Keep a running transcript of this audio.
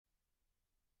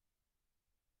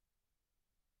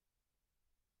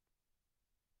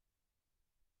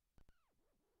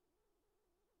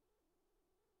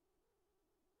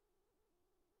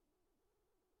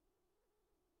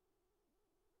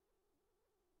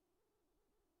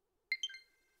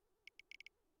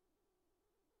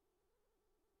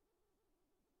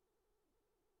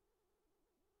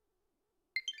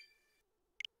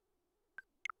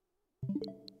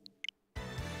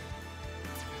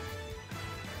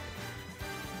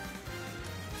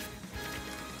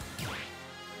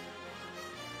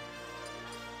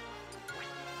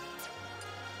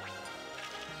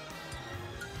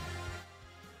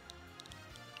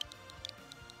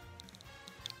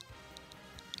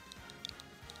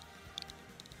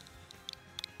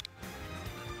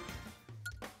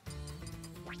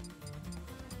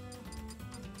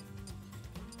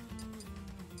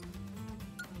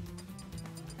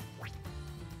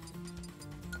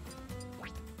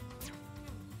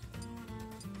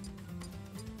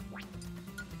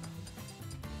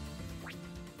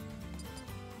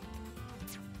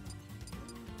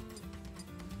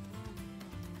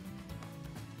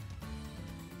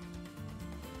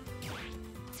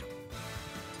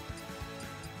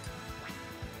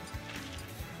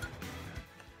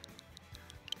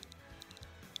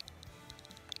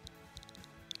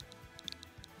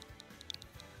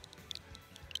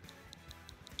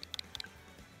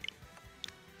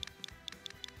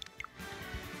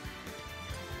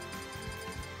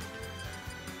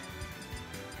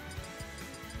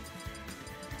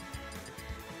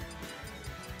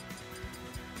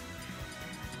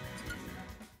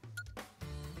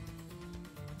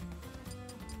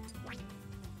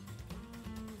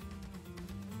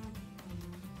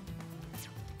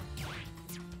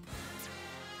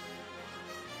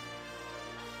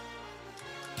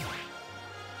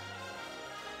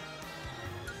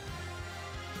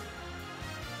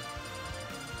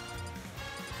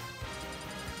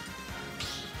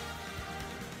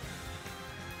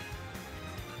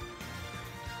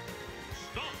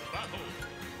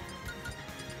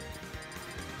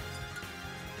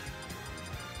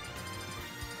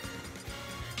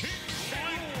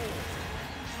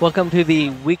Welcome to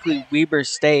the weekly Weber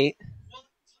State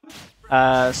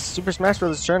Super Smash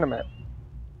Bros. Tournament.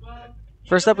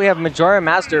 First up, we have Majora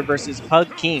Master versus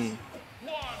Pug King.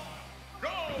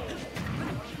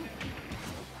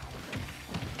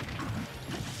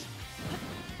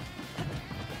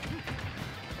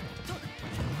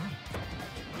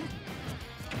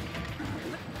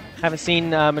 Haven't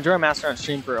seen Majora Master on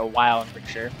stream for a while, I'm pretty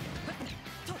sure.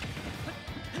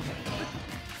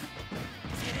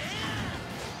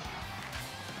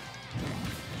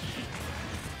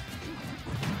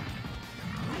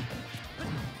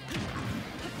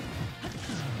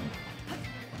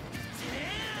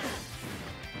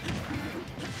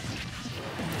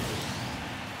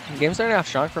 Game's starting off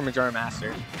strong for Majora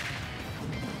Master.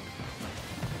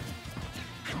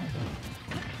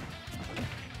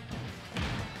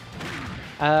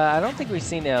 I don't think we've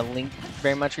seen a Link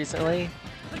very much recently.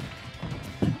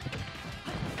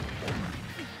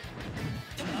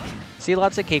 See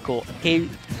lots of King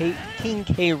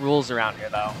K rules around here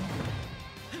though.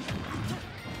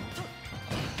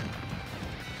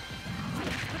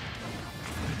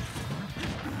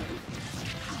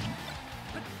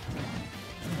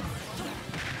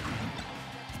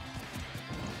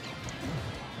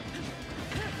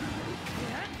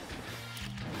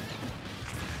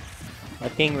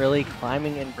 King really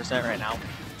climbing in percent right now.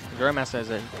 Majora Master has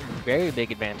a very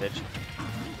big advantage.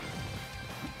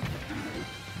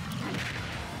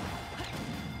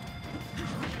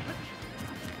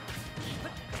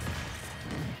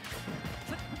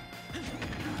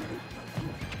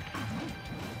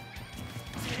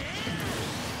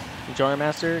 Majora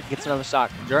Master gets another stock.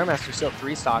 Majora Master still at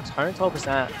 3 stocks,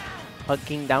 112%. Pug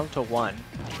King down to 1.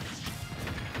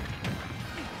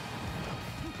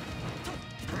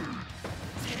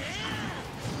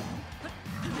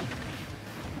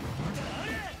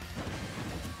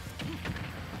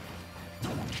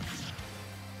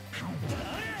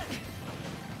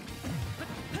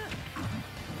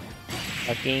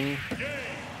 King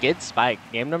gets spike.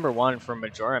 Game number 1 for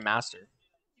Majora Master.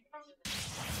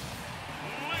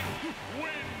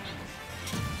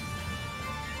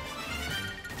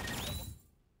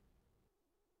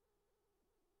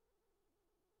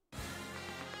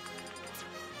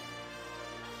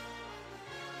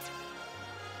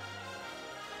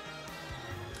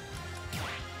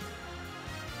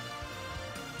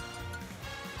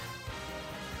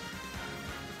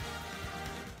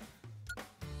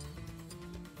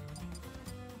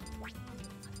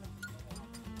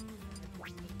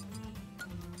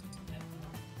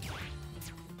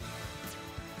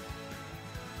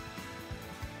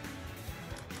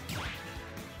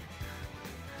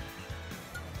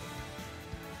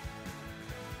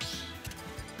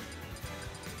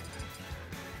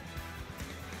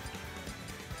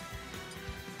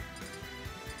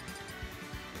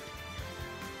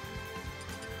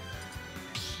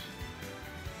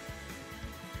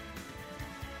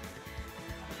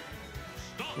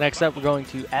 Next up, we're going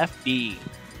to FD.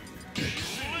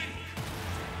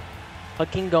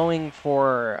 Pug King going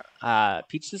for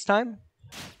Peach this time.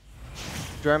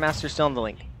 Majora Master still on the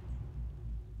Link.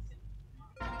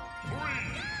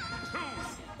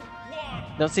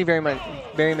 Don't see very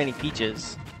many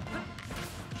Peaches.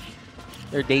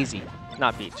 They're Daisy,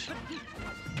 not Peach.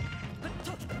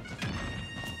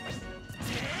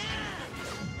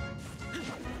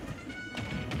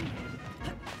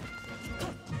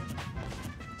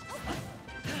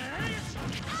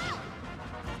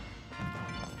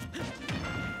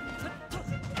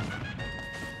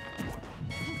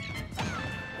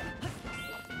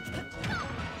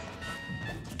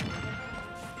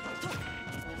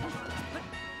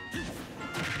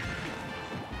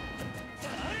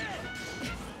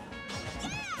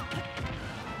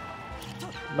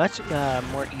 Much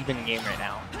more even game right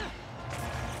now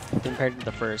compared to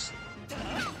the first.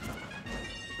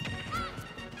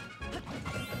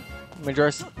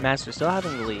 Majora Master still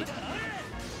having the lead.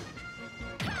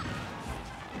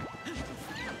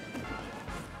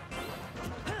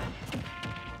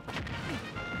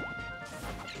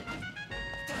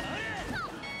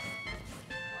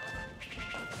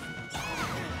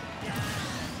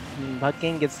 Pug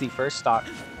King gets the first stock.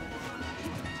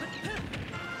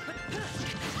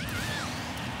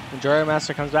 Majora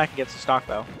Master comes back and gets the stock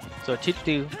though. So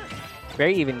 2-2,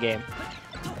 very even game.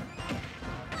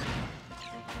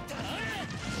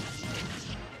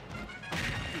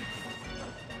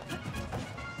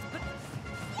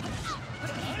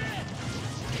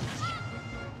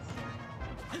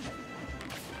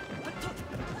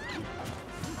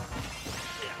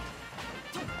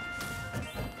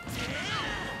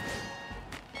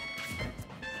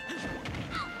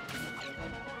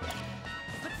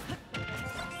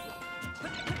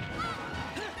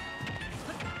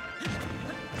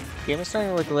 Game is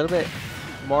starting to look a little bit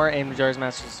more in Majora's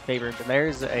Master's favor, but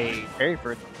there's a parry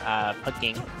for Pug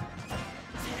King.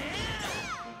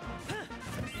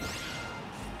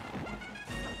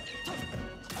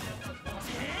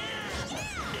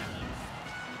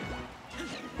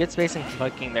 Good spacing from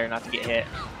Pug King there not to get hit,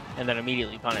 and then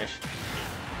immediately punish.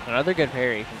 Another good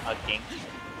parry from Pug King.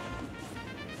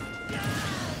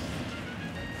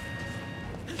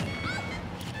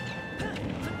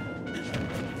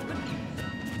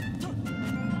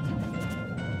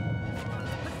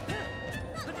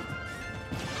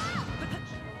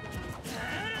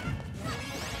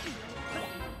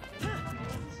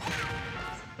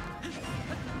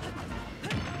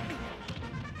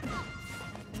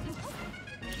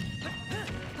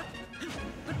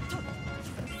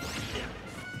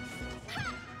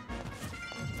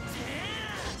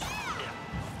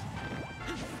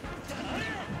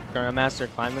 Master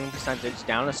climbing percentage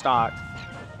down a stock.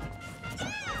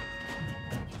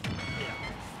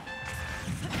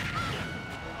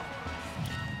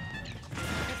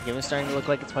 Game is starting to look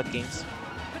like it's Pug King's.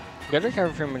 Good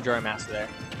recovery from Majora Master there.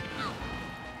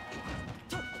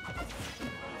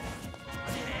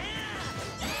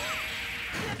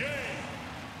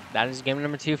 That is game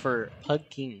number 2 for Pug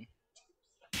King.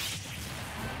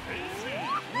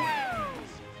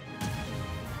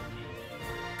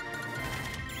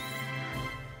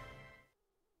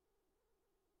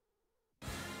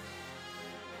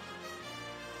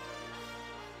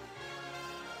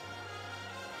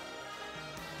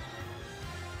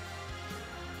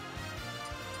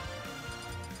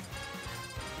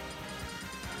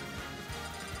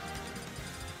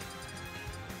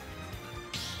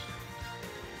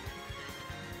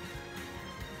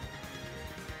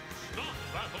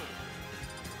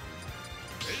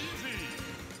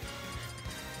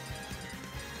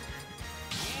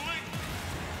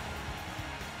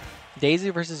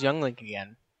 Daisy versus Young Link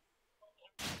again.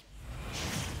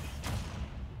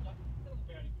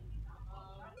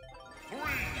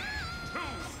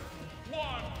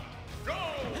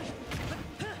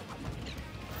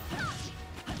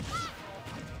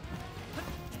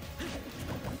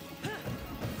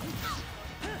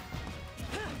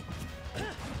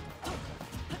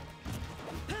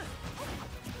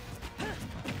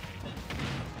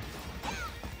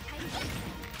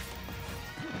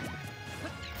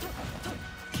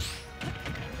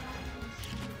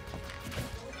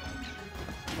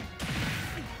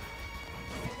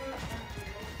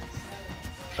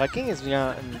 Pug King is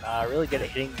really good at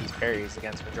hitting these parries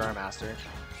against Majora Master.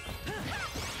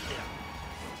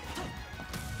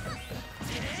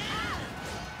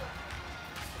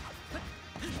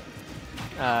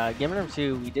 Game number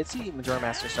 2, we did see Majora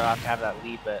Master start off to have that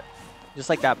lead, but just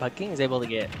like that, Pug King is able to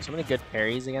get so many good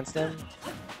parries against him.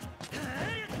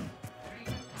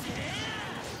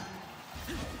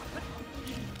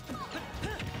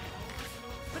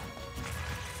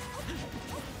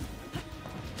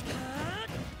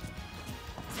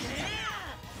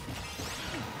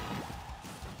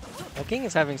 King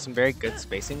is having some very good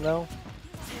spacing though.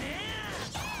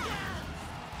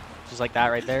 Just like that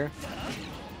right there.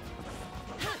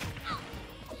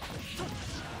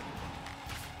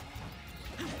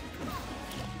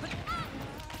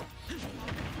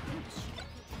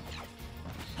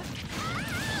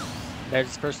 There's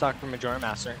his first stock from Majora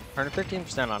Master.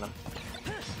 113% on him.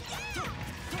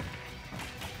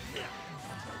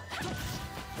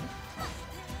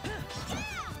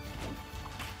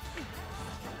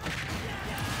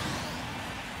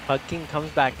 Pug King comes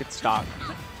back at stock.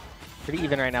 Pretty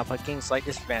even right now. Pug King, slight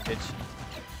disadvantage.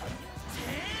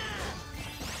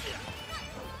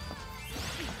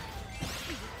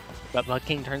 But Pug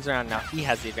King turns around now. He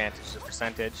has the advantage of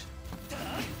percentage.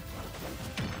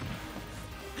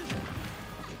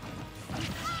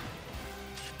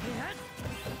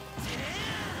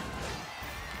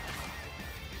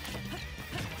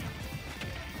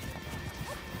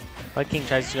 Pug King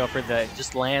tries to go for the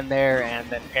just land there and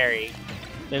then parry.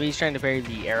 Maybe he's trying to parry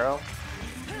the arrow.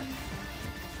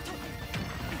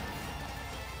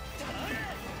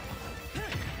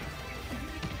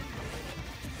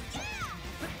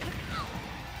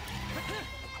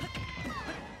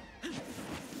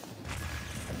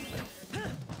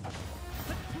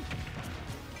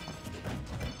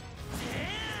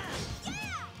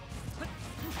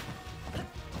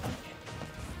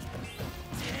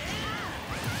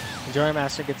 Majora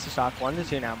Master gets the stock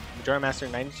 1-2 now. Majora Master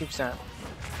 92%.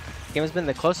 Game has been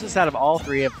the closest out of all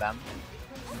 3 of them.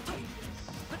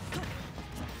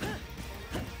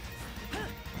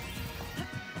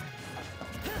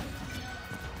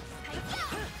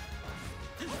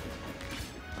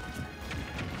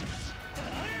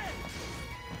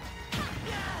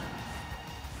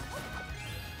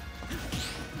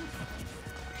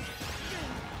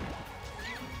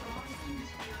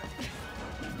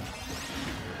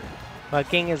 But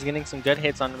King is getting some good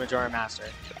hits on the Majora Master.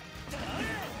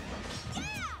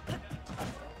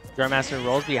 Majora Master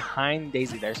rolls behind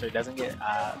Daisy there so he doesn't get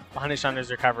punished on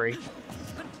his recovery.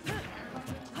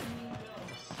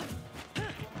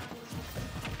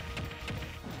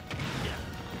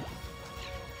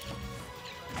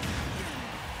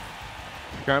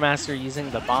 Majora Master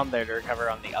using the bomb there to recover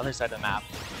on the other side of the map.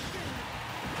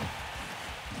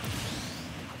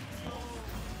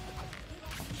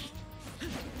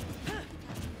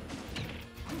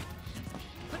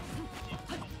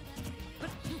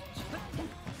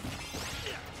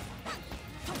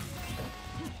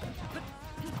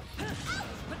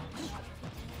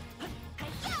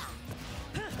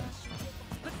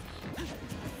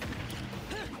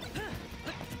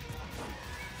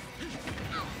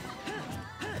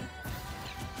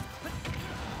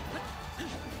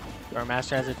 Majora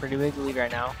Master has a pretty big lead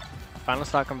right now. Final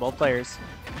stock from both players.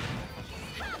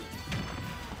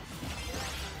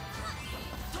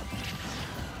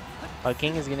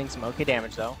 King is getting some okay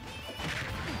damage though.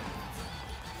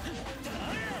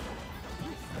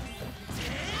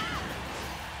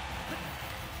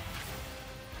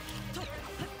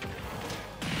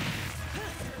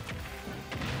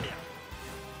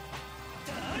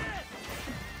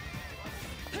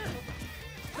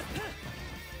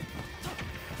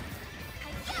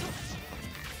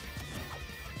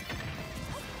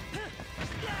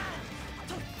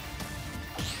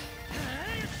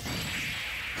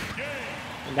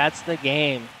 And that's the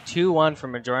game. 2-1 for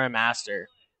Majora Master.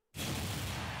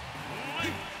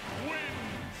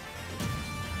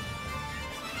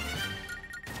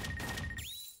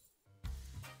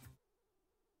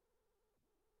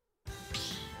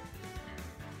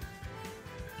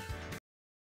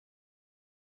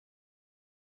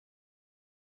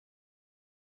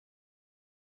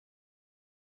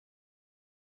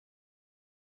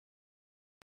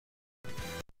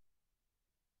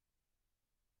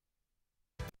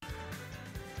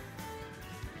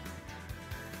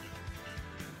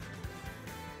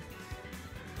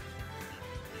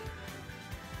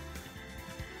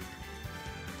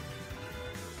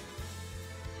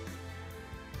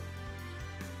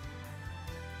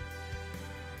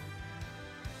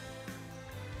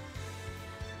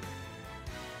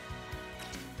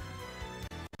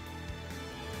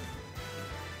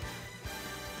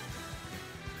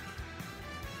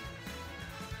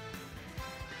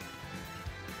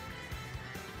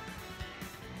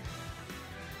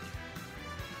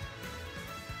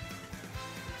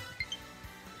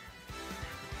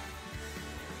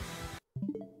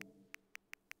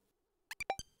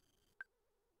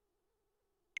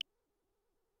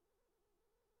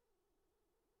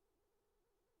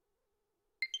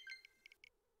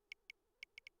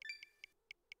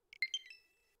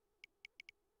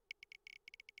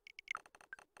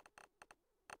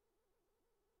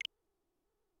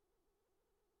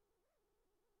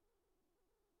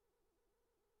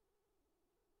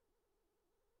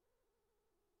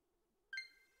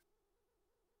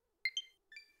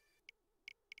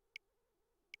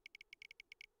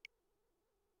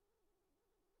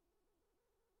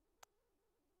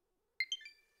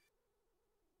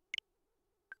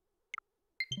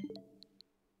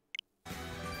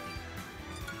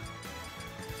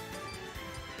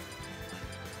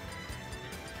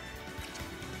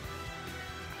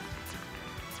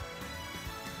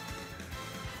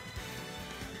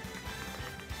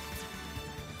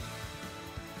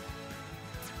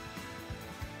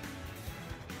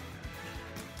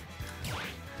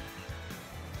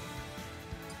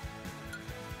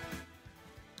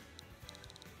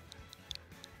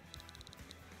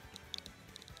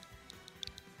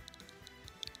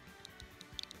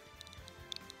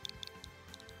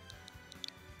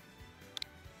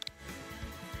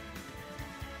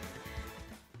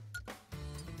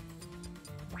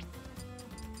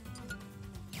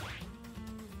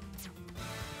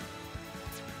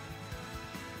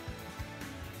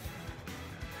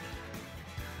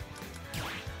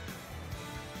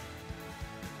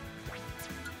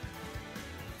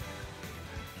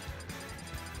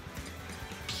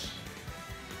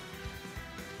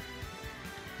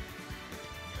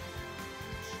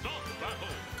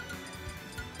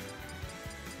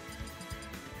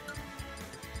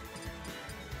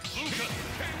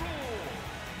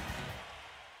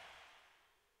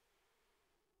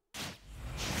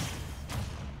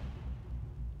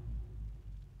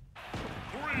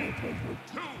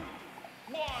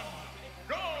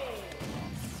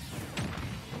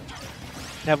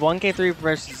 We have 1K3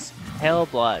 versus Pale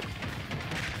Blood.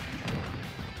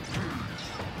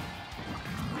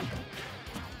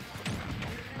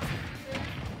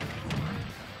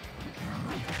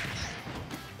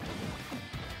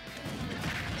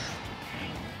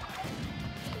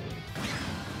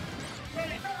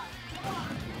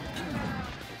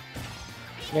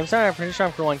 Game started pretty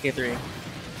strong for 1K3.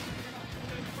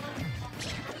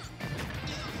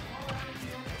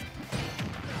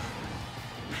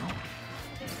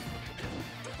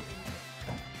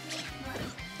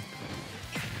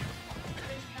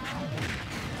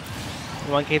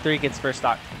 And 1K3 gets first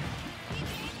stock.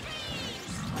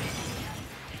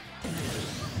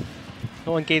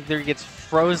 1K3 gets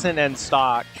frozen and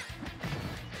stocked.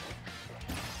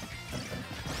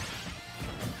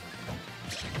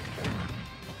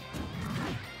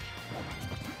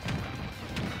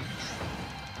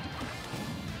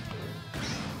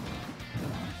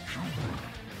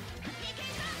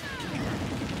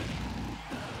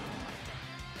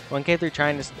 One K3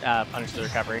 trying to punish the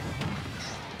recovery.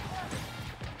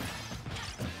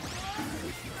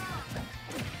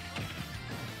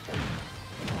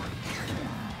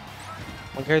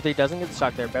 One K3 doesn't get the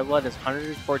stock there. Bevled is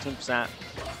 114%.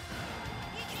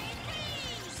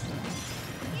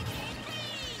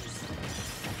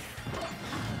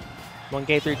 One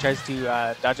K3 tries to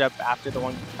dodge up after the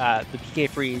PK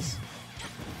freeze.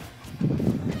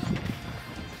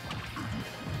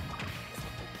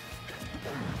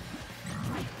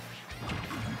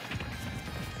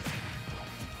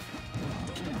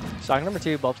 Stock number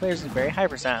 2, both players is very high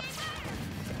percent.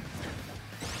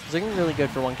 It's looking really good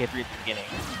for 1K3 at the beginning.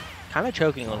 Kind of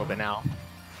choking a little bit now.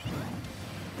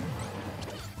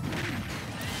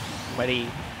 But he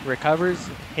recovers,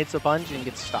 hits a punch, and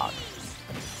gets stocked.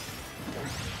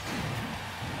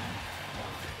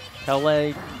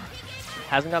 Pele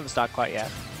hasn't got the stock quite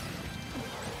yet.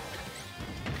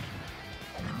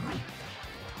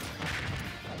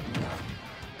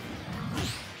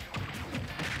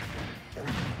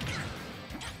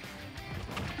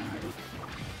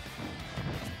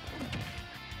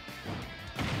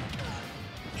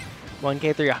 One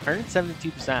K3,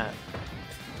 172%.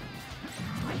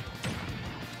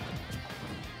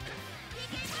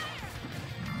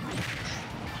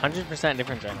 %100%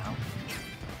 difference right now.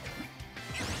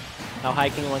 How high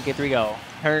can 1K3 go?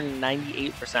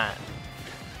 198%.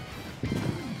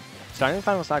 Starting the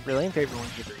final stock really in favor of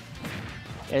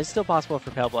 1K3. It is still possible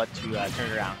for Pale Blood to turn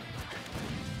it around.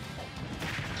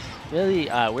 Really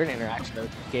weird interaction though.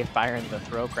 Gave fire in the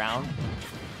throw crown.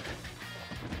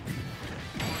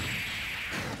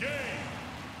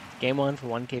 Game 1 for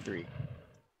 1K3.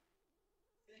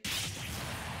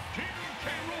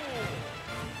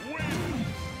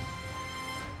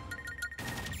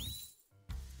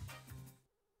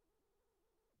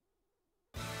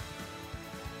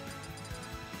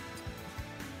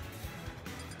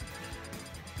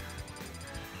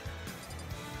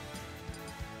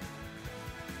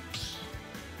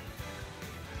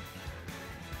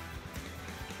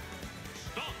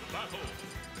 Stop battle.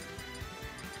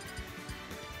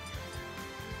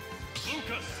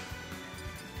 Lucas.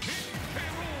 King K.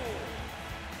 Rool.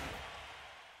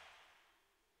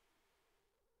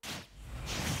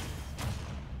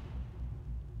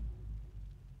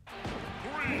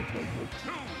 3, 2,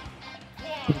 1.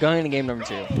 Keep going into game number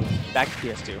 2. Back to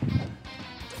PS2.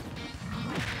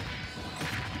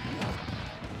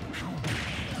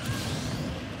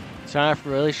 Starting off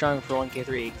really strong for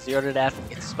 1K3. 0 to death,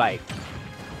 it's spiked.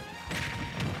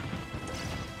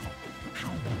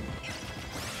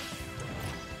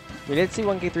 We did see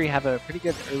 1K3 have a pretty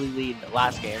good early lead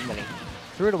last game, but he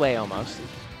threw it away almost.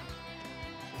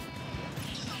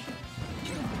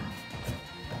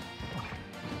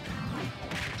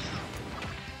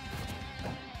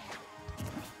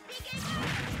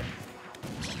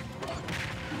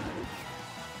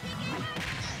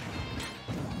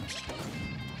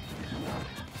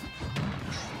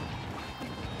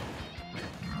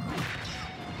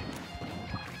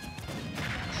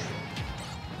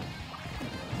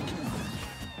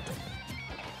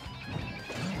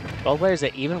 Both players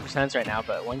at even percents right now,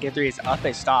 but 1K3 is up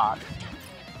a stock.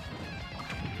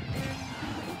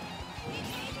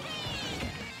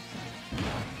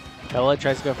 Bella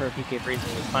tries to go for a PK freeze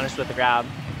and is punished with the grab.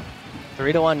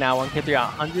 3 to 1 now, 1K3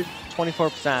 at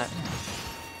 124%.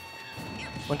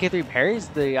 1K3 parries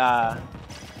the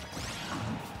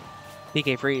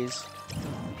PK freeze.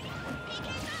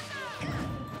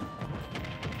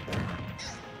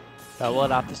 Bella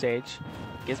off the stage.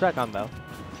 Gets back on though.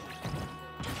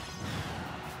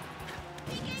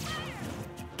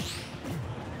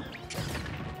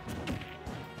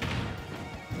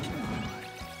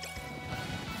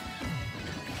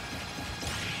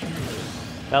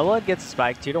 Bella gets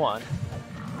spiked 2 to 1.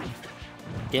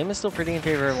 Game is still pretty in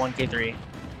favor of 1K3.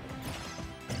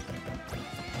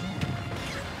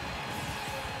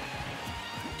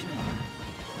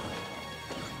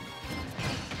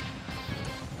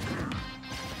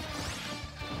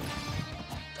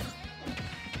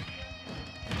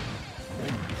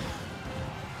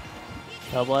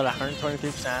 Double at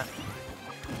 123%.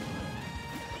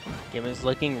 Game is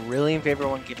looking really in favor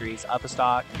of 1K3s. Up a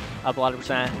stock, up a lot of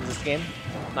percent. Is this game?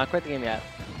 Not quite the game yet.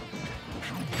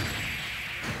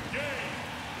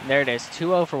 There it is,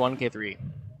 2-0 for 1K3.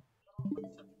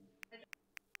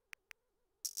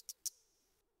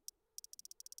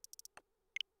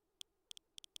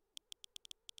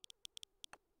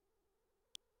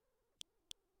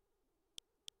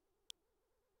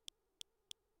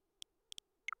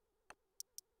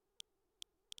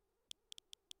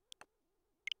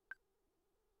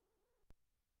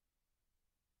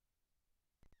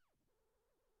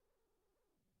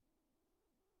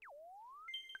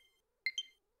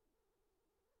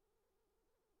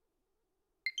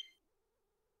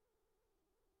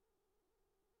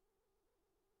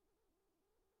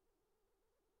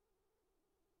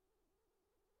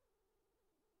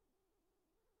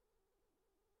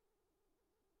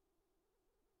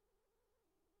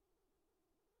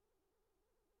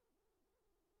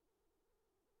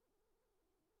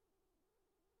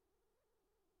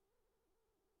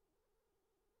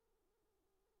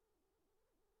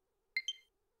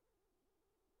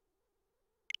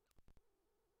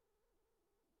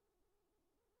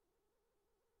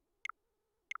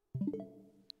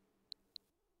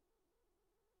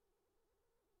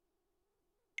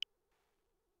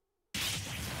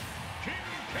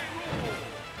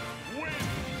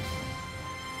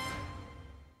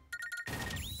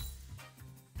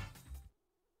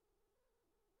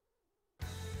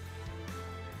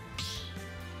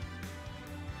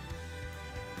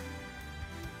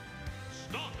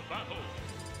 Start the battle.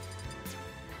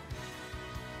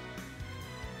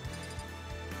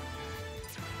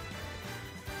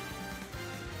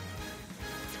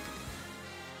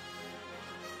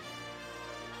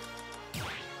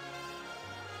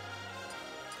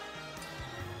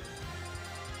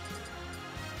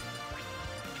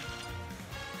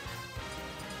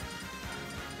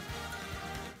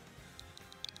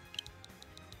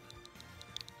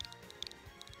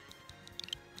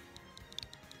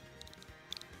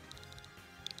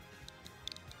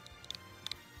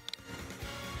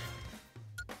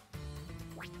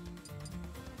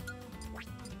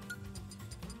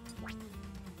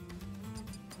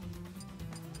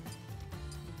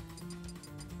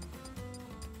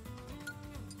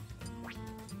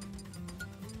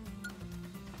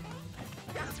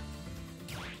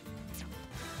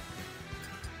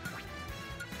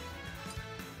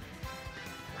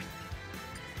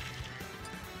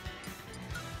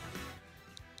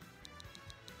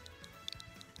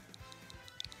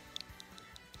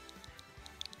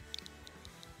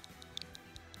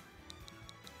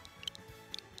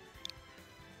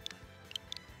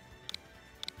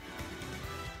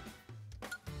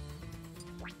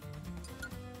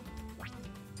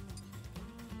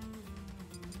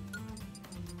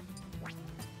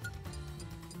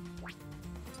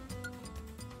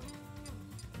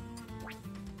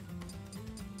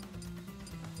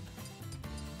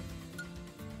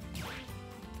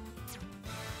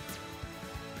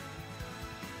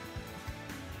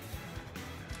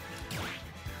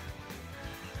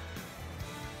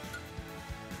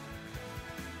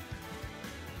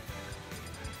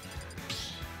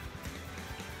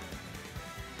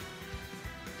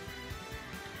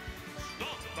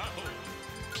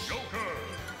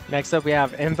 Next up, we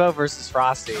have Info versus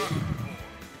Frosty.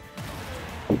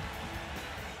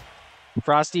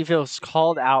 Frosty feels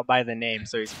called out by the name,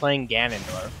 so he's playing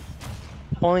Ganondorf.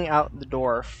 Pulling out the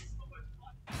dwarf.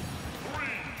 3,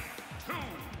 2,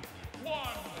 1,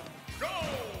 go!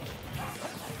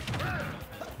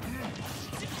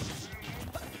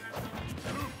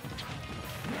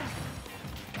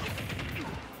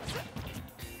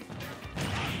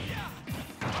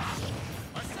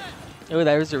 Oh,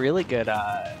 that was a really good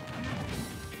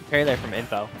parry there from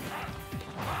Info.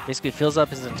 Basically fills up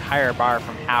his entire bar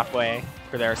from halfway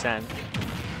for their ascend.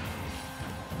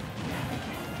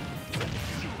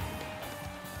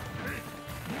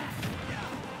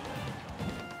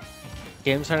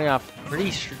 Game's starting off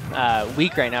pretty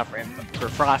weak right now for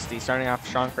Frosty. Starting off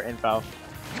strong for Info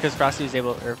because Frosty was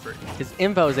able, because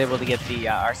Info was able to get the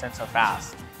Arsene so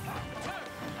fast.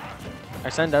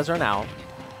 Arsene does run out.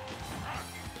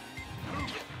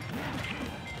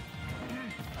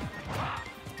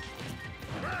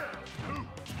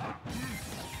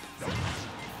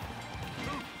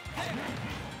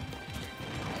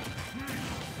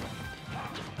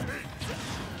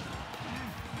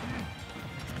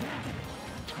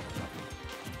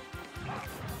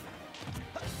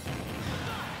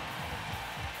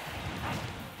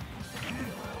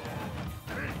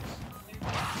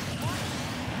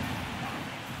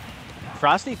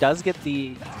 Frosty does get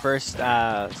the first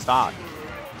stock.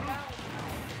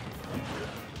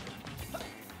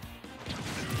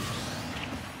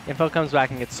 Info comes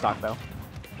back and gets stock though.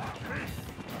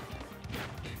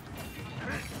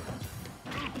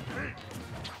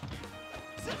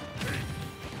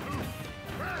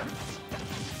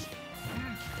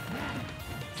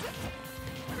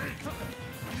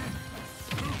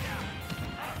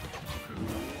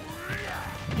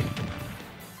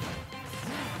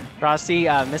 Frosty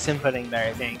misinputting there,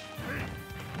 I think.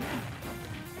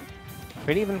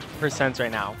 Pretty even percents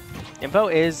right now. Info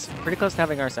is pretty close to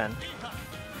having Arsene.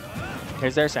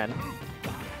 Here's Arsene.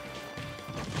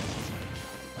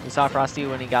 We saw Frosty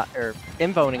when he got, or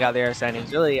Info when he got the Arsene. He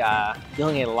was really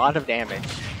dealing a lot of damage.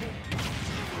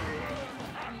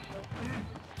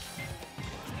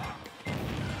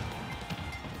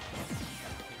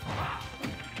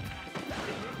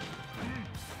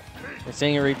 We're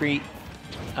seeing a repeat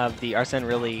of the Arsene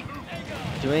really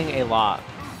doing a lot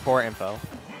for Info.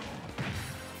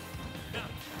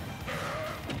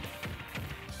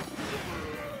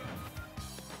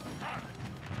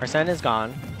 Arsene is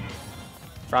gone.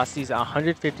 Frosty's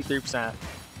 153%.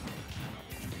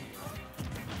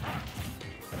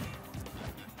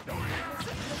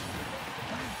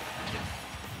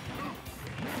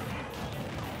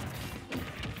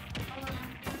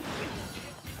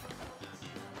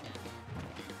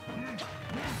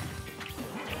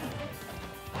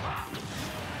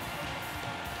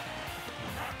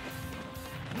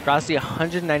 Frosty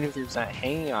 193%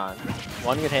 hanging on.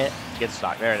 One good hit, gets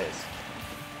stock. There it is.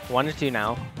 1-2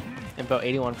 now. Info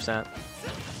 81%.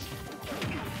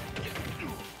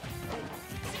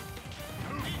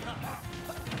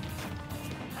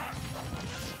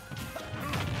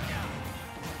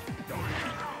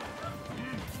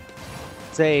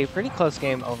 It's a pretty close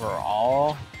game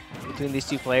overall between these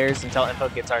two players until Info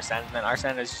gets Arsene, and then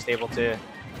Arsene is just able to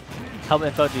help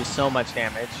Info do so much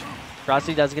damage.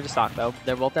 Frosty does get a stock though.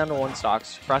 They're both down to 1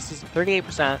 stocks. Frosty's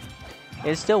 38%. It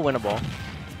is still winnable.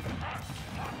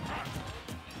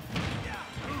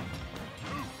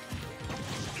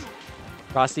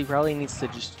 Frosty probably needs to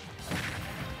just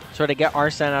sort of get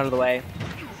Arsene out of the way.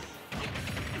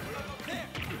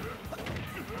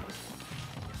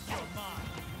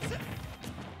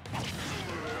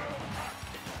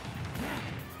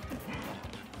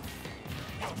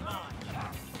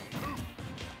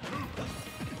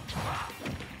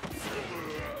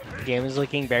 The game is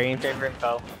looking very in favor of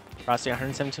Info. Frosty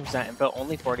 117%, Info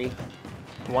only 40.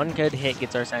 One good hit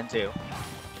gets Arsene too.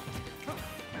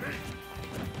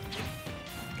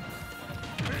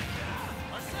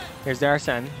 Here's the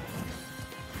Arsene.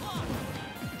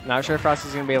 Not sure if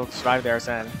Frosty's going to be able to survive the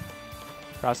Arsene.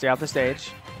 Frosty off the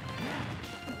stage.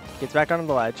 Gets back onto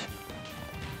the ledge.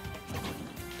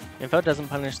 Info doesn't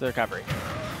punish the recovery.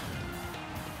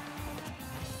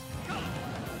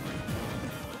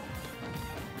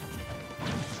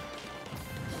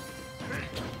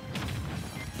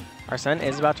 Arsene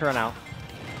is about to run out.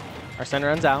 Arsene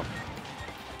runs out.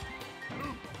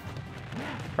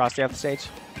 Frosty off the stage.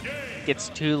 Gets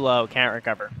too low, can't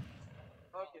recover.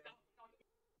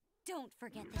 Don't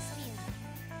forget the spear.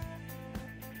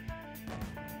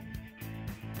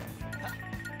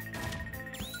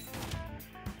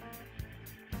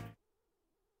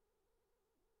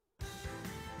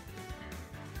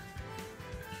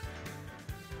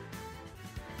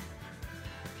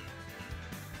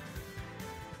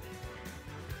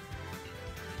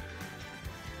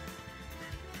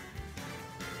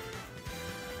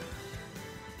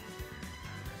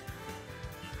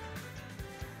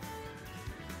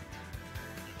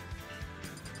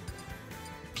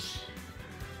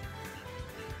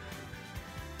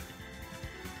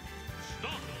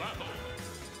 Battle.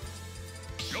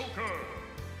 Joker.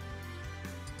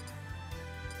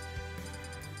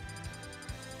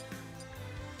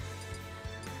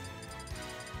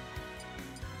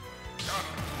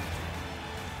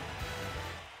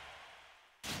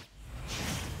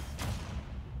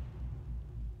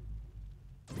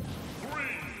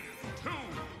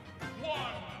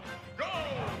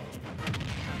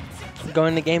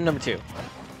 Going to game number 2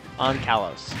 on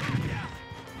Kalos.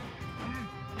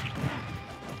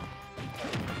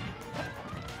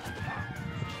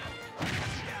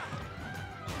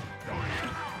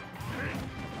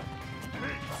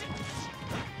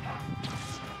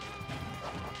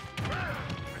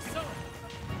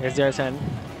 Here's the Arsene.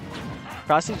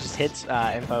 Frosty just hits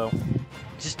Info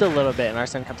just a little bit, and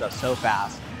Arsene comes out so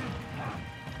fast.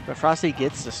 But Frosty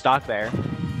gets the stock there.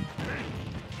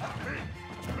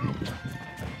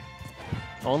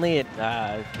 Only at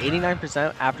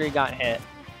 89% after he got hit.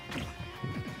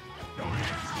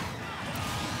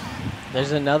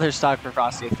 There's another stock for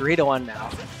Frosty. 3-1 now.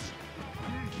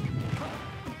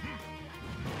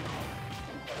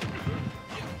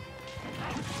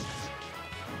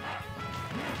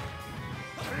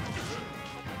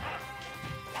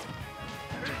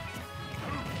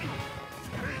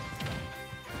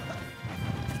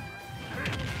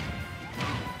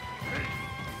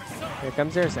 Here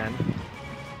comes their Zen.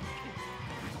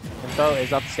 Info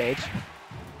is up stage.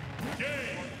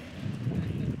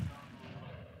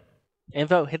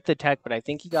 Info hit the tech, but I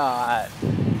think he got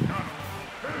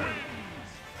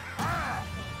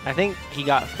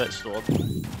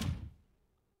footstooled.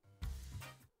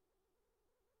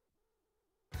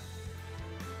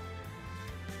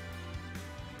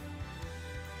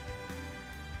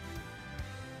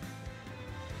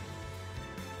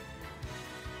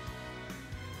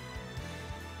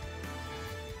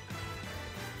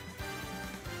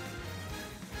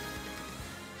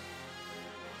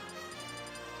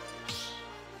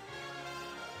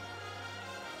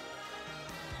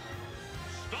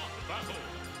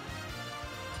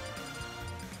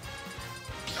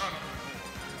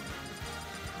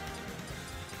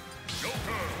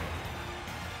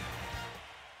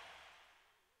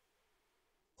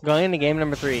 Going into game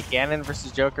number 3, Ganon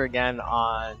versus Joker again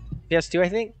on PS2, I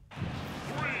think.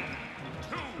 3,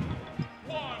 2,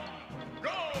 1, go!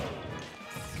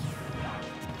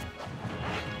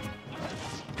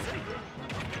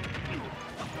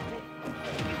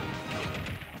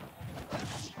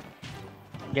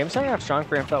 Game's starting off strong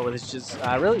for Info, which is just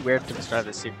really weird for the start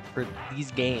of for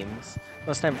these games.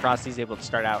 Most of the time, Frosty's able to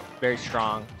start out very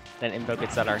strong, then Info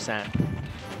gets that Arsene.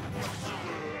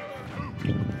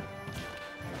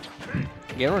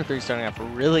 Game number 3 starting off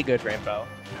really good for Info.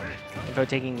 Info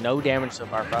taking no damage so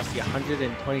far. Frosty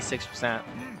 126%.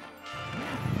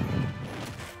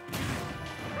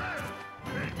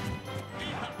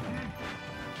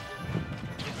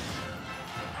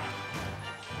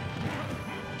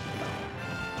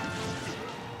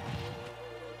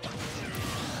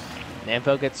 And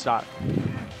Info gets stopped.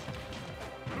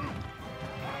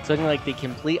 It's looking like the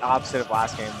complete opposite of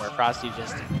last game, where Frosty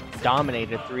just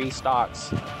dominated 3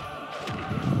 stocks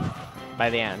by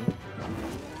the end.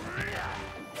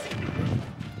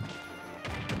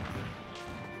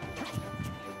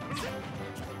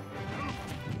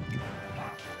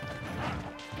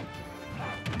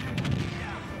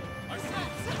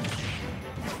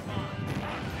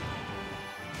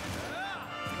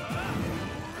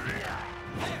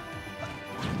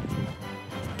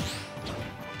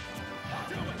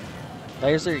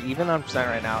 Players are even on percent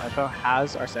right now. Info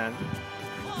has Arsene.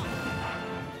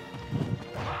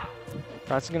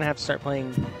 Frosty's gonna have to start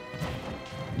playing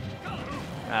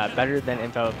better than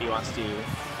Info if he wants to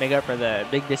make up for the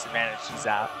big disadvantage he's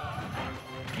at.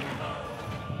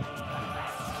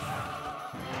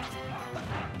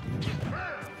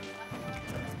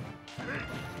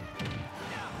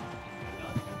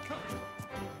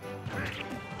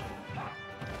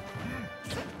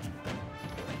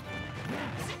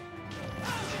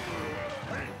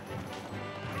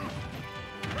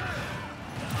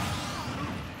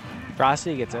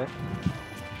 Frosty gets it.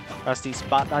 Frosty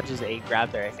spot dodges a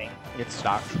grab there, I think. Gets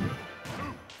stocked.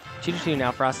 2-2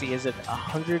 now. Frosty is at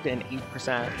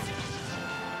 108%.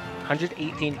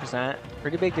 118%.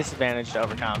 Pretty big disadvantage to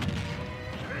overcome.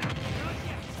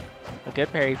 A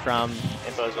good parry from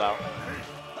Info as well.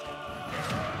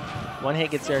 One hit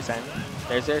gets their Arsene.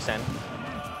 There's their Arsene.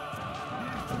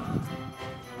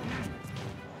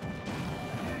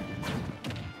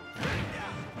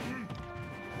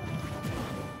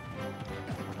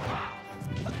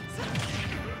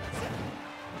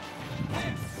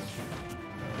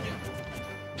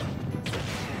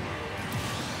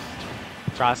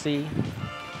 Frosty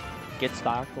gets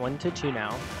stocked 1-2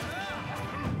 now.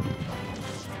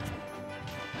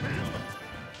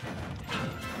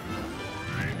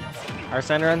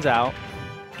 Arsene runs out.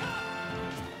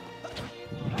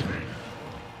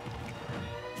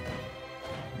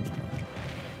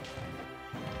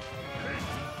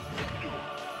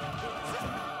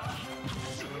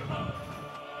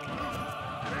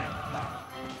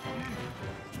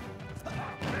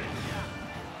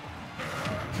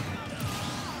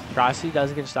 Frosty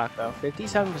does get stock though.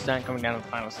 57% coming down to the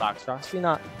final stocks. Frosty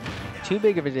not too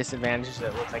big of a disadvantage as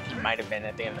it looks like he might have been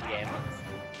at the end of the game.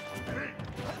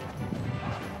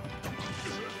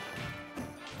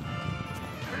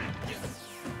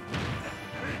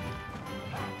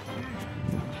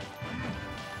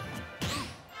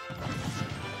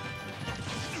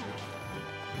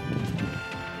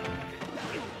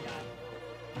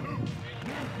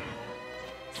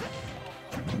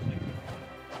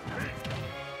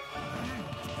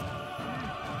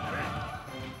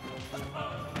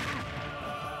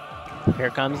 Here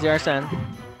comes the Arsene.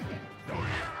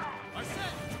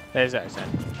 There's Arsene.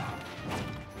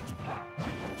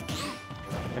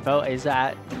 Info is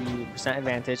at the percent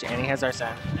advantage, and he has Arsene.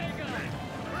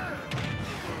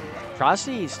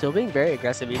 Frosty still being very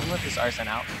aggressive, even with this Arsene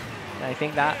out. And I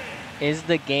think that is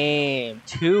the game.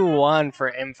 2-1 for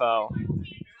Info.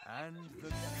 And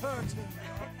the curtain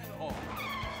falls.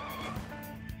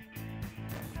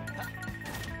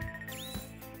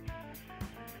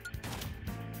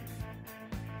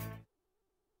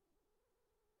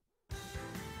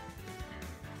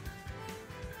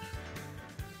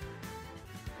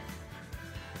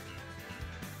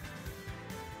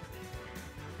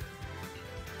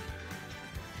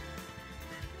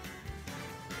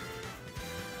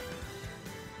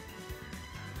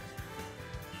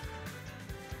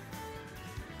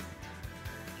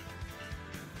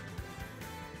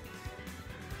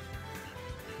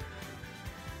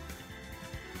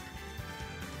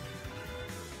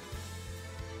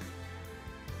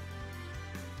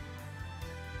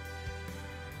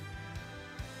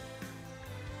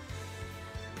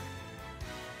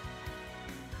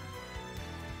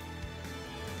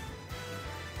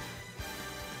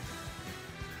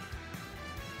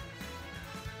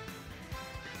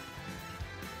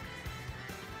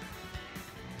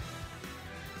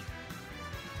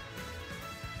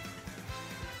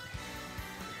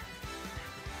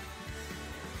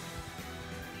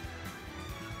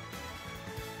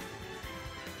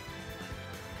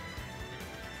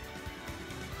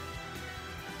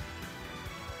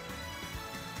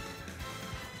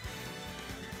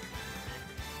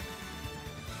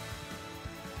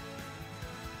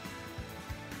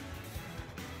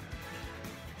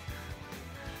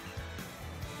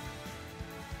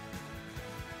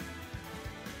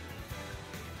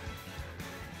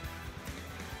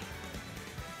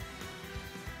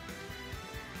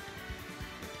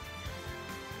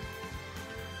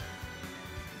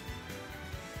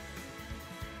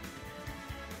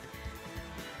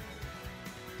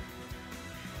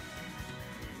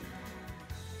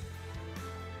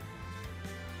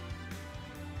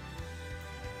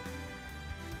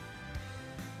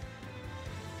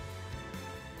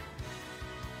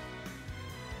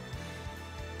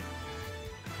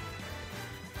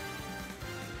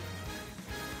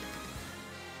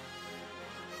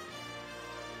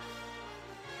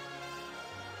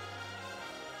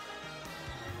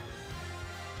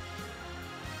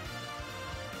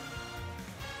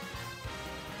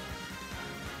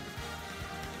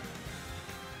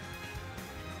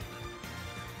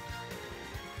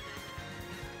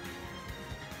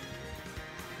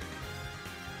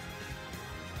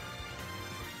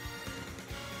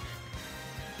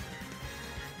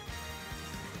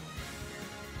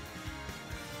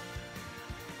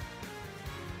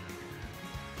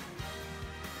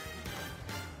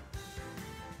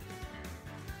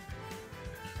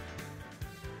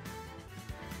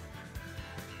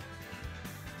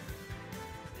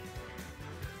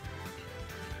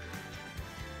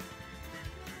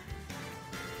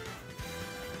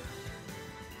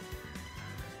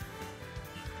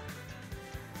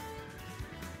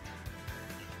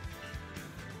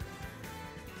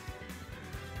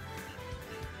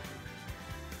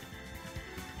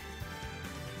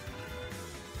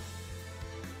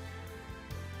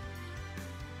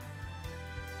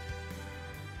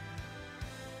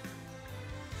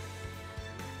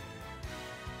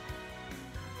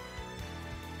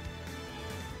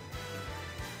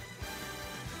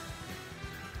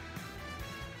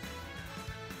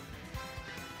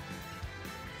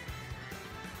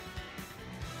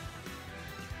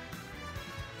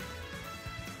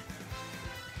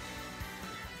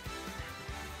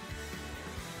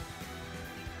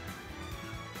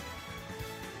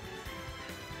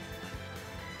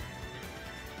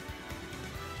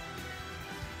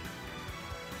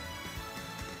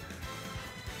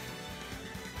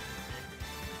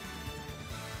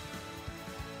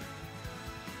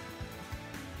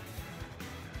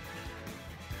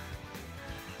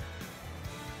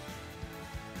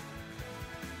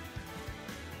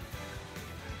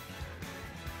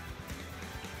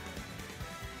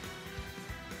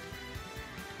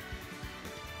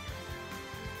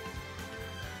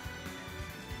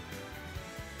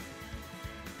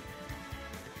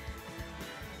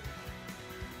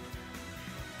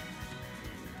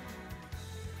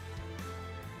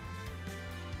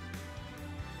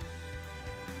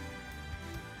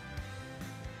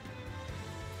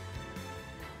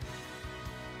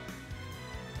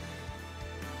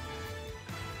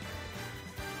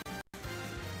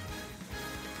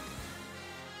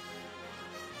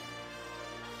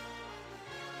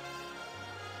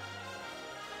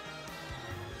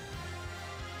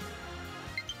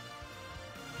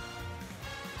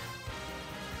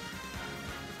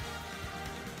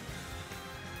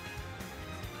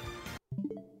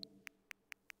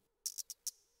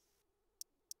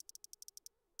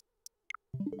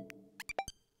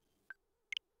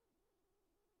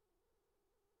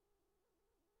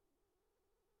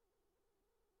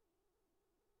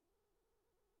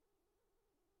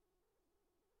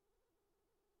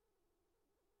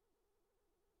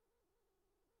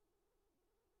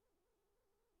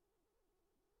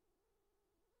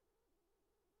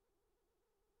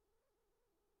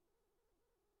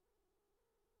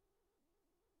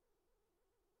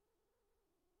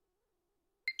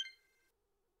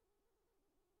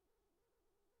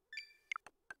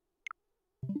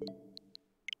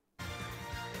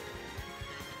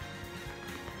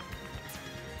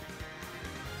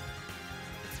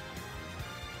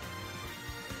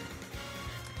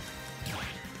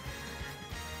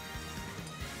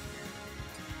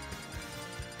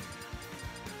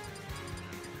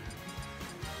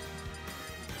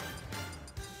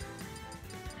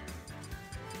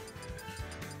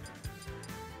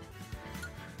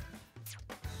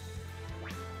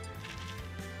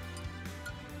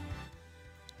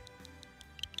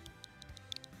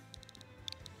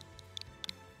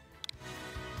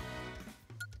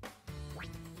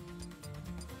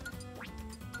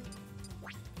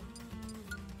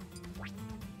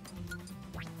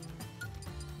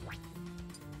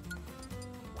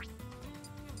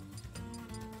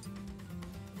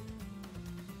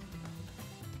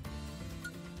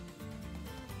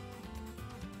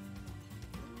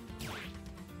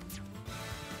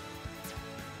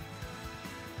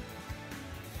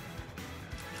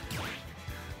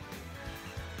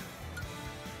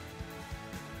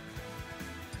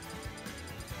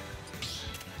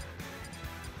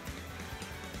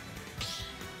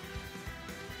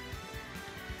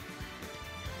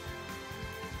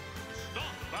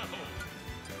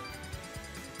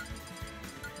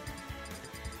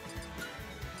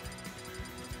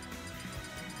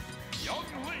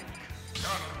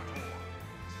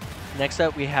 Next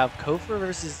up, we have Kofa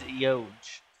versus Yoj.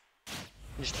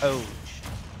 Just Oj.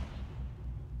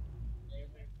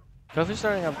 Kofa's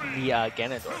starting up the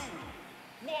Ganondorf.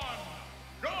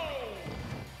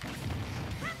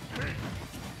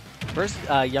 First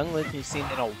young Link we've seen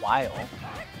in a while.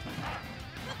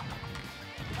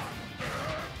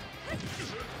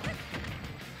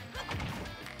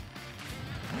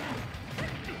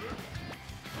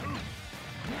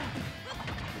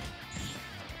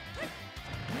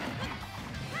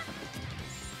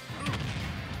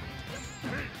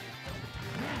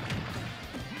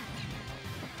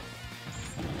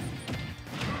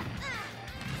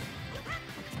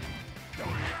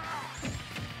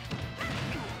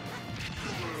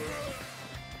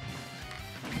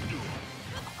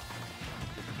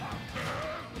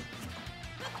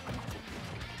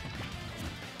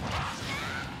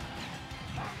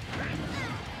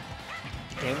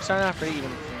 Game's starting off pretty even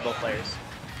from both players.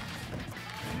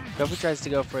 Kofa tries to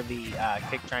go for the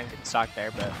kick, trying to get the stock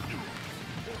there, but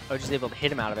Oj is able to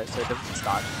hit him out of it, so it doesn't get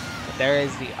stock. But there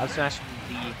is the up smash from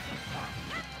the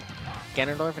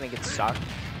Ganondorf, and it gets stock.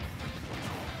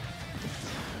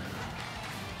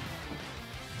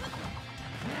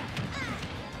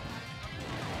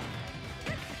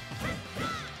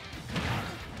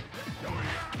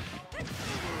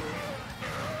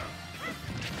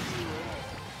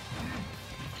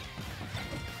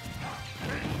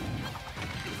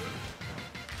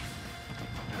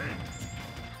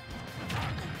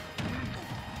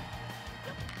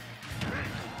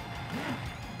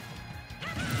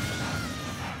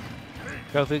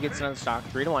 Kofu gets another stock,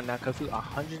 3-1 now. Kofu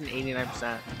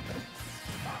 189%.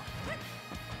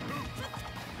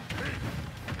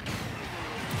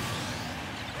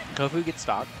 Kofu gets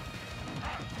stock.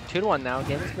 2-1 now.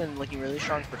 Game has been looking really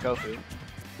strong for Kofu.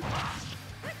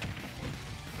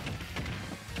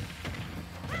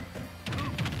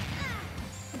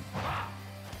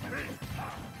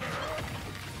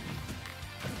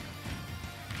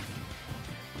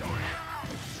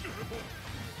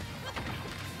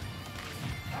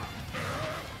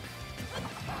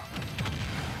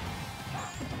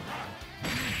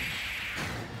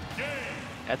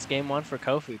 That's game one for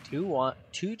Kofu,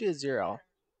 2-0.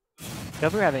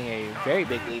 Kofu having a very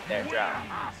big lead there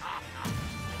throughout.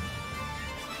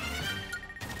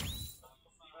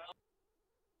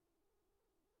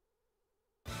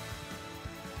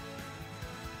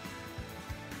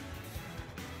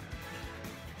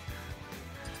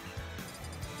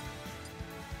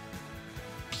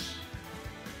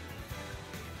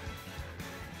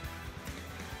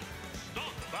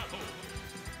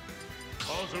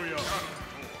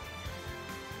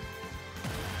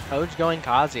 Oj going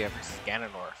Kazuya versus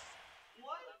Ganondorf.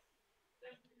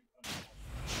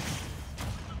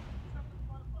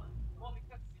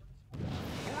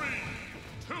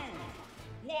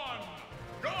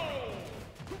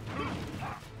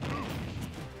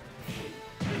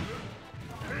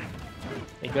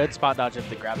 A good spot dodge if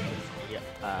the grab move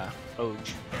from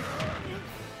Oj.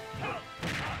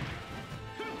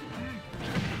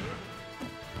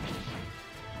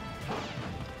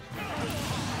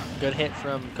 Good hit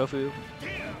from Kofu.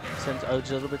 Sends Oj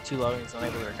a little bit too low and he's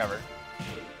unable to recover.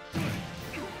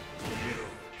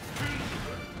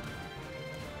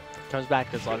 Comes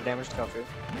back, does a lot of damage to Kofu.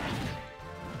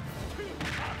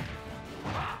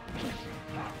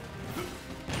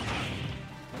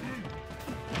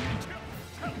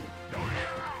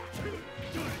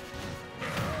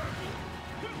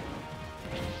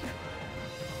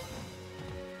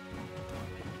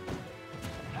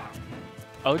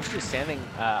 Oj just standing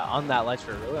on that ledge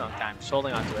for a really long time, just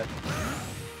holding onto it.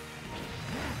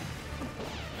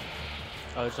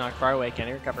 Oj knocked far away, can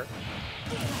he recover?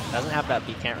 Doesn't have that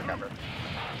beat, can't recover.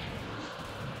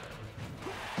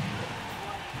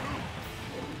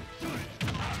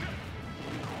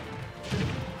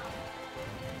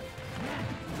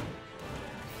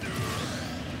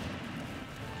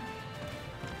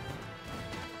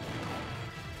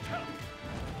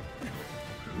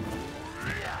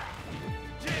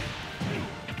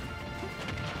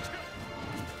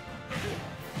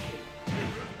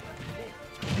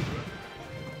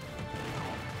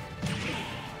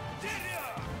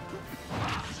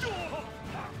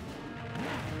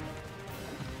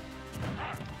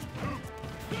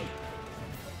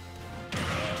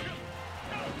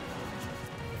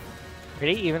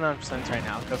 Pretty even on percents right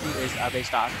now. Kofu is up a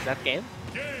stock. Is that the game?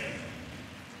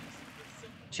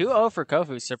 2-0 for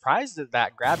Kofu. Surprised that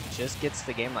that grab just gets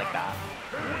the game like that.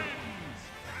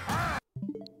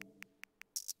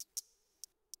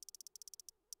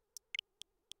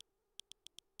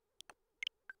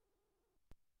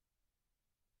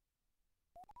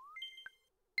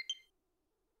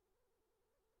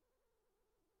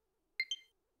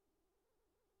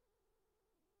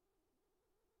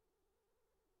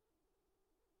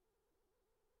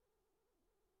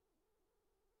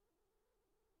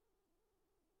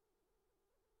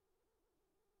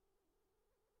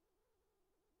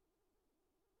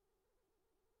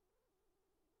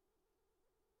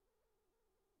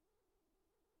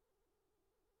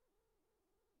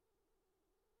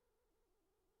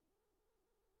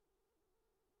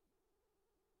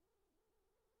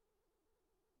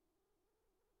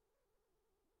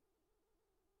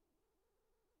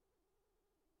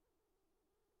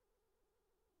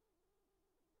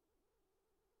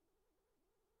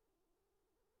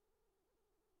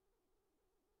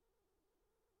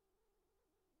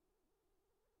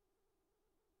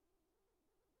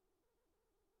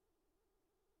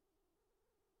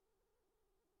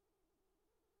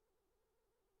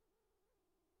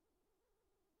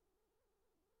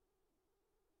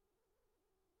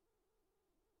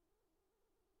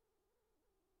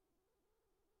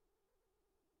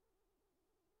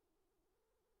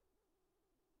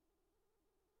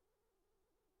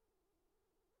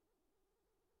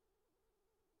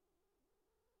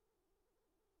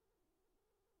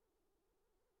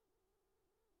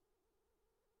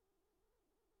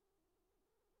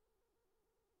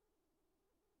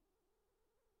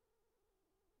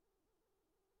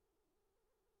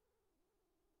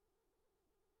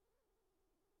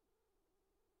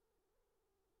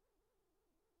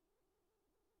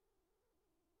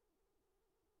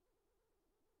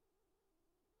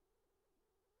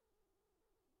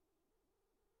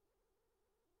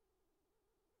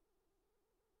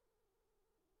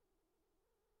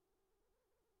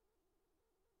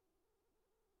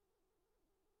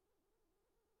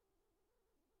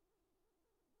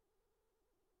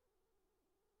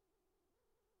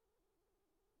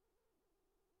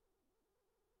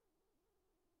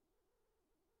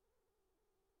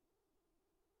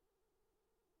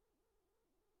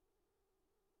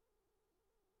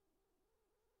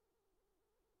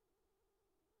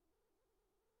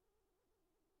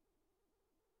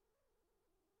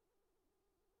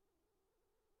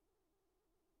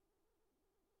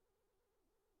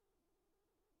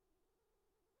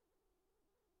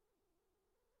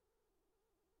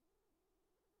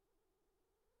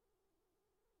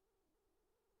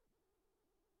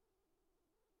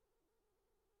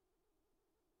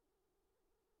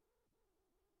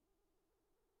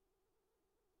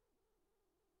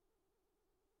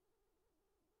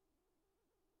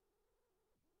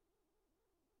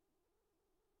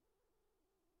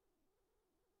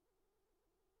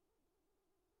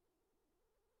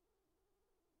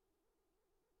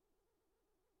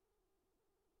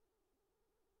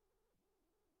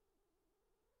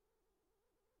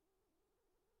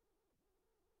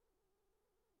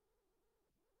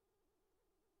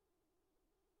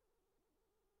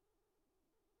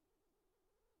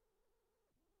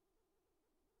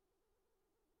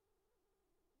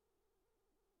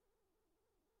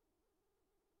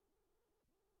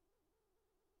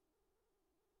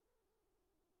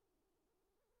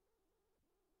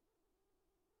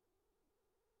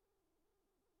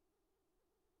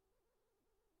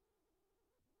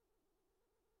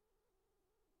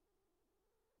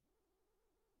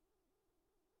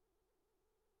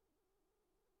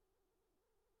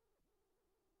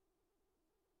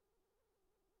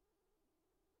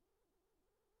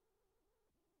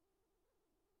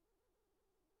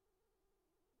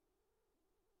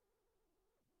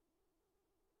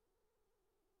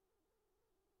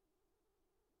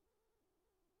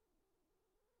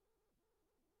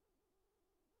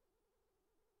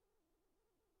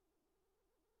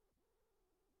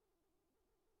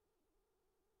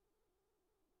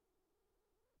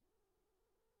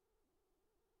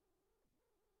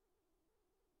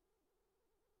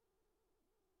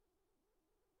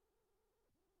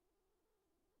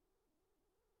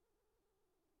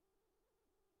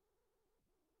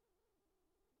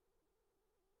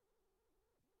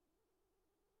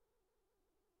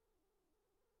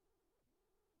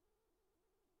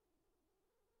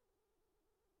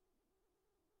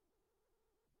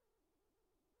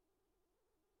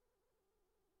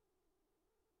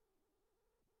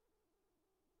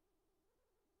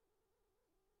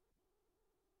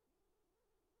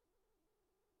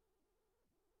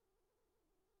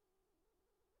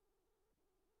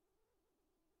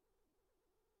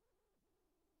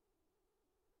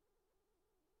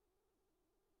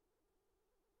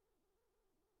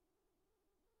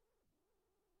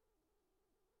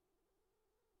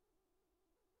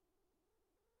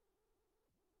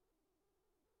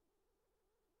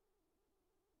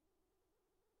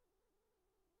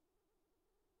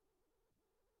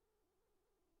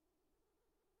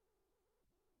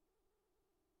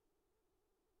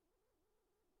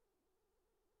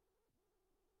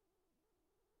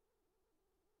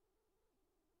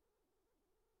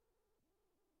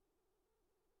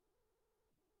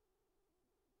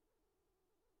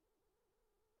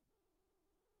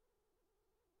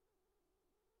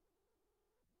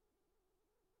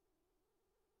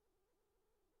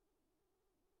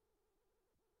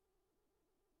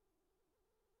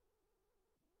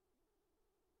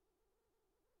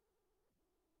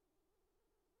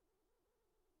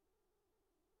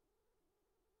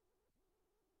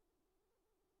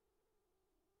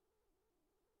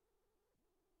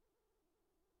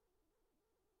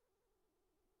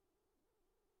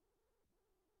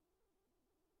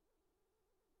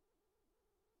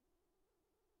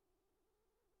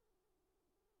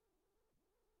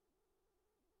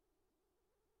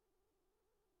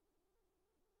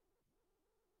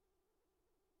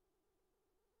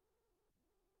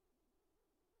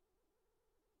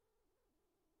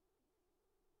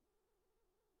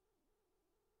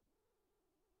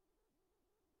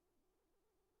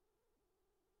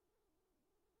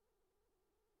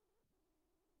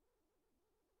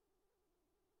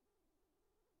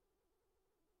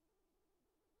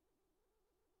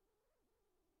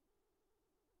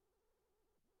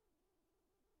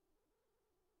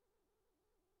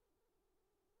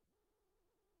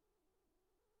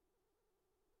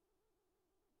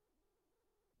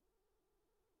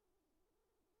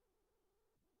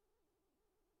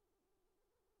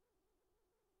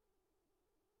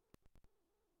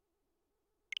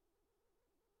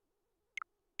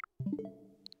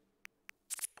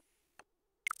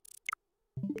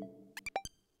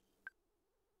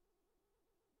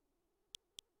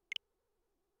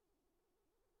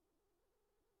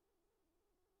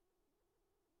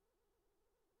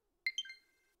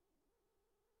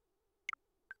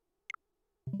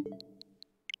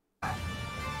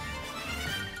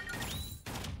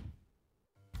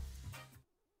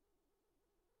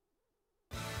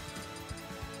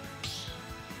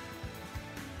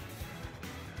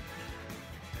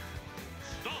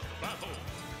 Start battle.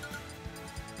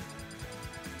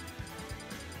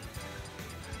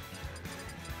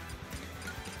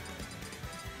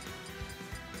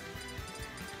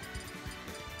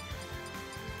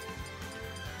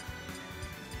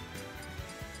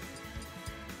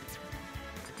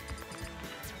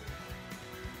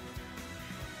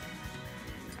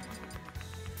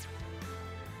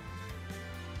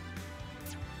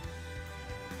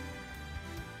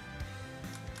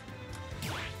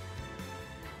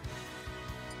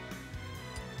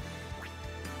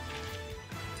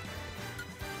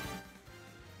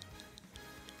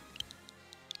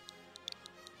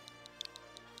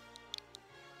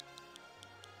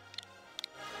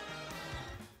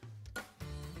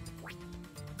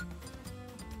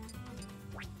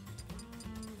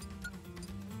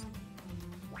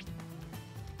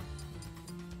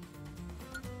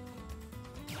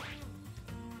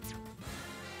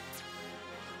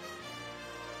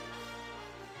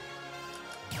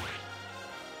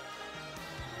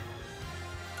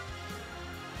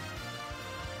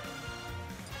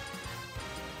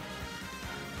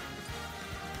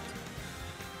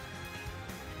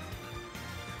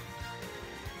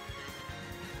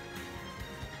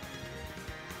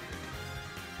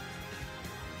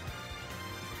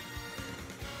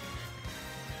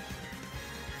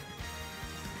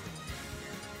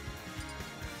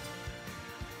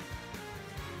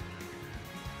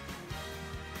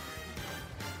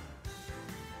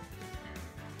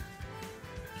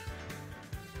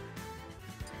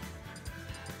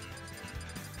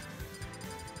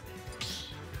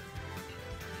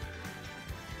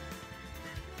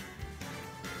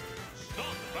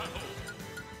 Start battle.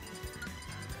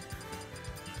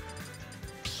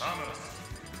 Thomas.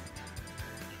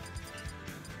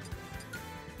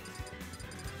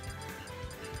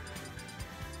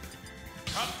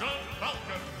 Captain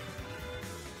Falcon.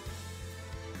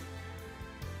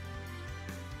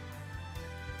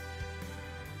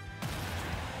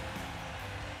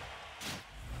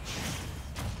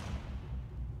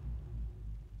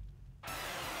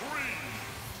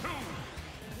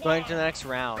 Going to the next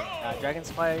round,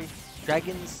 Dragonfly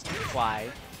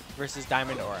versus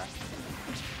Diamond Aura.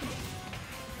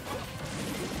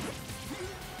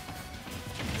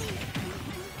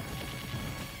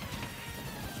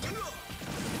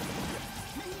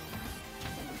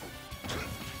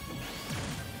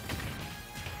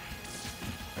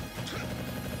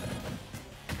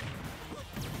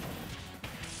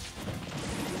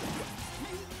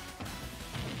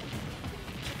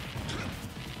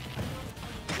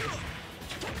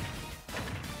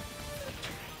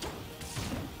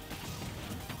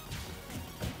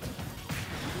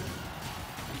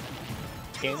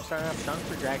 Game starting off strong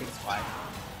for Dragonfly.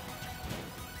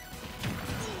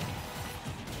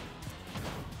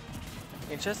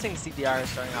 Interesting CDR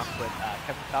starting off with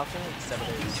Kevin Falcon instead of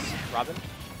his Robin.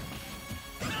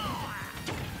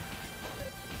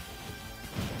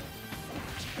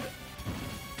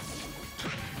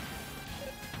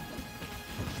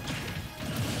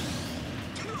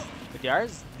 But DR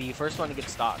is the first one to get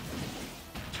stocked.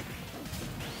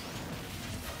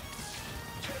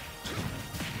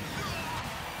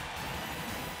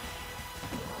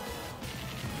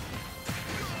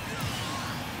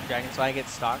 Dragonfly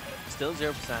gets stocked, still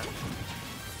 0%.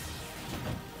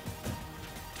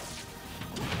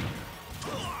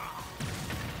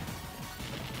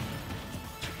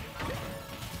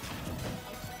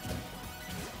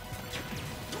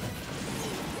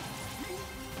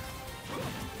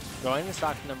 Going to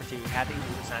stock number 2, had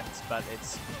 80%, but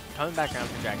it's coming back around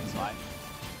for Dragonfly.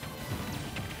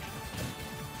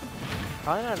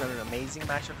 Probably not an amazing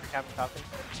matchup for Captain Falcon.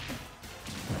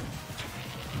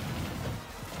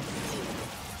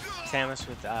 Samus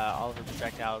with all of her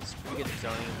projectiles, pretty good at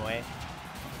zoning him away.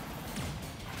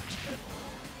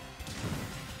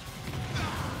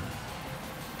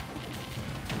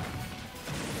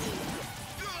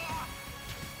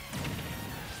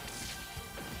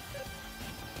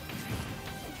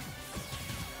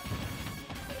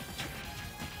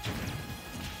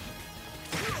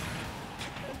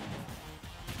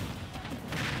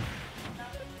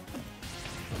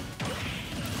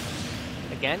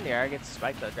 Again, the air gets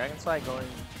spiked though. Dragonfly going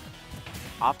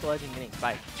off the ledge and getting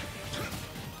spiked.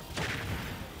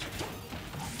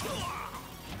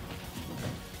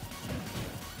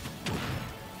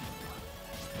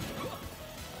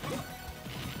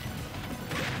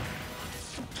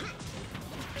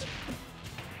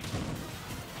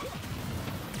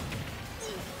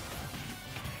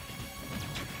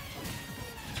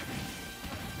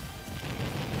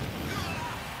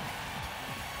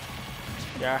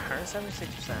 Yeah,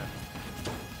 176%.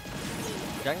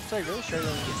 Dragonfly really sure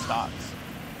doesn't get stocks.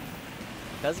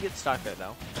 Does get stocked there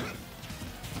though.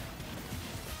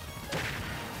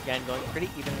 Again, going pretty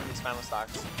even in these final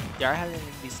stocks. DR having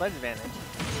the slight advantage.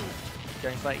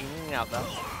 Dragonfly evening out though.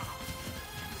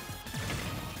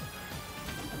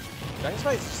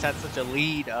 Dragonfly just had such a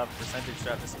lead of percentage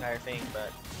throughout this entire thing,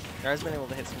 but DR's been able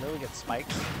to hit some really good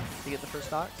spikes to get the first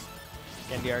stocks.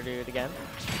 Can DR do it again?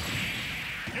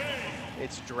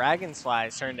 It's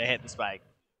Dragonfly's turn to hit the spike.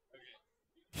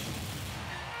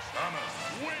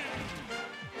 Samus wins.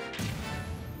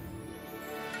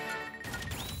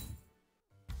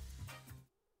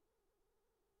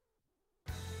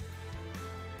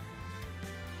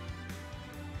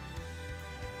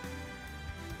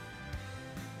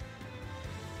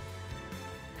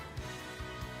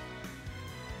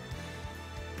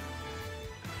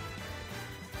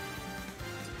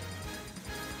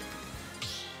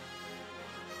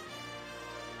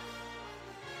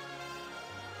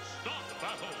 Start the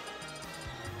battle.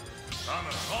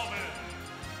 Samus Robin.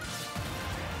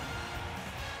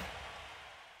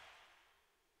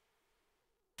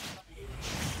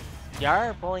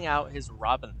 DR pulling out his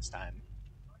Robin this time.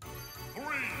 3,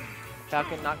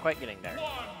 Falcon not quite getting there. 1,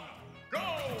 go!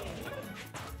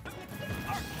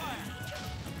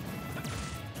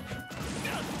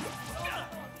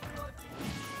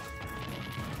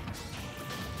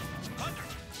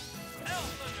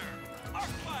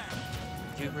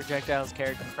 Two projectiles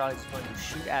characters probably just going to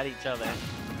shoot at each other.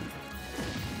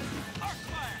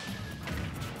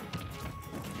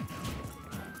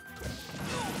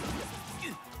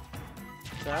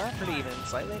 So they're pretty even,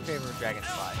 slightly in favor of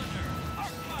Dragonfly.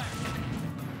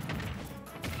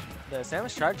 The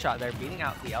Samus charge shot there beating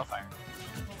out the Hellfire.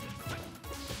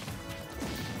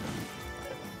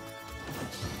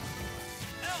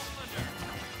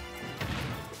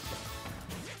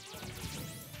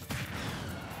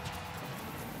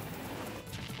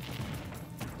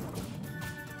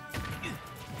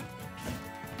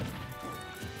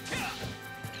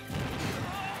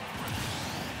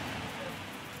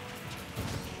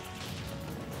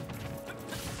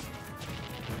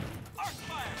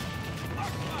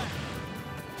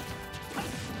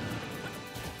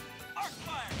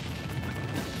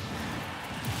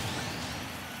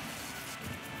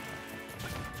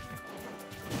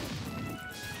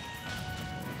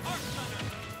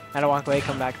 Had to walk away,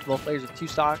 come back to both players with 2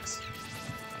 stocks.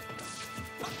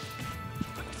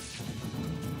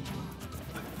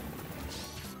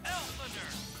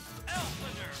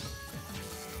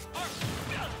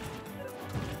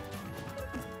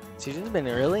 Season's been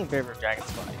really in favor of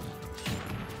Dragonfly.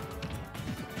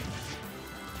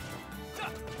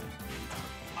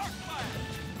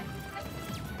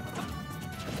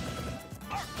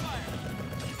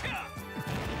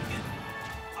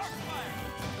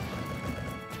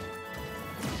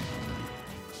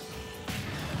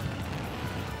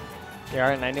 They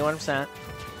are at 91%.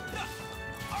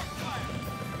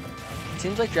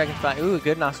 Seems like Dragonfly. Ooh,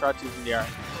 good Nosferatu from DR.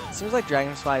 Seems like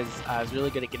Dragonfly is really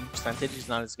good at getting percentage. He's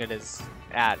not as good as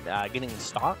at getting the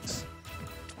stocks.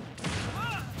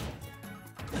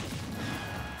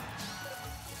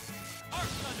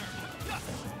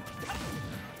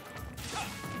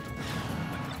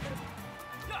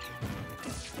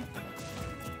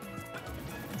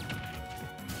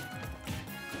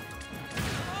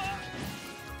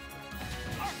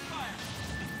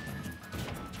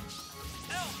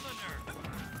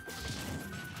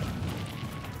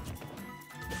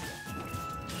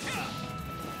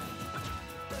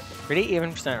 Pretty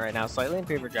even percent right now, slightly in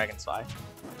favor of Dragonfly.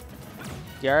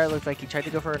 DR looked like he tried to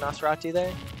go for a Nosferatu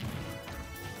there.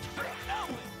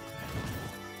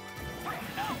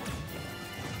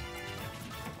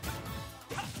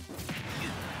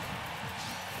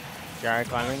 DR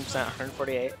climbing percent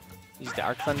 148. Used the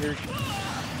Arc Thunder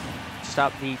to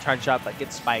stop the charge shot, but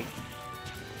gets spiked.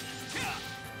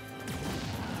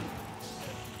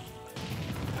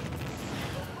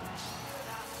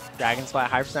 Dragonfly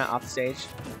high percent off the stage.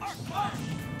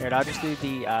 Here, I'll just do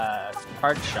the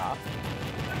charge shot.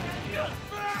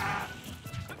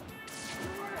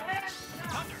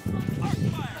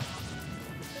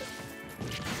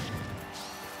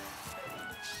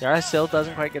 DR still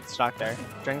doesn't quite get the stock there.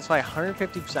 Dragonfly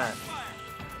 150%.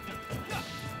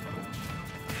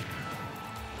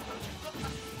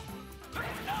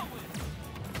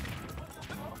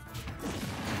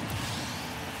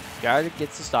 DR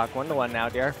gets the stock 1-1 now.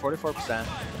 DR 44%.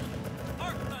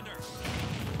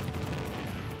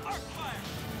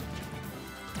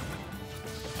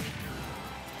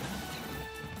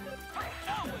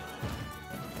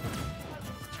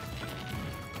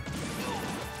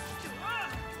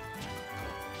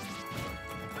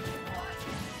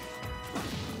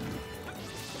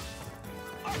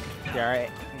 They are at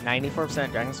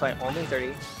 94%. Dragonfly only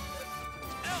 30.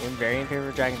 Doing very in favor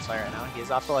of Dragonfly right now. He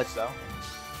is off the ledge though.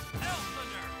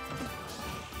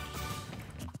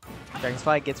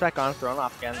 Dragonfly gets back on, thrown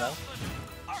off again though.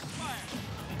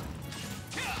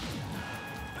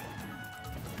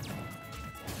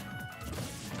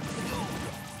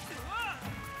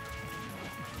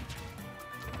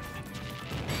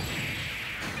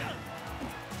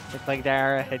 Looked like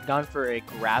Dara had gone for a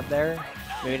grab there.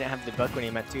 Maybe didn't have the book when he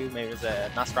meant to. Maybe it was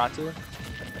a Nosferatu.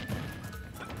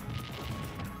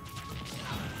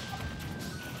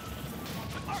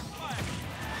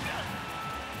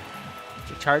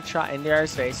 The charge shot into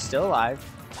Dara's face, still alive.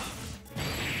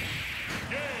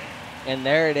 And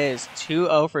there it is,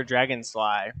 2-0 for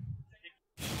Dragonfly.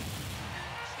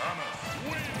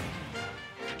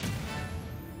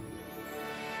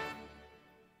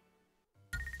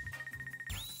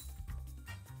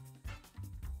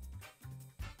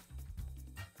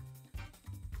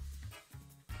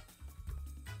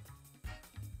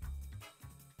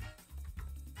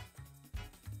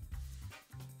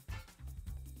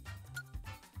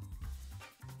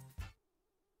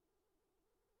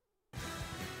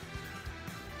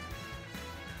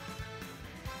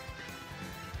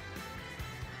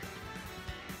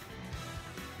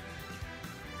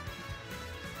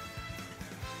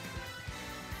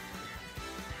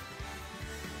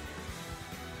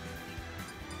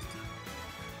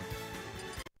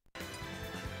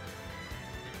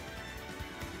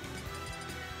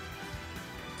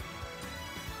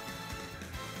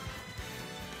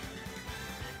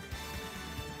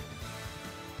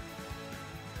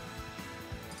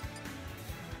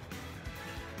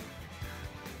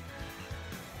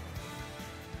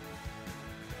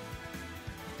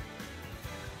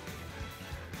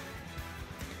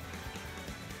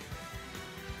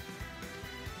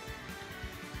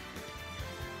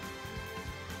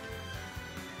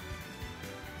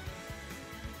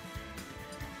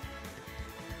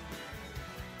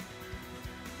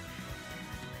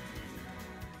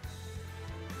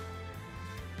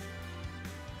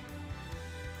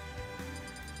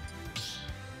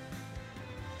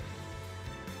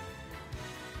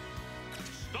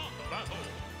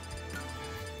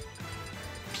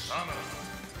 Thomas.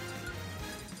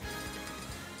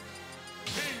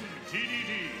 King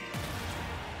TDD.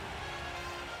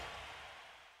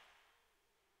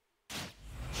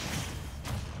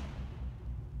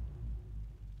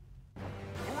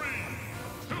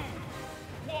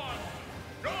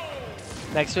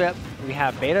 Next up, we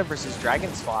have Beta versus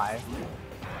Dragonfly.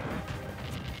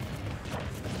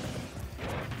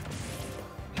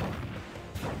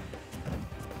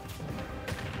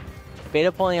 Beta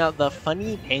pulling out the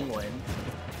funny penguin.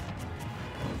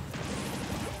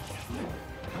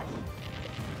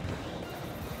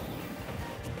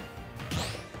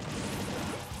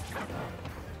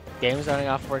 Game's running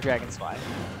off for Dragonfly.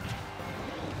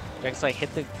 Dragonfly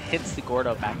hits the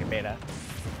Gordo back at Beta.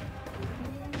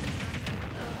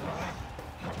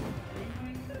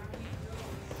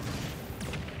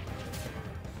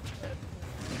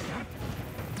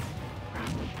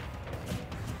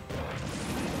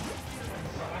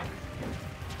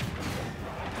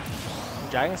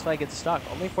 Dragonfly gets stuck,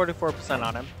 only 44%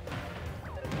 on him.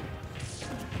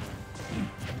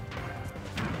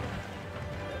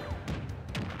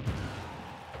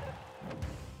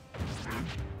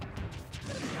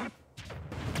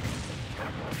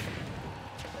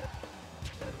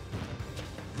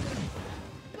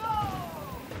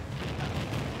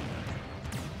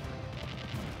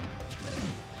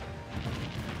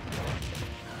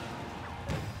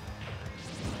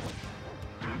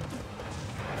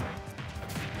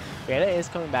 Beta is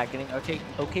coming back, getting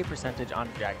okay percentage on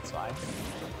Dragonfly.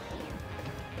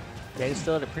 Beta's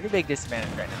still at a pretty big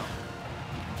disadvantage right now.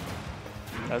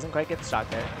 Doesn't quite get the stock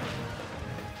there.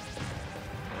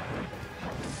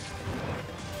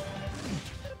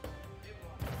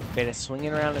 Beta's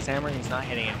swinging around his hammer and he's not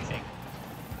hitting anything.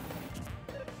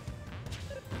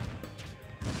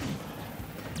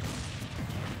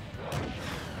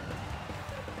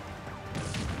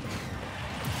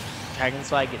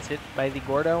 Dragonfly gets hit by the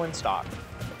Gordo and stock.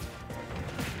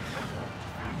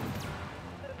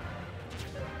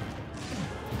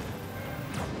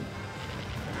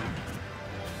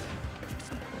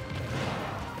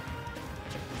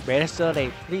 Beta's still at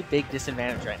a pretty big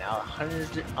disadvantage right now,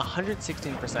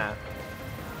 116%.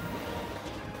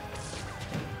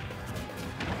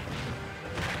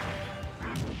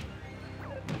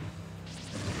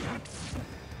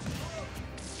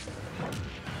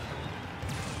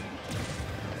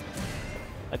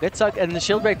 A good suck, and the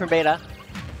shield break from Beta.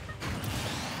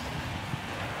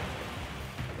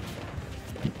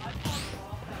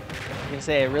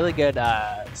 gonna say a really good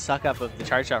suck up of the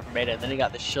charge shot from Beta, and then he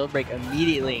got the shield break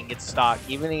immediately and gets stock,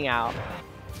 evening out,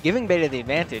 giving Beta the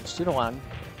advantage, 2-1.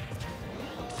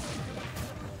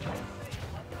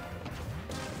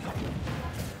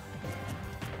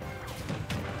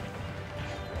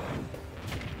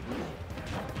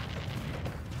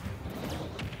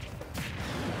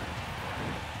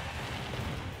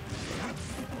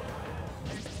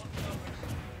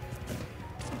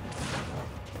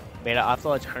 Beta off the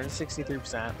ledge,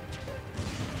 163%.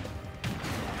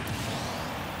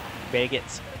 Beta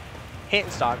gets hit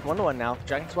and stock, 1-1 now.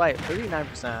 Dragon's White,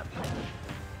 39%.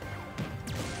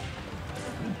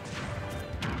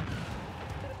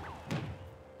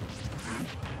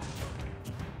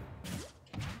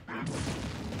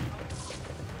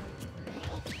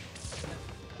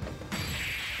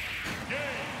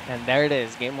 And there it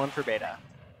is, game 1 for Beta.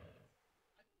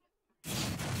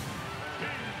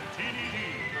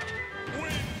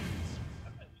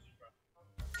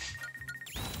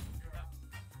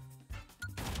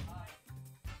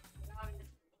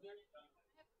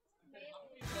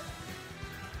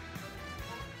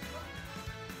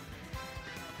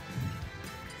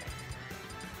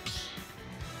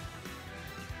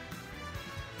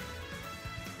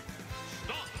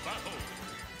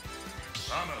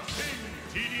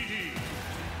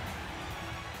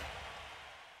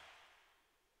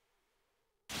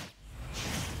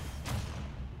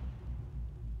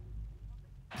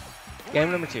 Game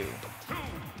number 2. 2,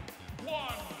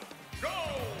 1, go!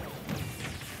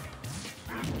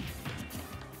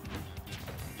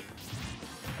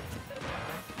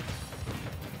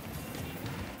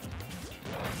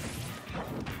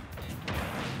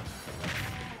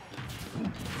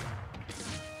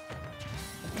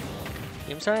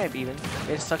 Game starting at even.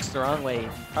 It sucks the wrong way.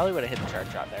 Probably would have hit the charge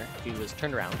shot there if he was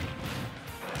turned around.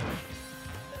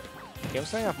 Game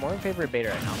starting off more in favor of Beta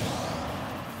right now.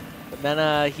 But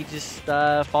then he just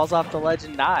falls off the ledge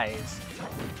and dies.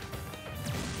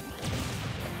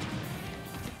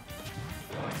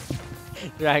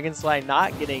 Dragon Slide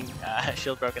not getting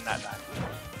shield broken that time.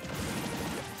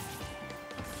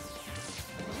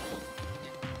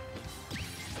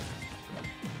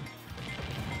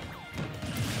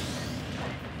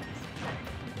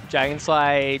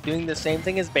 Dragonfly doing the same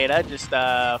thing as Beta, just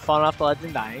falling off the ledge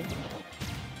and dying.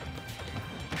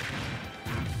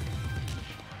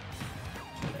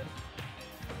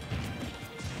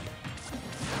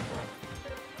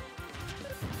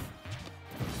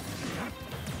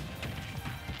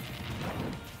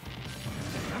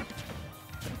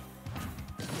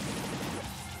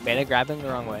 Beta grabbed him the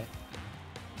wrong way.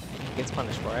 Gets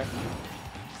punished for it.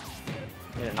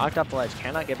 Beta knocked off the ledge,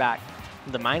 cannot get back.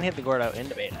 The mine hit the Gordo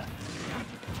into Beta.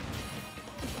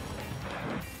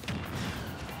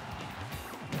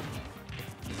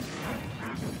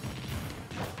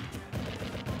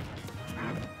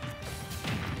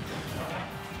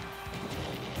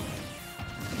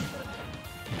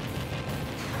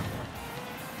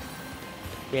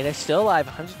 Beta still alive,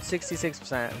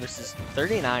 166% versus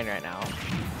 39 right now.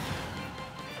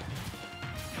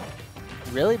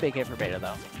 Really big hit for Beta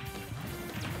though.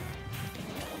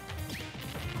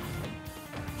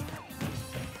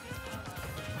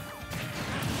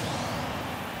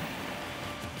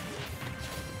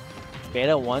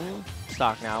 Beta 1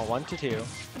 stock now, 1-2.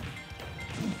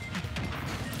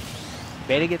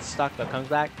 Beta gets stock though, comes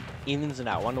back, evens it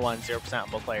out, 1-1, 0% on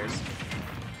both players.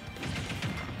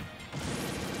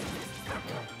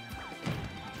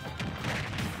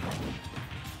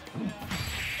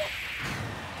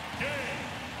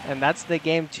 And that's the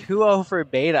game, 2-0 for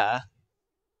Beta.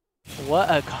 What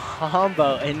a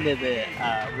combo into the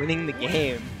winning the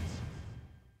game.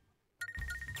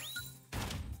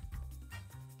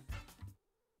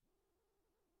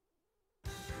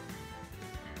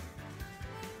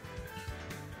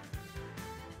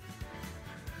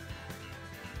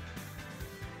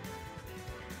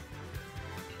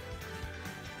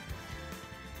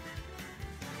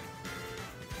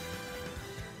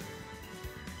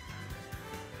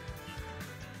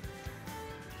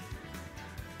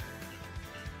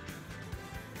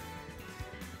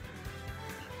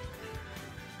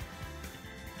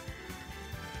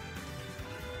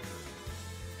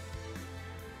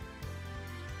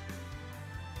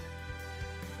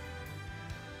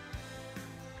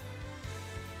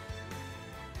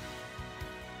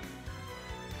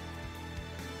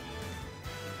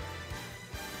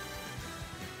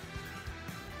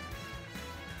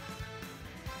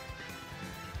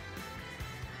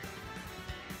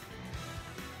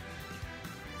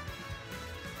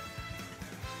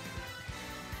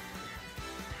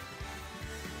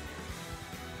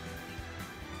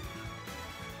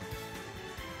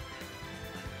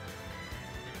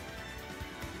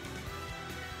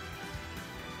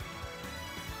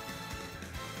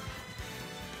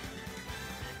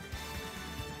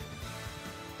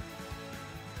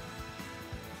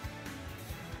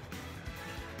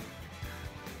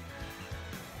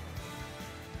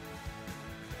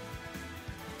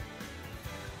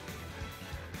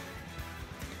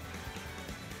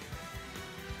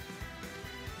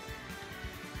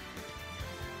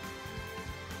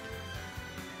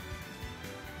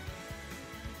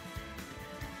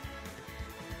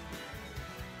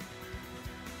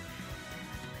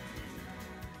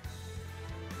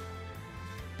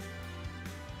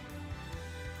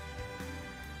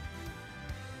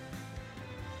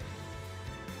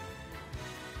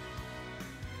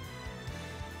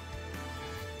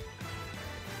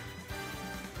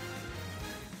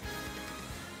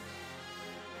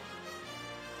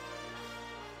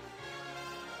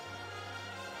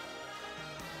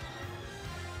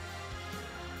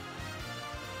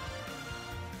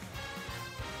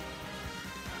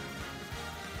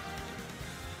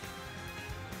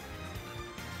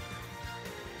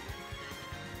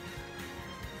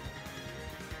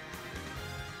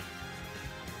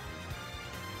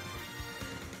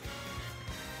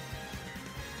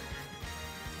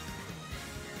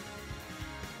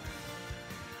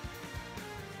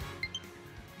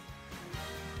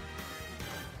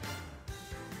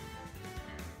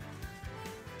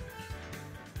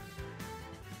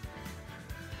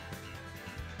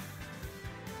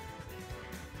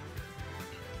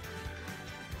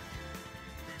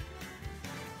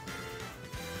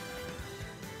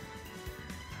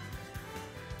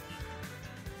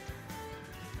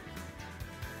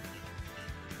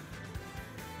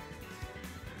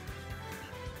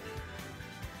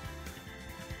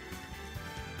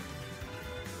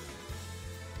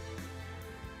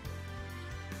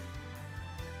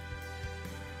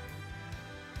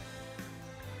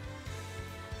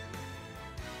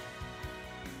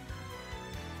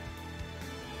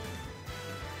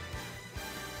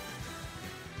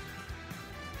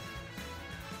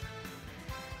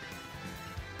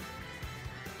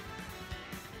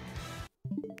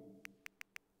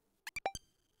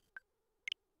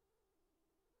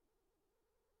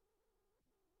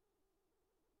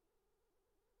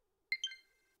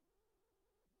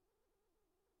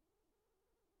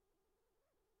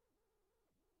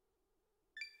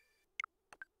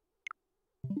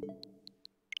 Start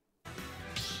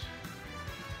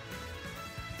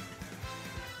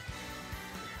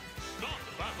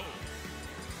the battle.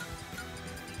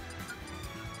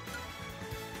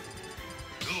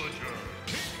 Villager,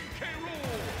 King K.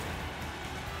 Rool.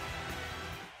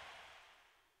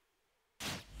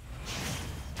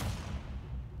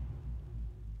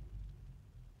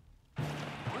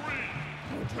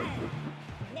 3, 2,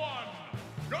 1,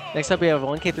 go! Next up, we have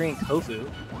 1K3 and Kofu.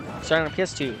 Starting on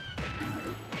PS2.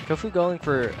 Kofu going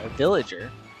for a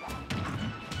Villager.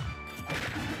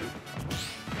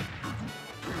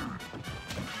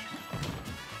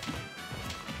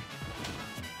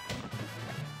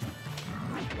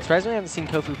 Surprisingly, I haven't seen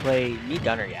Kofu play Meat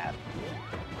Gunner yet.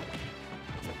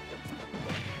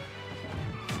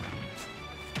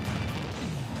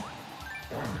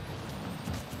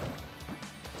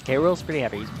 K-Rool's pretty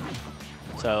heavy,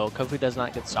 so Kofu does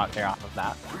not get stock there off of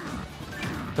that.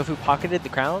 Kofu pocketed the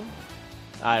crown.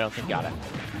 I don't think he got it.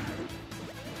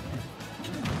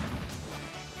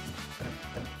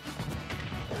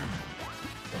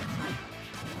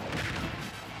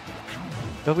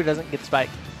 Kofu doesn't get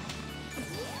spiked.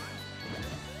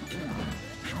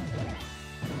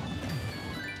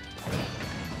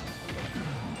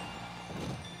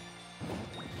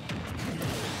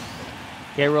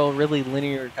 K-Rool, really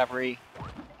linear recovery.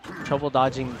 Trouble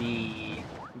dodging the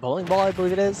bowling ball, I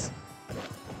believe it is.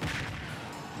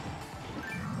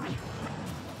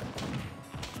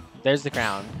 There's the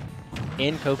crown.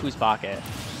 In Kofu's pocket.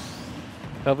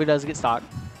 Kofu does get stocked.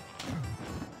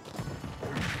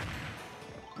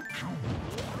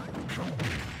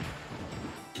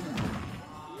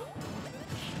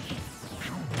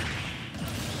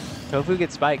 Kofu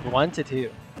gets spiked 1-2.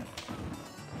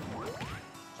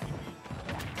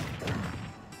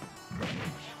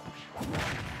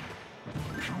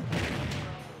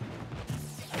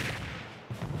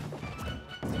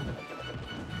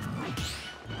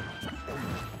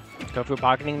 Kofu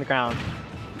pocketing the crown.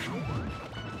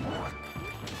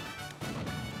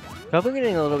 Kofu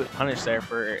getting a little bit punished there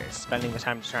for spending the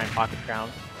time to try and pocket the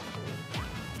crown.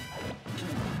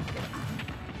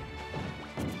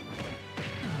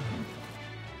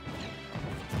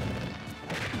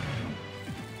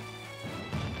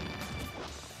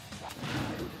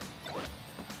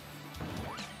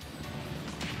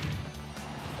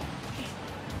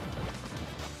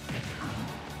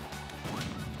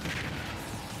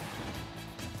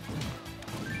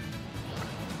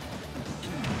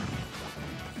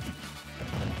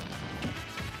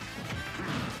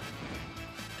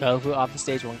 Kofu off the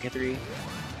stage, 1K3.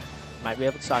 Might be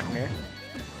able to stock him here.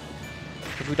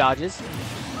 Kofu dodges.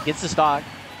 Gets the stock.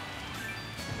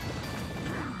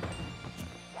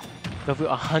 Kofu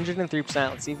 103%.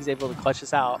 Let's see if he's able to clutch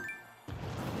this out.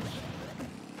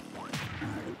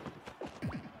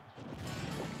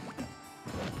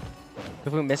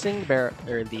 Kofu missing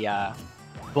the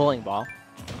bowling ball.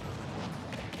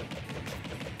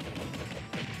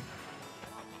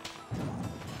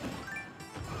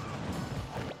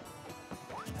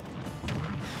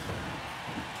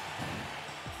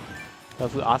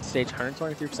 Kofu off the stage,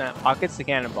 123%. Pockets the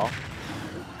cannonball.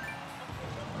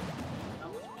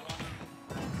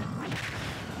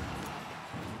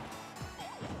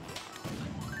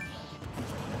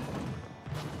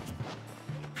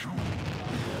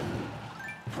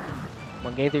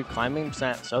 One K3 climbing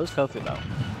percent, so is Kofu though.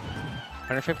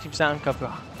 150% on Kofu,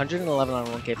 111 on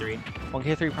 1K3.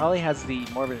 1K3 probably has the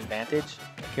more of an advantage.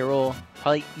 K-Rool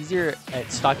probably easier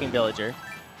at stalking Villager.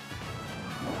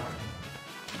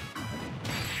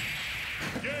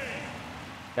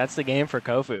 That's the game for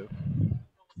Kofu.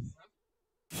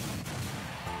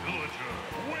 Villager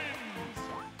wins.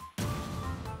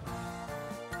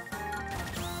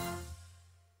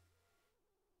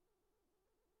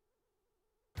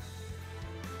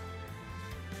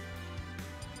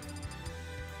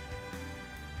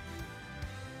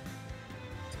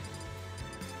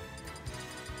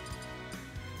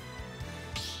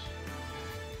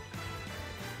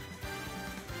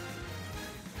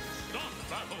 Start the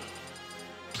battle.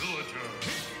 Villager,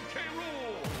 King K.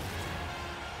 Rool.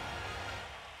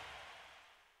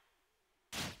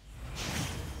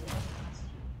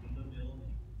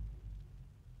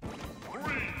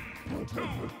 3, 2,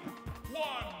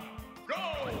 1, go!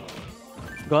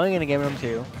 Going into game room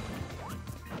 2.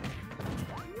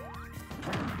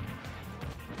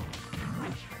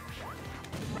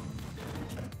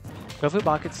 Kofu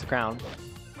pockets the crown.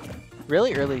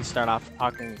 Really early start off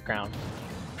pocketing the crown.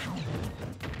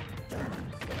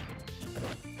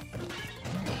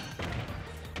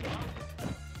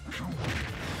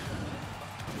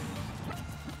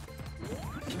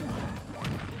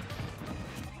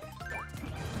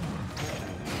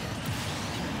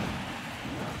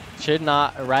 Should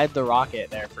not ride the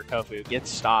rocket there for Kofu. Gets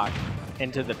stock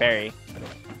into the parry.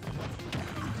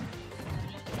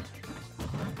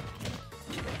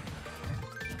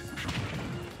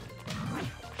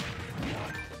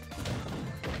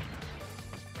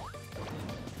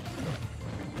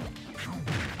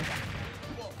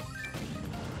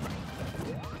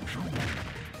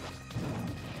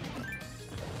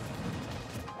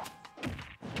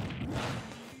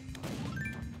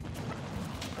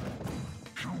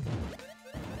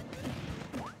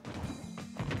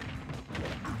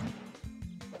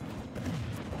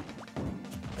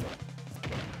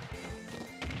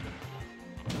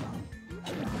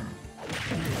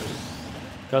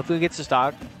 Kofu gets the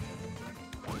stock.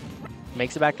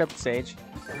 Makes it back up the stage.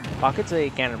 Pockets a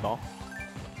cannonball.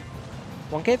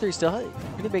 1K3 still has a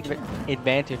pretty big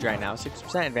advantage right now.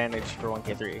 6% advantage for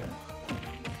 1K3.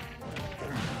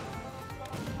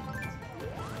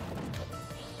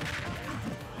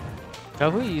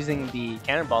 Kofu using the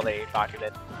cannonball they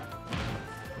pocketed.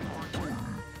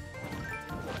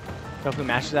 Kofu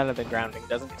mashes out of the grounding.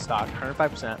 Doesn't get stock.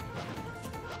 105%.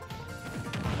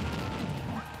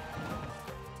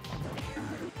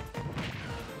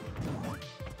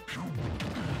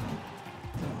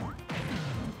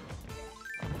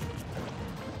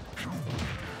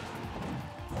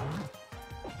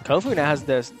 Kofu now has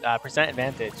this percent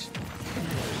advantage.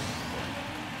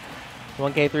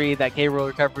 1K3, that K roll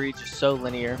recovery just so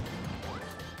linear.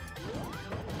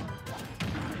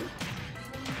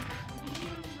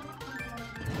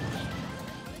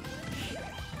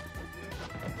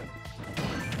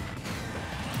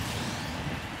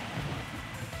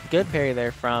 Good parry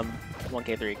there from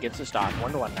 1K3. Gets the stock.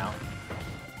 1-1 now.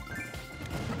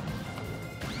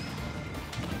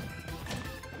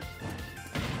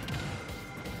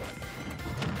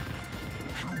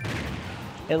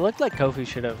 It looked like Kofu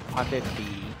should have pocketed the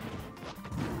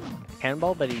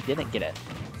cannonball, but he didn't get it.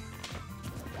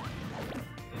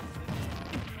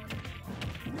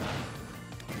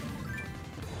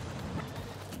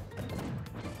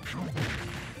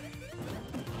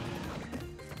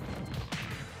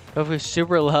 Kofu's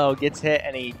super low, gets hit,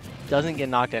 and he doesn't get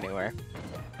knocked anywhere.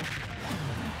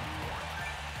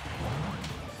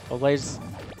 Both players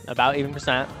about even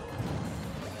percent.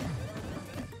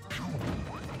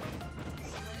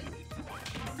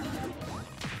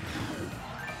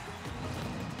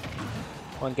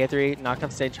 One K3 knocked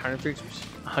off stage,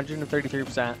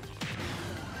 133%.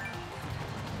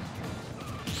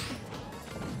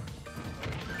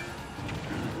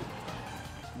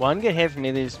 One good hit from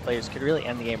either of these players could really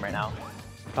end the game right now.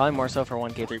 Probably more so for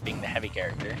 1K3 being the heavy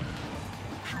character.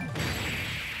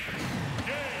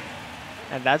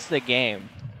 And that's the game.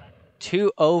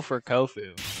 2-0 for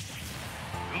Kofu.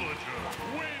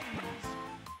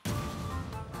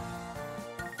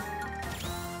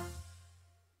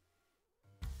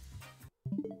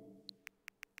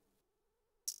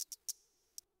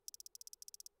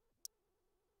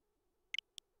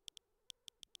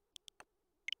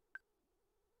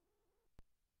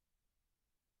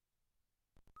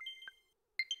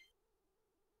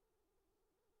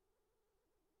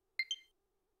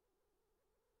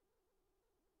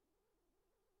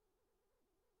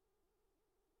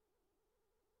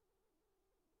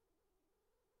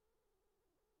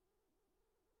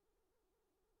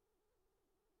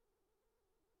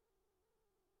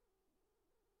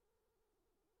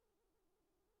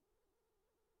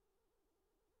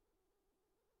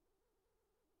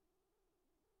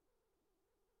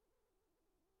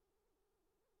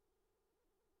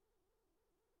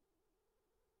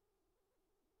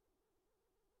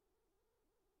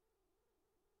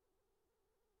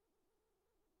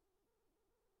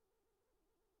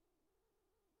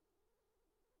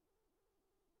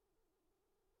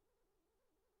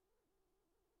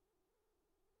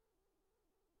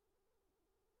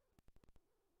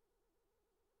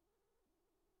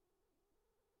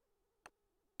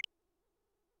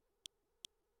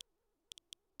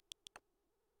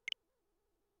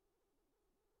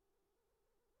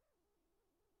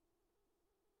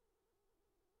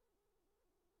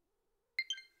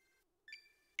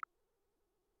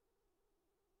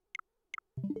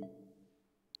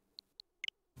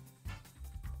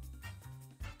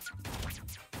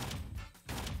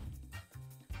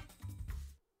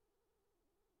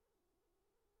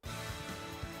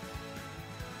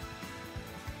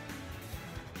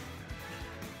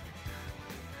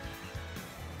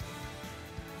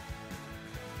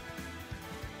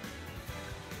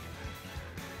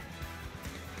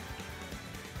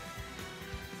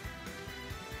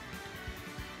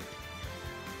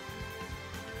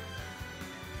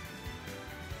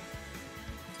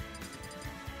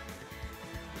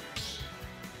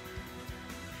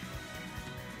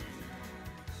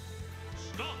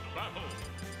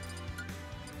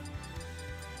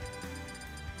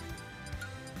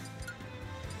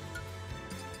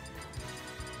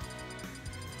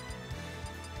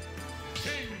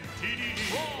 King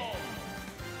TDD. Wrong.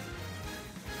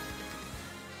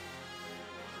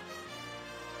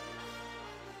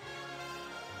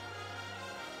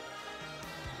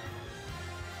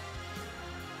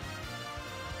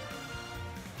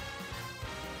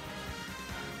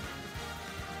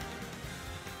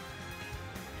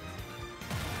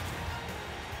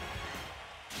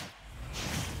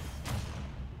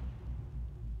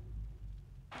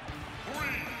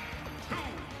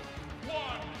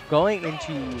 Going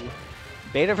into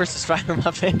Beta versus Fire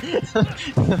Muffin.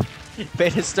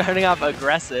 Beta's starting off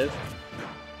aggressive.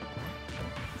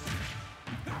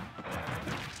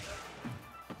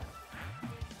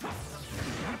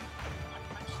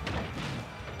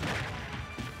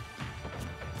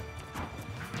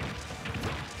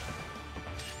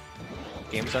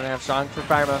 Game's starting off strong for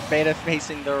Fire Muffin. Beta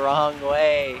facing the wrong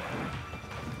way.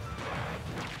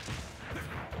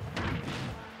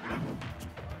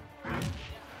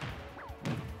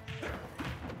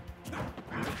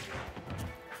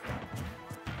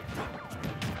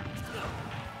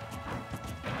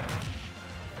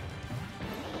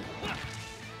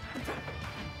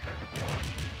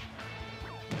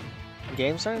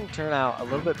 Game's starting to turn out a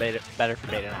little bit better for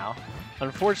Beta now.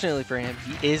 Unfortunately for him,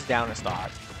 he is down a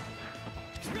stock.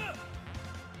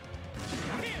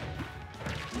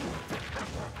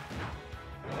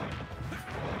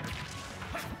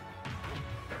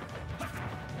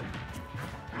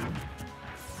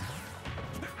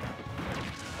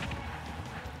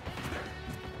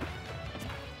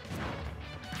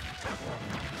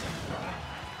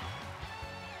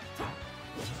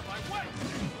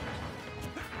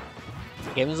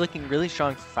 Game is looking really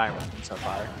strong for Fire Muffin so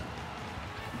far.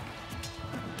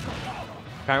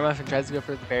 Fire Muffin tries to go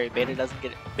for the parry. Beta doesn't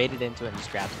get baited into it and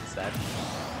just grabs instead.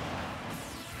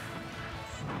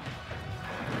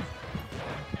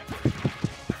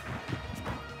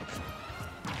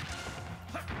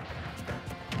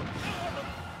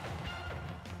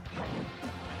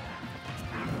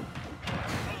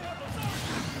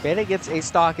 Beta gets a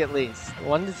stock at least.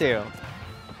 1-2.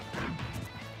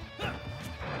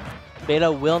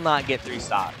 Beta will not get 3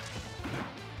 stock.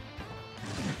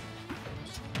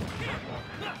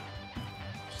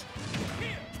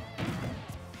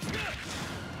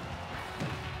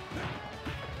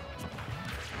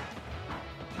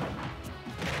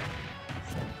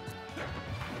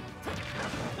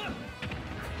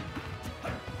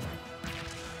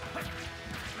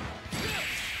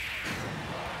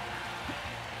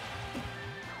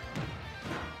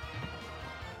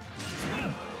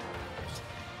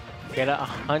 Beta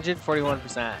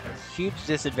 141%. Huge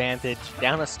disadvantage.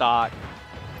 Down a stock.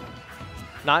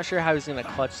 Not sure how he's going to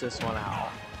clutch this one out.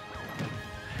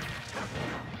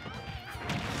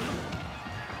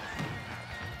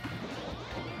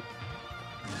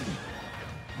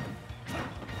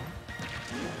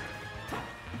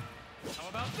 How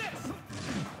about this?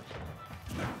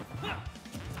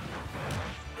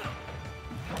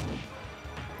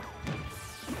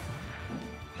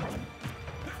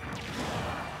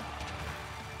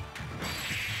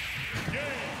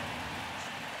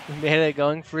 Beta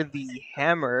going for the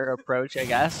hammer approach, I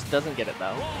guess. Doesn't get it though.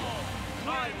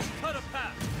 I will cut a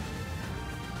path.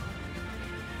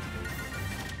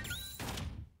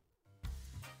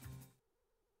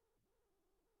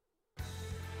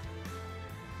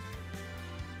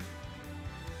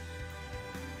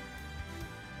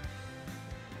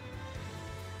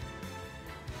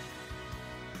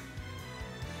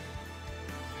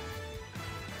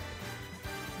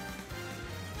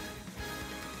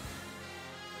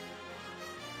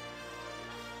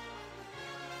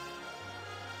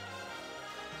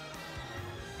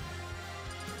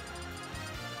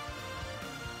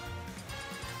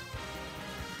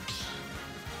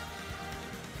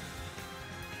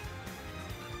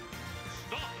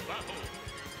 Battle.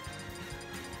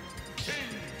 King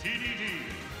TDD.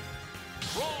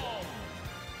 Wrong.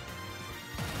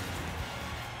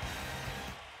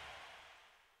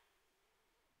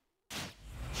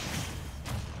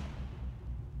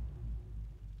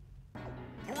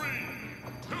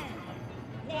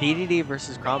 DDD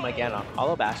versus Crom again on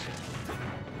Hollow Bastion.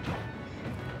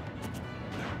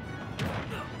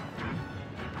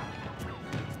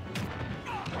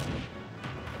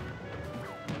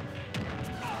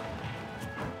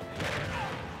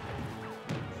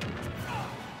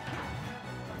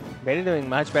 Beta doing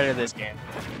much better this game.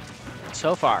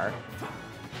 So far.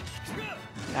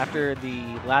 After the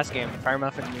last game, Fire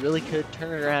Muffin really could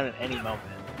turn it around at any moment.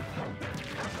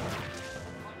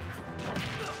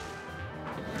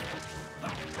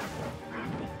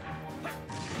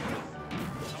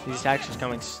 These attacks are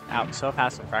coming out so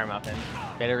fast from Fire Muffin.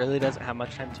 Beta really doesn't have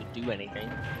much time to do anything.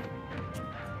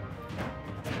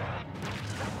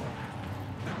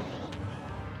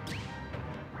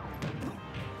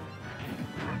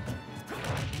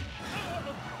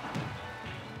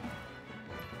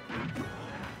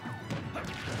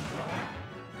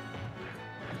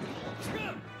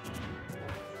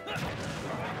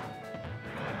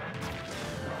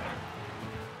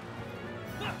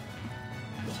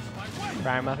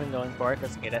 Fire Muffin going for it,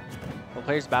 doesn't get it. One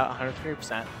player's about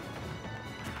 130%.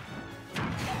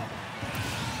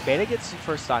 Beta gets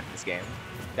first stock this game.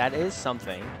 That is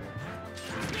something.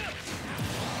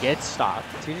 Gets stock,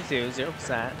 2-2,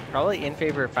 0%. Probably in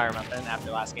favor of Fire Muffin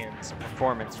after last game's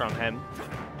performance from him.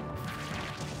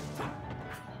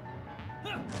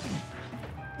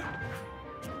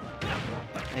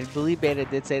 I believe Beta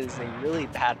did say this is a really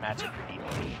bad matchup for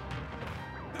DPD.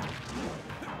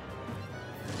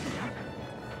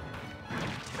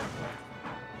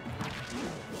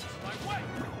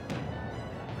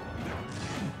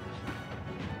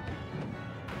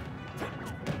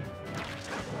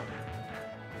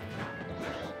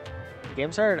 The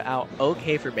game started out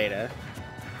okay for Beta.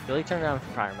 Really turned around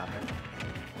for Fire Muffin.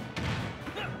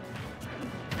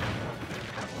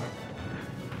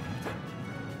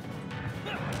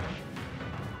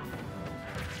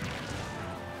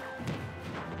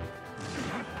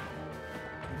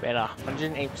 Beta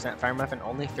 108%, Fire Muffin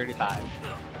only 35.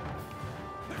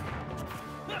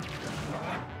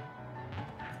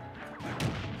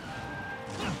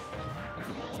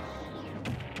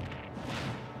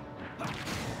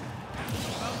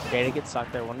 Beta gets stuck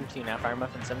there, 1-2 now. Fire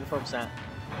Muffin 74%.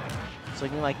 It's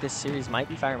looking like this series might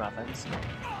be Fire Muffin's.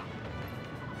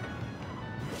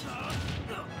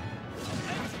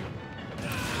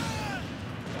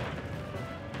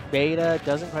 Beta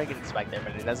doesn't quite get the spike there,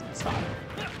 but it doesn't get stopped.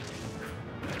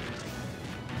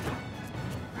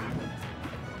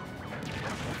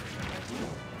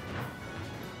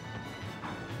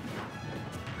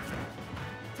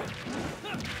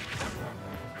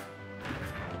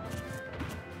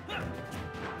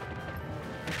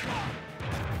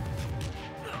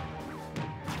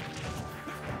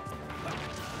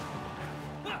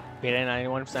 Beta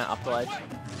 91% off the ledge.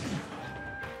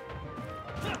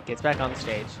 Gets back on the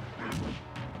stage.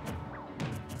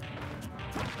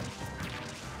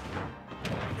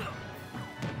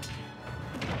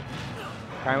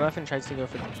 Fire Muffin tries to go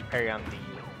for the parry on the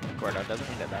Gordo, doesn't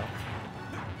hit it though.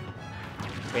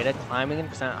 Beta climbing in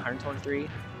percent, 123.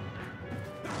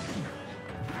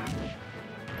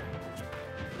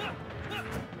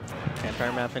 And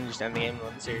Fire Muffin just end the game and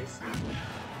win the series.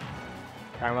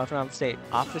 Fire Muffin on the stage,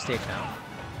 off the stage now.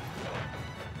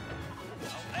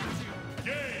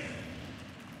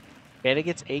 Beta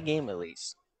gets a game at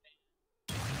least.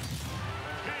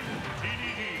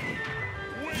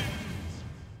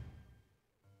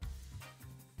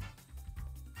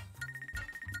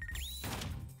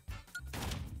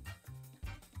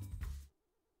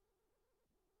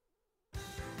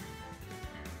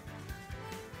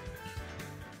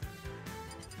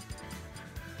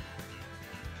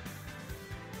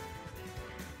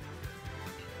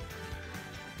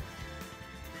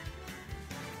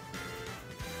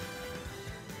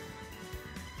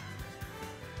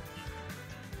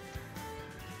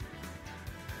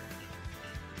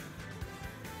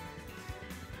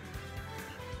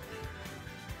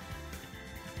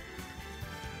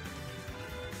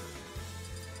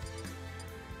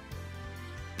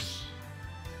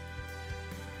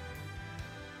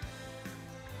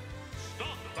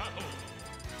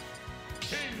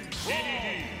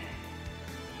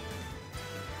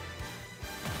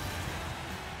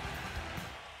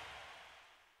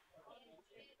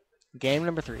 Game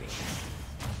number 3. 3,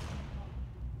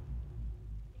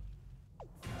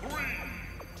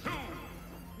 2,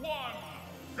 1,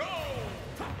 go!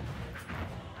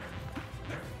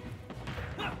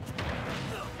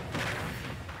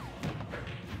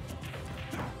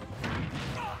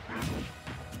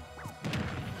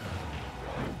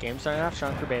 Game starting off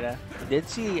strong for Beta. We did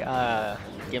see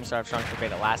game start off strong for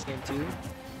Beta last game too.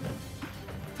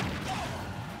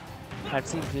 I've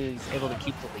seen he's able to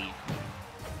keep the lead.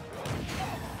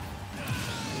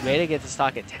 Beta gets a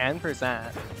stock at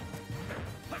 10%.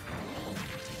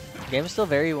 The game is still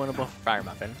very winnable for Fire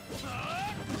Muffin.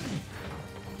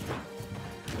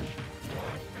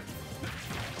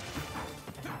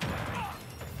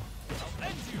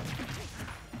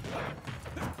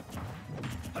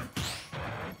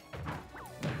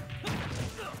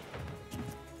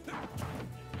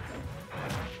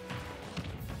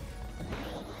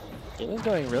 The game is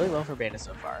going really well for Beta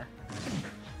so far.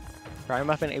 Fire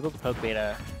Muffin able to poke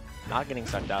Beta, not getting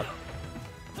sucked up.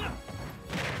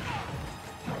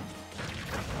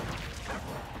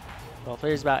 Both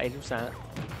players about 80%.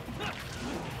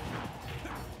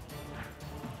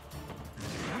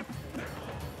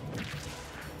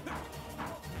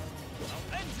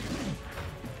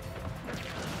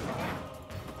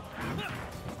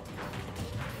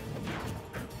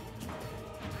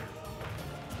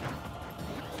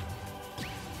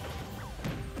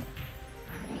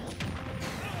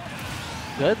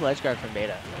 Good ledge guard from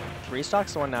Beta. 3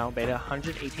 stocks to 1 now. Beta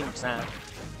 118%.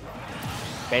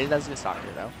 Beta does get stocked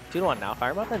here though. 2 to 1 now.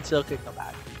 Fire Muffin still could come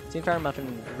back. Seen Fire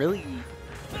Muffin really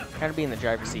kind of be in the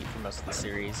driver's seat for most of the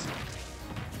series.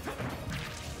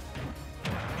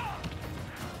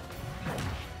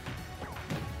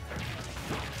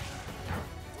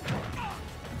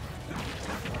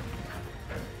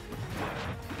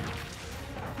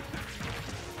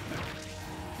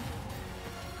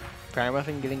 Fire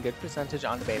Muffin getting good percentage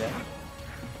on Beta.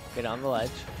 Beta on the ledge.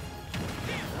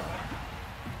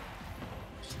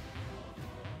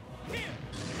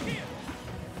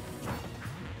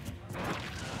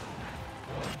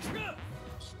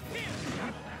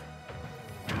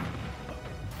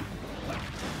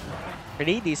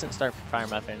 Pretty decent start for Fire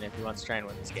Muffin if he wants to try and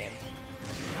win this game.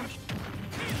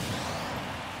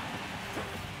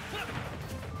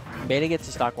 Beta gets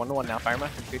to stock 1 to 1 now. Fire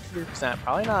Muffin 53%.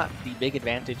 Probably not the big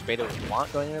advantage Beta would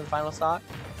want going into the final stock.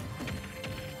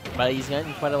 But he's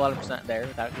getting quite a lot of percent there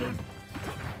without getting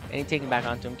any taken back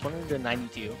onto him. 20 to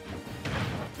 92.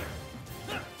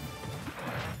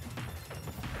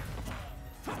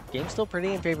 Game's still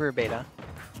pretty in favor of Beta.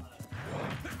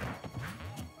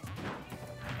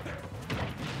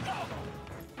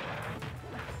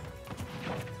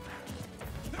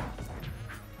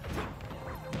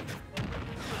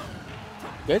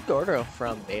 Good Gordo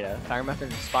from Beta. Fire Muffin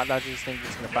spot dodges, thinks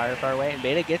it's going to fire far away, and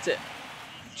Beta gets it.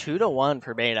 2 to 1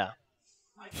 for Beta.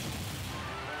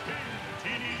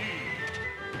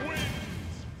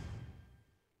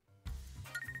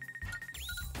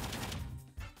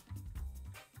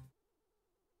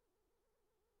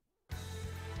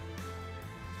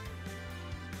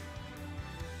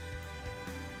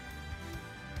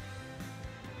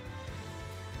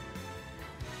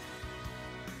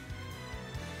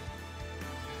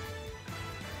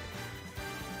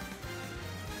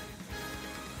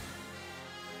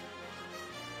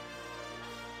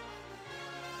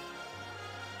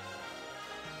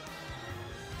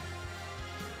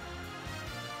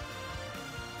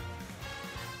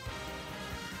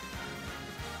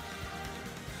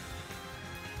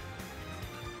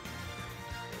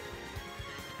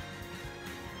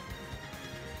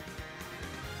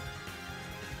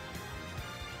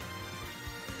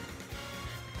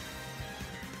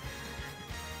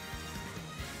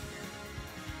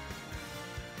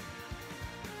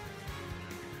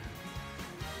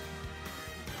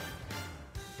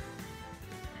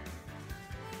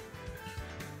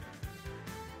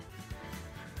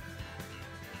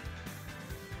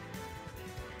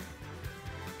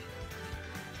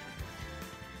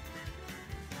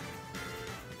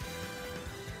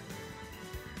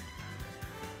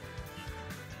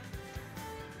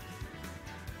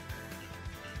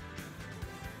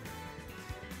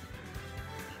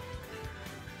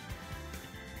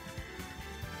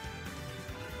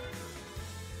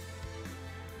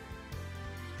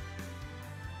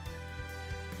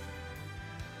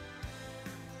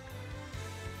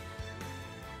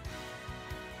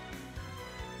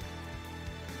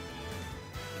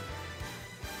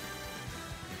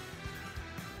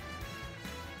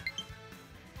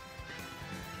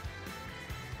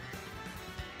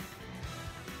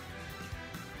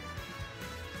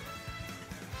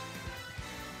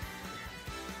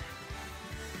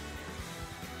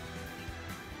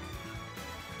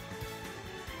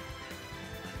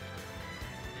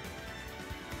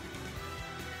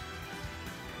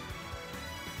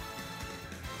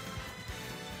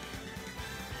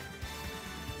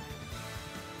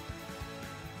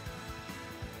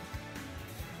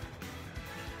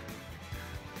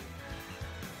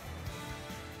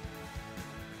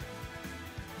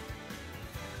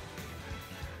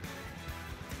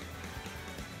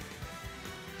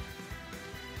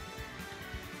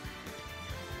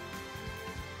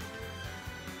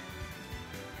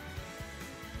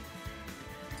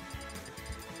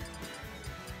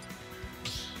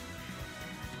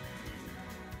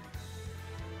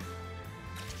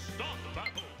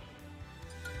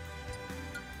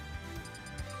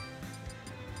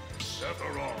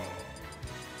 Sephiroth.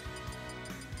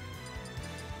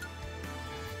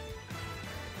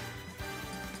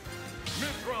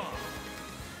 Mithra.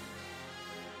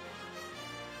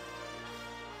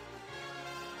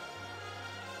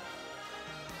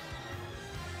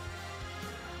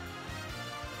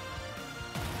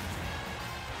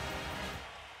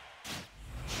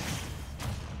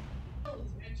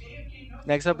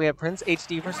 Next up, we have Prince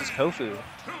HD versus Kofu. 2,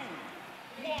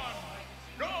 1,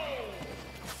 go!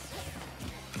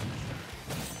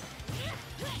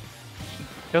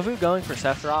 Kofu going for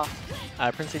Sephiroth.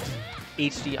 Prince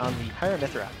HD on the Pyra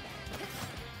Mithra.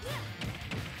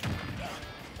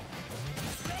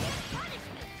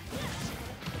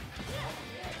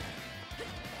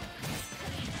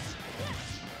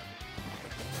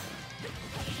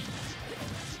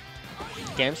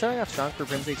 Game starting off strong for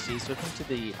Prince HD, switching to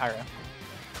the Pyra.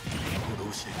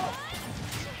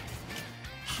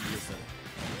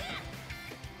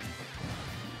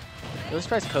 Really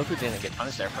surprised Kofu didn't get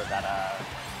punished there for that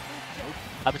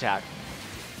up attack.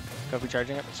 Kofu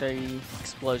charging up, Cherry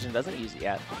Explosion, doesn't use it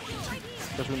yet.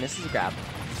 Kofu misses the grab.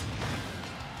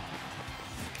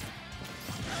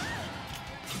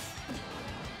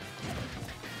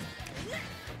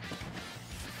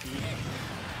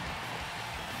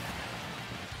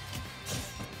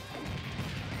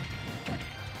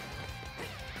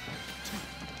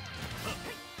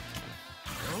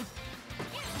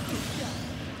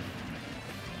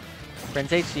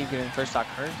 Prince HD getting first stock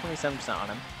 127% on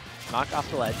him. Knocked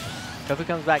off the ledge. Kofu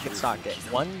comes back, gets stocked at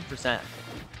 1%.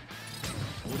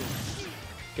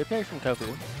 Good parry from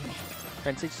Kofu.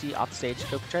 Prince HD off the stage.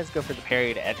 Kofu tries to go for the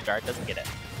parry to edge guard, doesn't get it.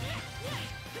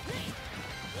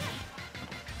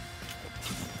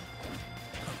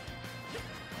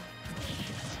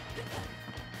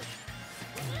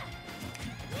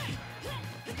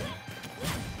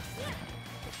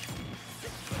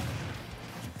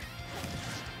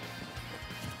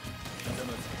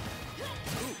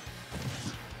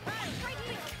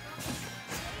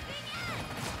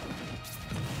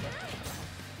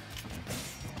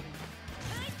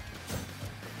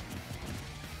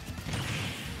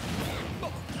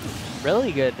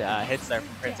 Really good hits there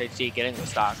from Prince HD, getting the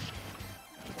stock.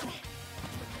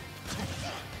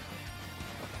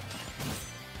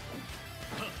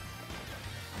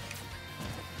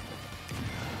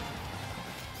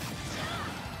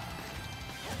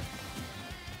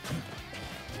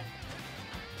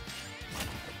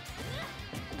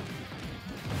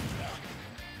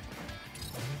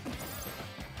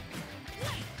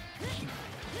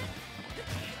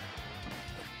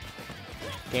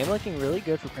 Game looking really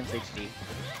good for Prince HD.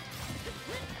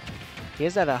 He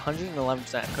is at 111%.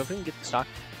 Kofu can get the stock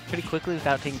pretty quickly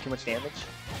without taking too much damage.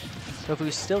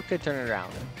 Kofu still could turn it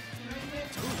around.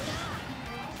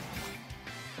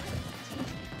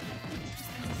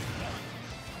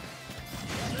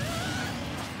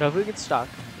 Kofu gets stock.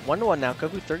 1-1 now.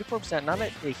 Kofu 34%, not a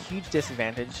huge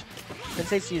disadvantage. Prince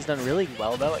HD has done really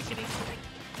well though at getting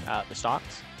the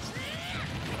stocks.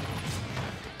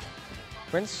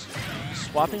 Prince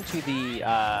swapping to the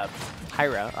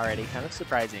Pyra already, kind of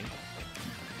surprising.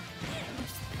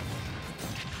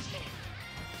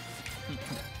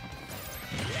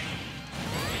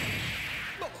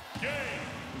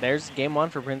 There's game one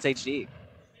for Prince HD.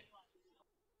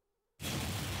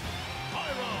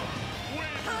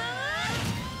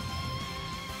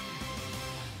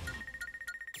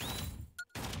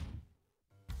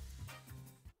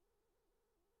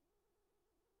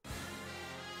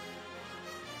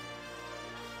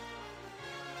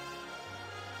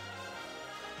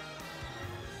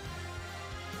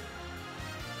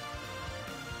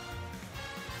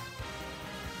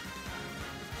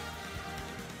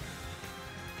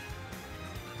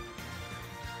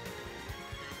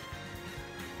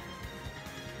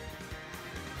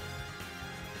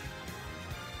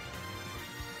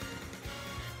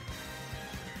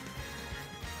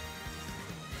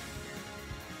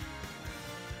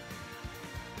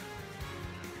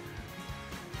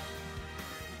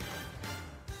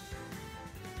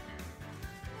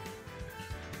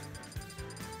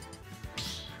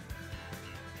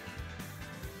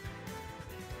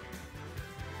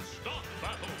 Stop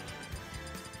battle!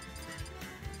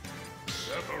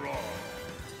 Sephiroth!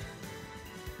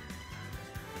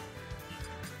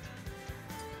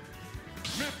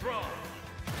 Mithra!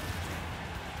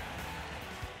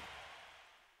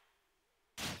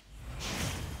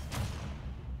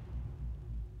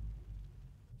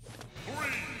 3,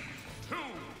 2,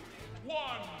 1.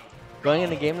 Going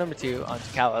into game number 2 on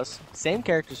Kalos. Same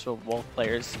characters for both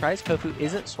players. Surprised Kofu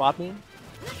isn't swapping.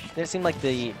 Didn't seem like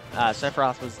the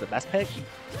Sephiroth was the best pick.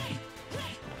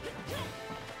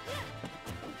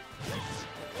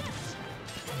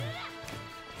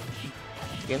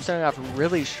 Game starting off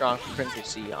really strong for Prince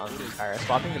HD on the Pyra,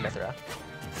 swapping to Mithra.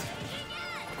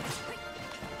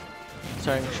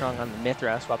 Starting strong on the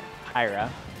Mithra, swap to Pyra.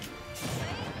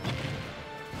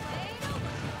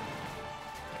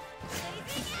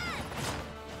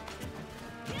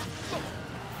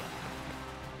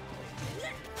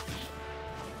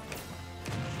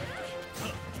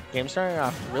 Game starting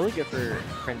off really good for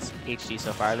Prince HD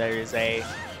so far. There is a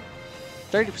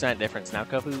 30% difference now.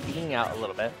 Kofu eating out a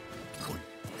little bit.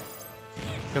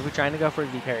 Kofu trying to go for a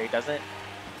V parry. Doesn't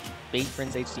bait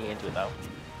Prince HD into it though.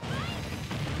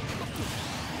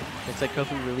 Looks like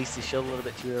Kofu released his shield a little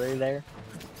bit too early there.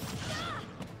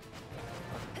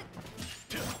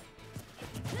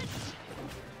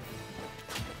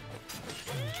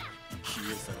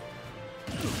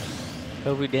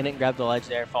 Kofu didn't grab the ledge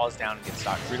there, falls down and gets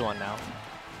stocked 3-1 now.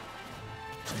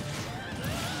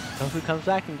 Kofu comes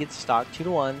back and gets stocked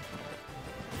 2-1.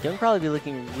 Going to probably be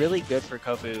looking really good for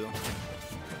Kofu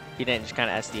if he didn't just kind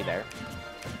of SD there.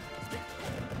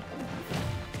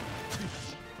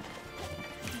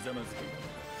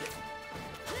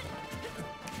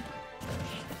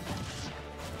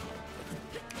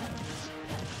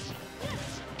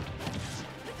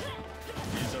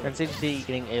 Prince HD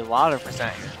getting a lot of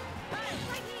percent here.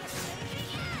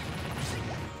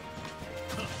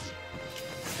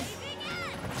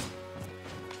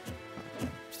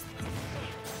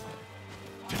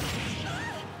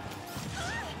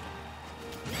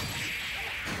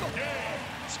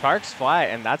 Sparks fly,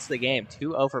 and that's the game.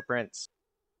 2-0 for Prince.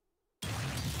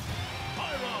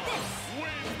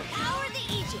 Power the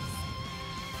Aegis.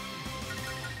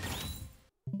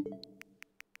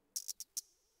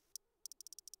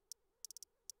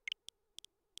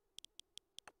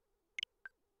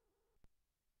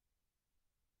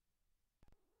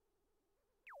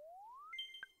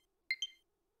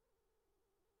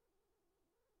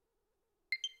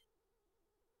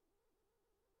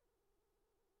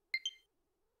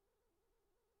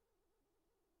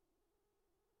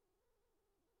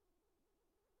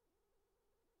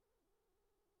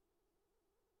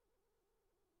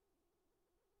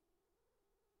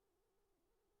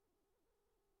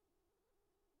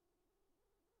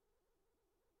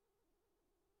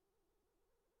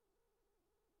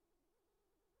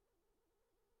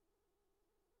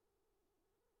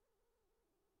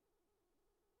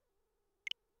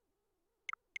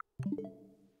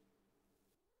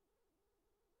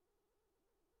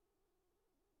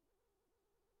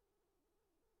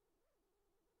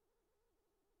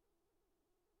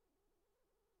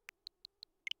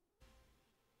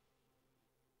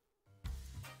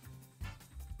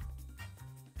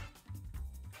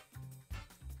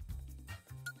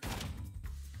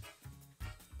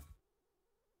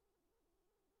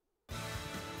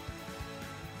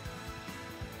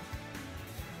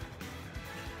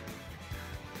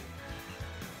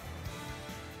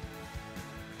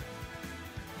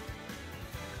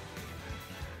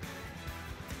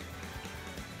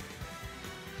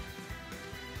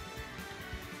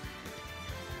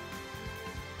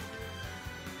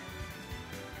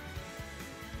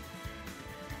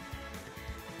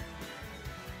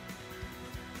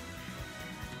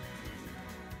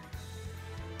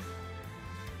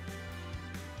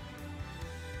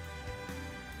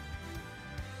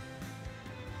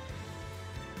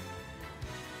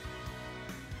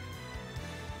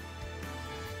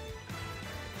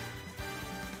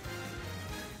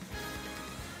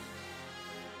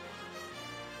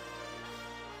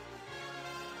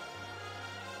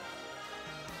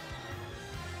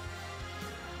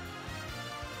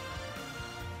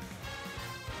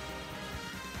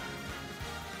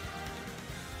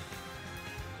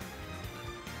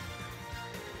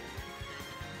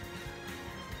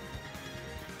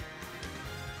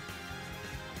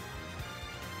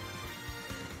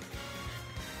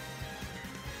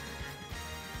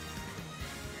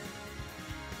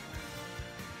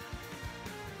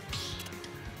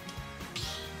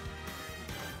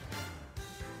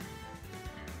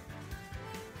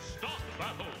 Stop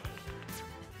battle.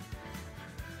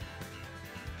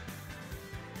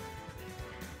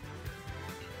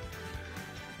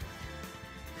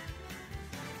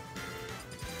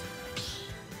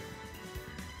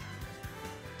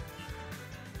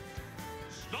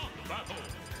 Stop battle.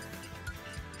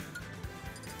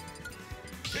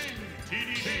 King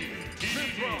TDD.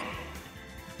 Mithra.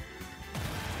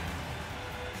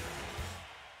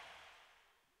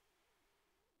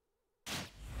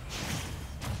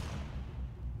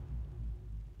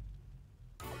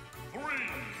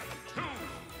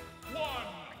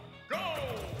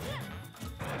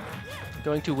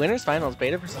 Going to winners finals,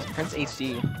 Beta versus Prince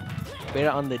HD.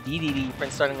 Beta on the DDD,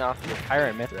 Prince starting off with Pyra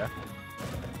and Mithra.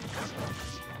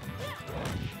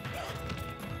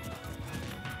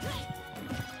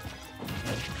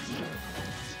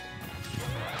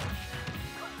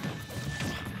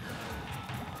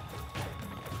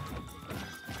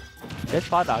 Good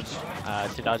spot dodge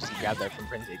to dodge the grab there from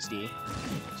Prince HD.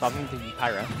 Swapping to the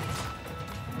Pyra.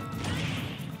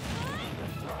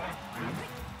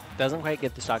 Doesn't quite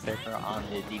get the stock there on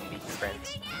the DDD for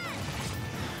Prince.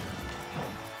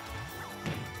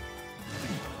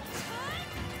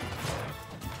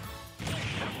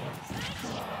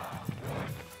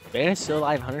 Beta's still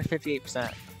alive,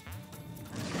 158%.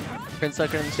 Prince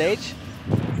Sucker on the stage.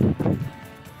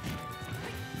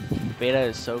 Beta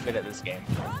is so good at this game.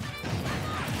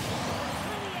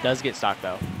 Does get stock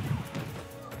though.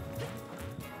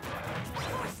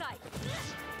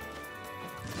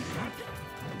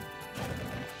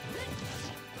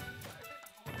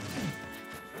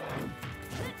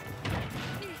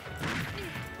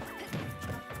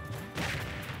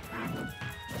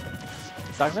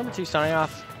 Stock number 2 starting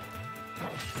off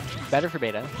better for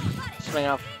Beta. Starting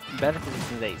off better for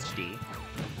Prince's HD.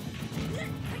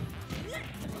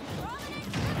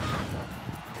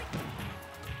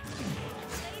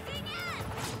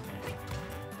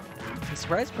 I'm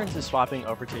surprised Prince is swapping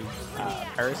over to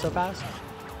Pyro so fast.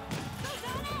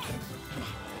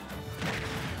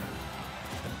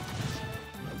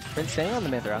 Prince staying on the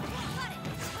Mithra.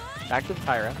 Back to the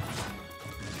Pyro.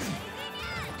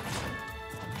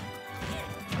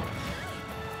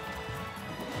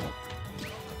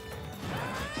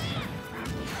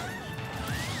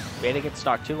 Beta gets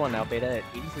stock 2-1 now. Beta at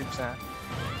 83%.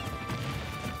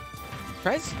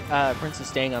 Surprised Prince is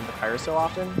staying on the Pyro so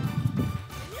often.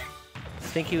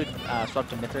 I think he would swap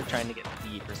to Mithra trying to get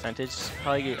the percentage.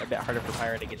 Probably a bit harder for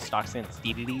Pyro to get stock since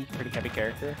DDD, pretty heavy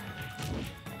character.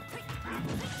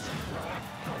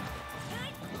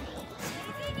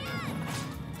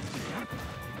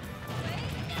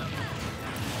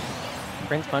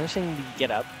 Prince punishing the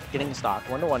get up, getting stock.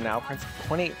 1-1 now. Prince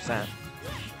 28%.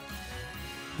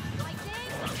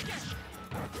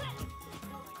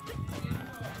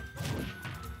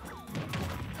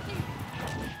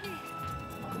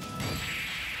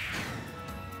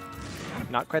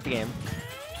 Not quite the game.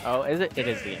 Oh, is it? It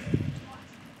is the game.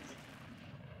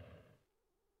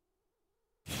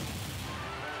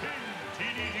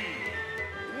 TDD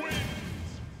wins.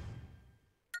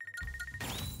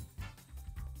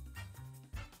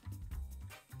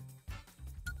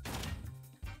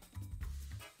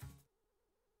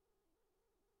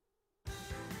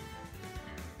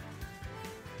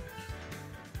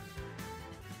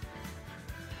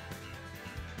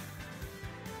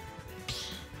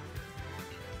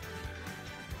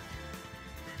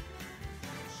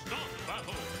 Stop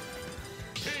battle.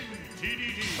 King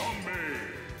TDD Zombie.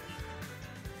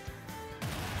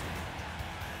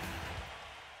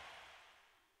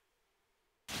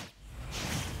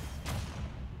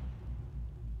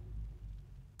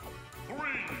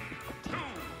 Three, two,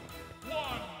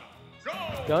 one, go!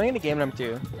 Going into game number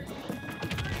 2.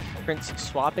 Prince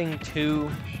swapping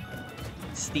to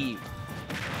Steve.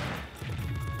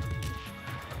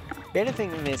 Beta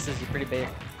thinking this is a pretty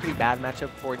bad matchup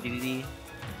for DDD,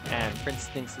 and Prince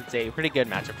thinks it's a pretty good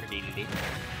matchup for DDD.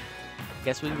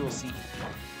 Guess we will see.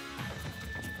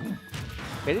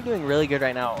 Beta doing really good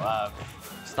right now,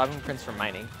 stopping Prince from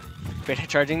mining. Beta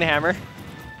charging the hammer.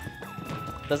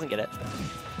 Doesn't get it.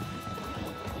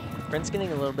 Prince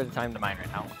getting a little bit of time to mine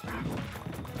right now.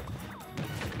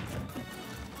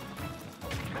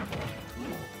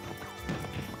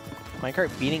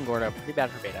 Minecart beating Gordo, pretty bad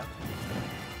for Beta.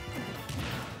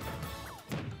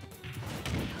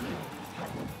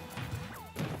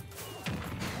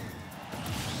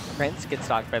 Prince gets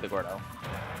stalked by the Gordo.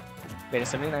 Beta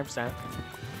 79%.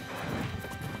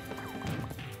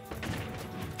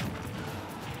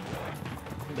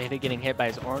 Beta getting hit by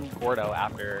his own Gordo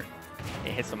after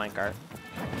it hits the minecart.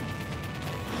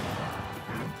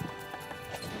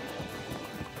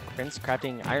 Prince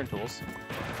crafting iron tools.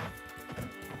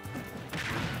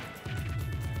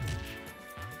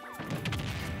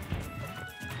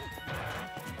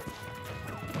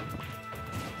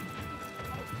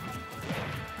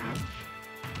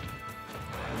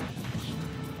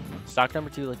 Stock number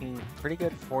 2 looking pretty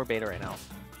good for Beta right now.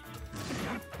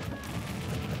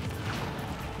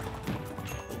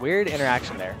 Weird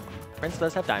interaction there. Prince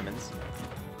does have diamonds.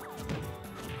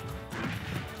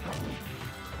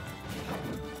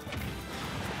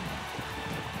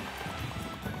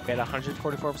 Beta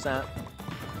 144%.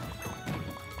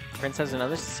 Prince has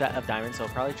another set of diamonds, so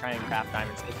he'll probably try and craft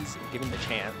diamonds if he's given the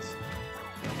chance.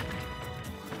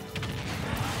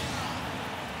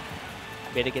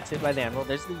 Beta gets hit by the anvil.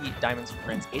 There's the diamonds for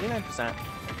Prince, 89%.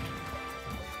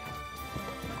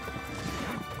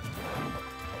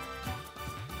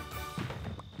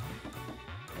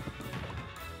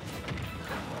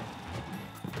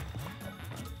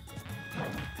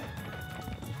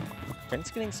 Prince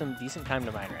getting some decent time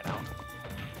to mine right now.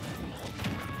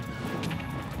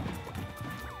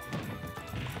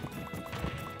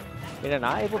 Beta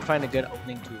not able to find a good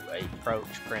opening to approach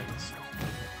Prince.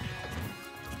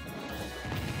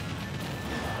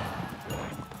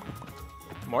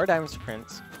 More diamonds to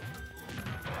Prince.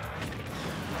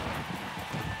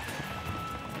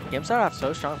 Game started off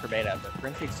so strong for Beta, but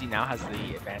Prince HD now has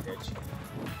the advantage.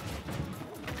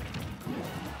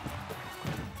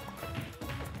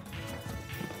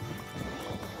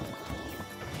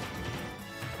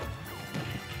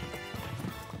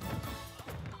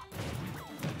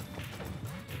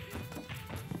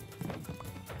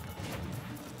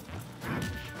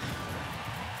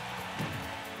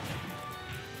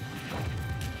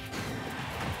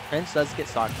 Prince does get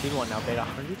stocked 2-1 now, Beta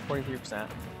 143%.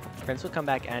 Prince will come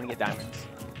back and get diamonds.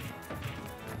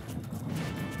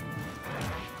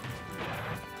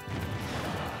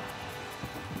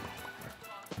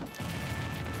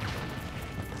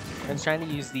 Prince trying to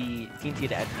use the TNT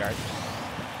to edge guard.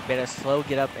 Beta slow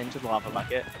get up into the lava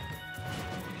bucket.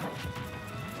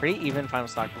 Pretty even final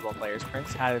stock for both players.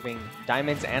 Prince having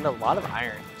diamonds and a lot of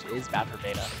iron, which is bad for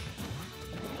Beta.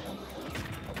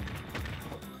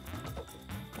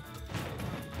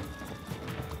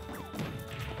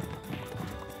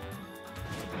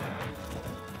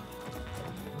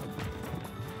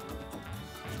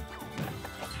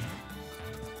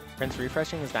 Prince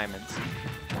refreshing his diamonds.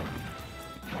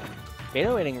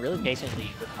 Beta waiting really patiently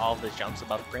with all of his jumps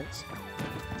above Prince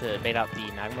to bait out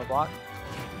the magma block.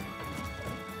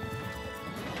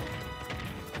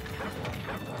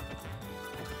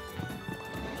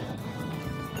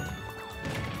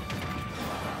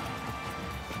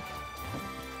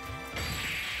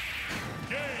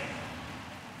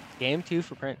 Game 2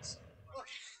 for Prince.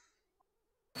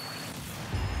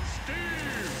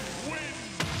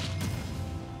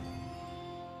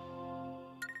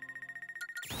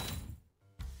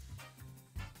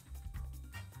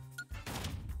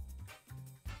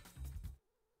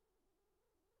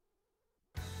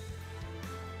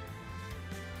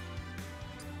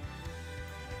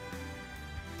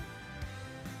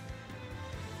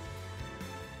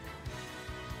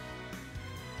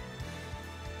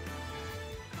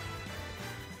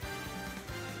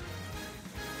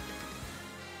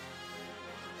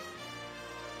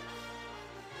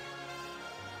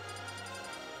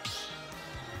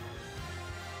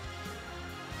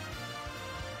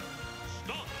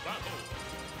 Stop battle.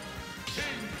 King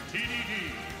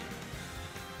TDD.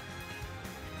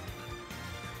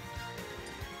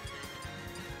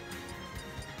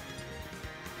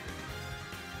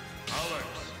 Alex.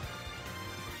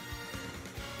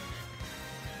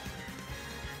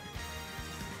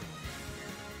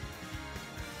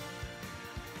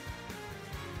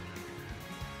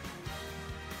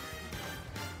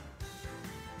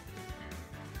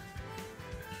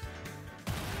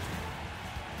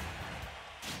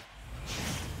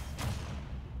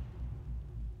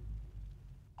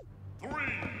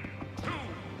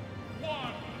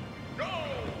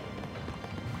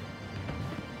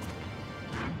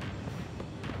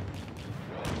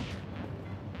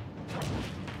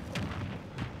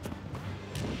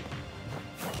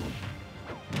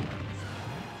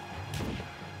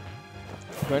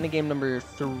 Going to game number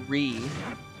 3.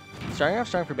 Starting off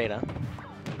strong for Beta.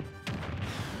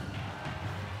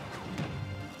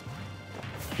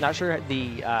 Not sure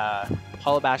the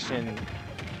Hollow Bastion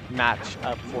match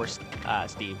up for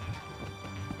Steve.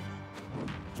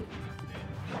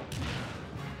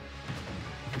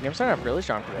 Game started off really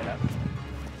strong for Beta.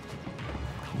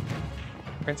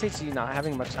 Prince HD not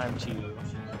having much time to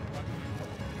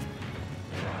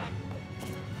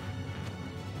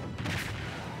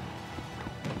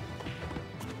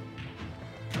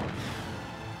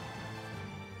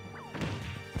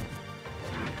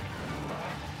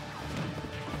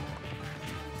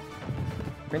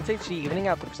Prince HD evening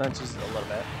out the percentages a little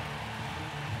bit.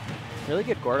 Really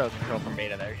good Gordo control from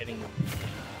Beta there, hitting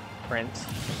Prince.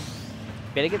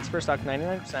 Beta gets first stock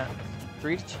 99%,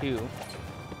 3-2.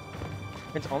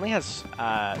 Prince only has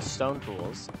stone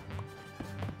tools.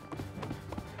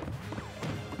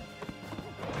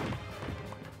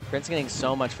 Prince getting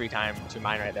so much free time to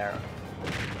mine right there.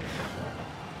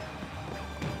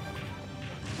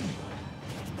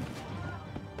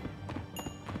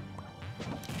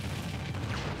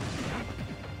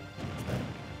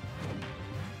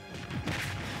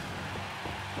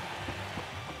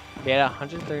 Beta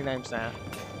 139%.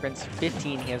 Prince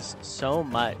 15. He has so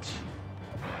much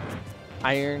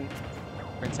iron.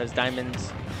 Prince has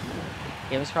diamonds.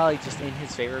 Game is probably just in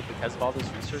his favor because of all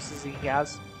those resources he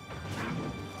has.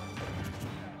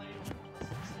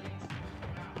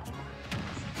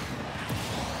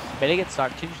 Beta gets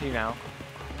stocked 2-2 now.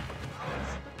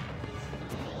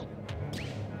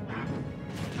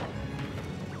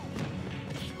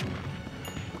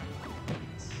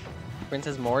 Prince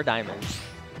has more diamonds.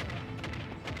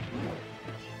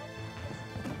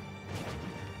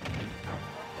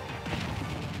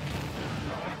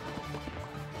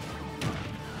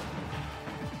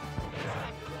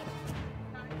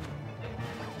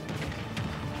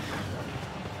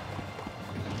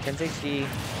 Prince HD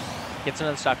gets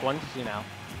another stock 1-2 now.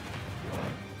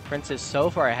 Prince is so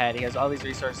far ahead. He has all these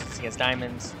resources. He has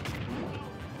diamonds.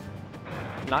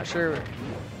 Not sure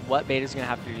what Beta's going to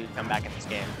have to do to come back in this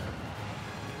game.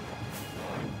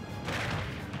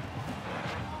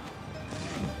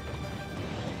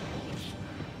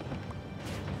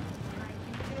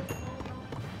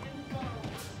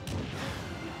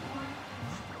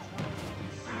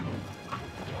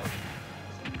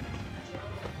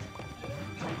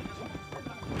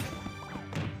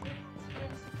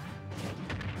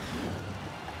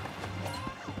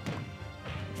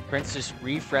 Prince just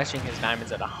refreshing his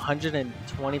diamonds at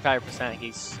 125%. He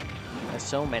has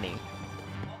so many.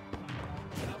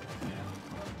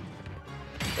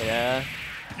 Beta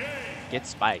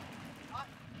gets spiked.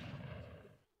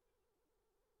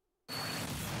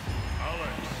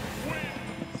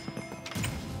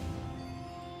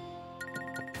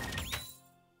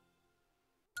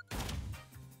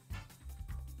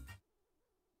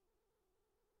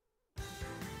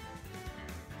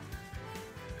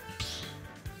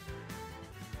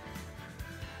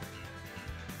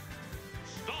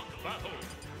 Battle.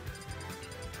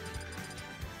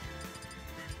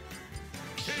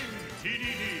 King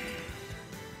TDD.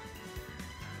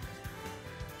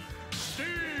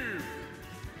 Steve.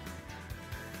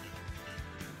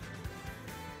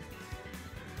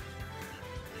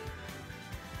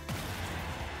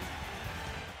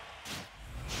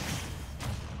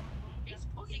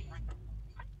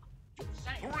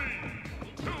 Three,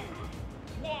 two,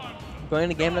 one. Going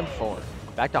to game number 4.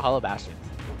 Back to Hollow Bastion.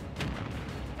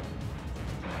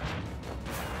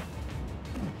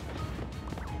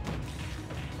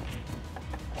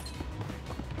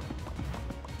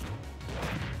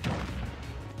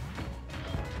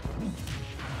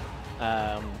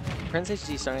 Prince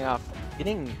HD starting off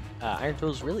getting iron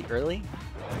tools really early.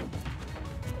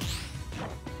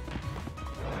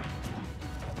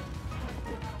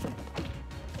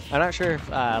 I'm not sure if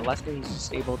Lesko is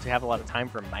just able to have a lot of time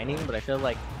for mining, but I feel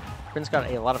like Prince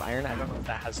got a lot of iron. I don't know if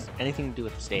that has anything to do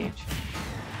with the stage.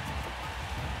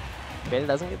 Beta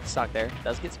doesn't get the stock there.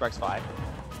 Does get Sparks 5.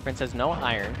 Prince has no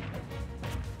iron.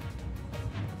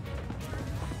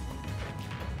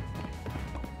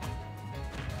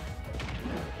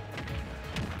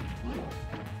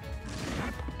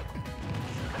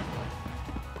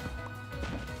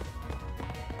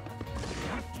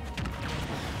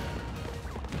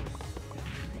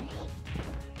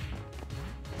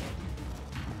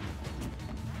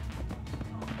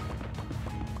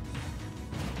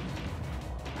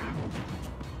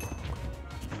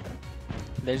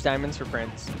 There's diamonds for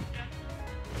Prince.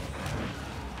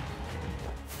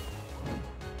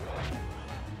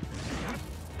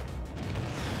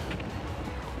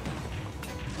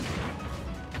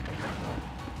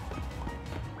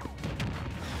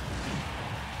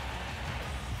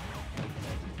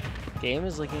 Game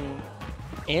is looking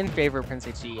in favor of Prince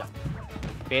HD.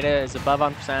 Beta is above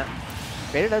 1%.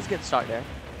 Beta does get stock there.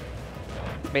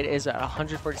 Beta is at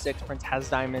 146. Prince has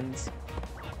diamonds.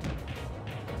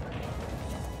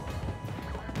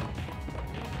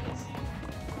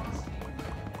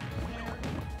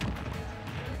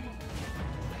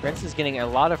 Prince is getting a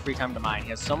lot of free time to mine. He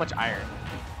has so much iron.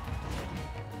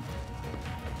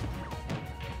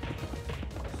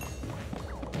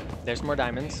 There's more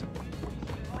diamonds.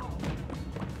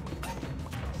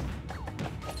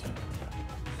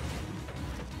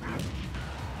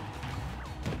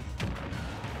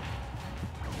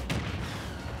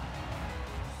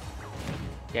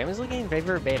 Game is looking in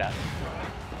favor of Beta.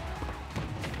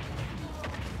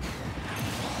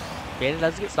 Beta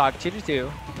does get stock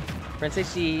 2-2. Prince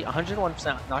HD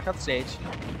 101% knocked out the stage.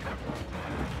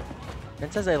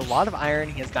 Prince has a lot of iron.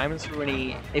 He has diamonds for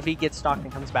when if he gets stocked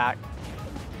and comes back.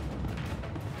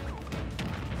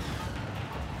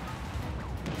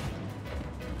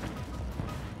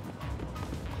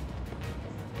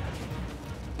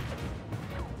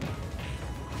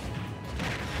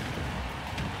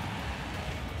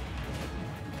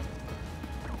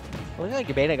 Looks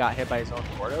like Beta got hit by his own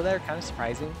Gordo there. Kind of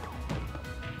surprising.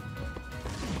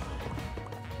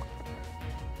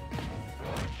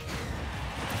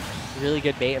 Really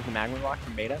good bait of the Magma Rock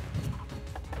from Beta.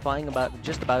 Flying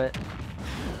just about it.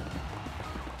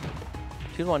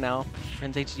 2-1 now.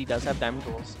 Prince HD does have diamond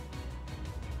tools.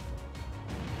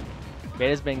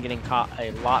 Beta's been getting caught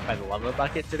a lot by the lava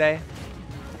bucket today.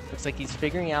 Looks like he's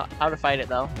figuring out how to fight it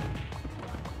though.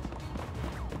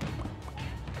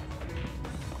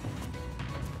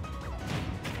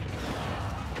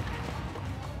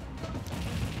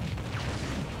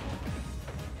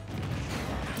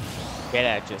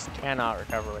 Beta just cannot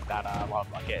recover with that lava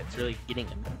bucket. It's really getting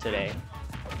him today.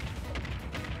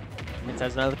 It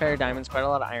has another pair of diamonds, quite a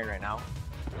lot of iron right now.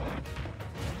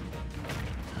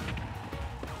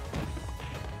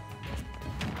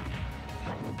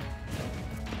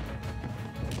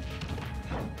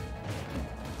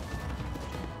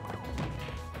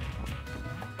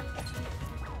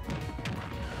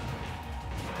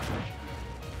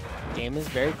 Game is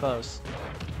very close.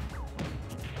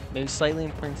 Maybe slightly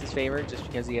in Prince's favor just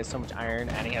because he has so much iron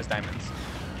and he has diamonds.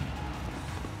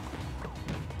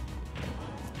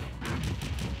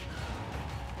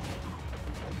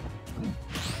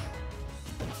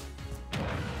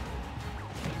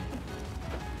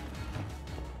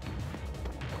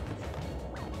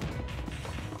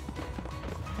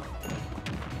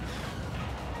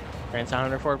 Prince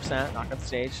 104%, knock out the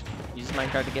stage. Uses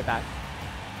minecart to get back.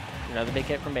 Another big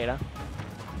hit from Beta.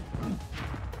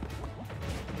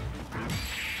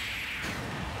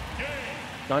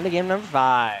 Going to game number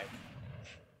 5.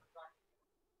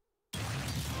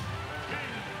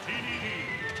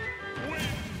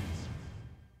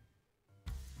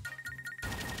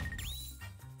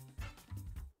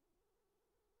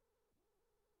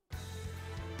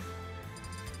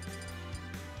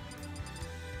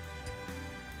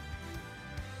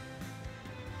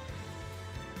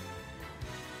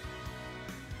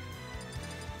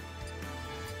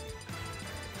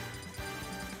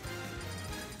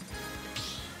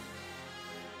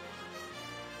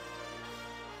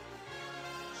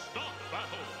 Stop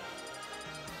battle.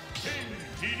 King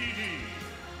TDD.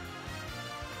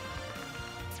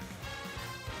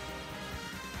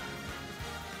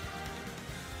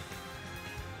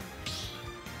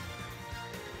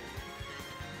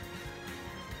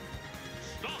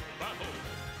 Stop battle.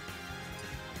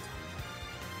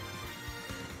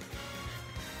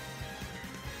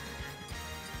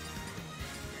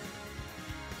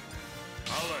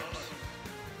 Alex.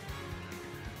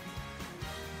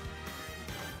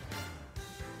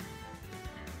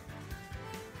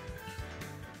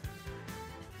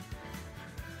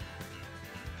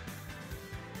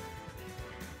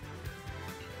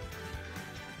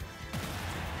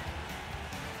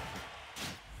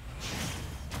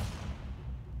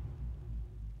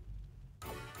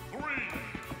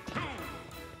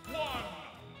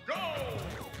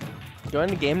 Going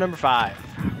to game number 5.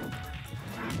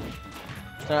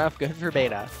 Start off good for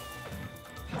Beta.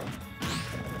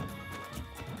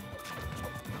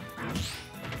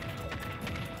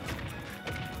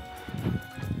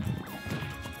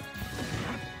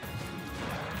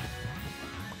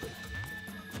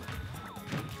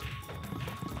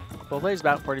 Full play is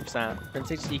about 40%.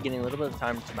 Prince HD getting a little bit of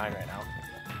time to mine right now.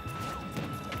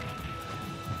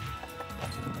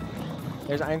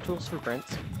 There's iron tools for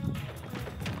Prince.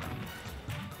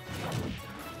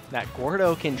 That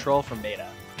Gordo control from Beta.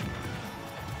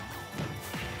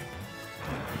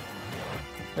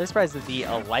 I'm surprised that the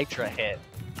Elytra hit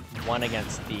won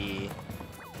against the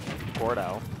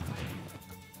Gordo.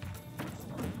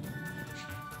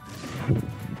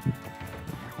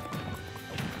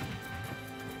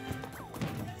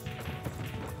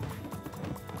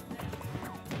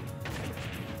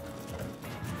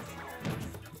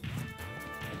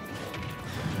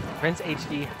 Prince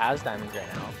HD has diamonds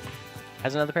right now.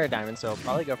 Has another pair of diamonds, so I'll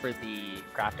probably go for the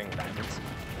crafting diamonds.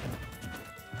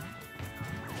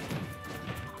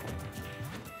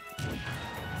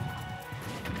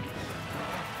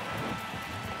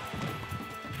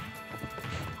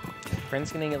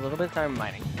 Prince getting a little bit of time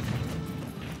mining.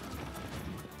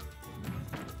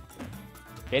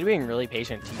 Beta being really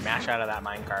patient to mash out of that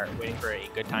minecart, waiting for a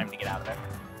good time to get out of it.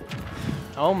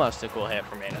 Almost a cool hit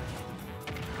from Beta.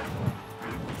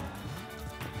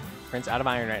 Prince out of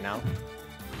iron right now.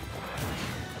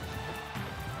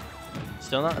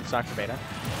 Still not in stock for Beta.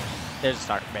 There's a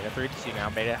stock for Beta. 3-2 now.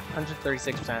 Beta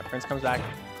 136%. Prince comes back.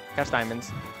 Casts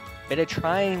diamonds. Beta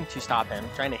trying to stop him.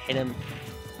 Trying to hit him.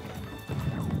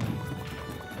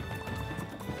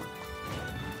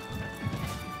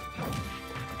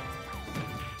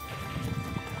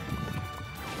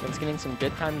 Prince getting some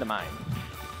good time to mine.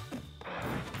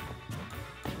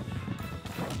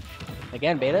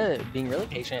 Again, Beta being really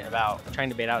patient about trying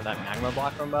to bait out that magma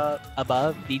block from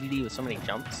above. DDD with so many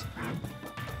jumps.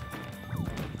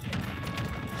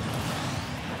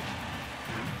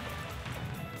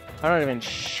 I'm not even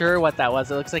sure what that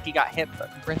was. It looks like he got hit.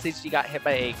 Prince HD got hit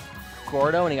by a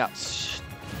Gordo and he got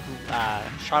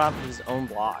shot off his own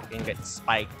block and get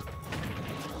spiked.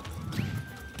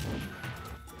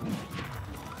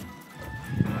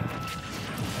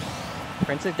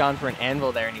 Prince had gone for an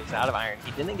anvil there and he was out of iron.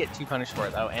 He didn't get too punished for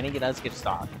it though, and he does get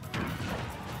stock.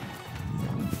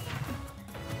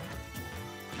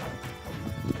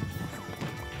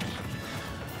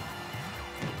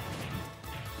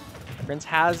 Prince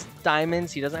has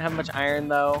diamonds. He doesn't have much iron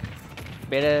though.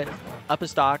 Beta up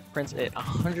his stock. Prince at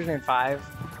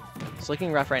 105. It's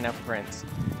looking rough right now for Prince.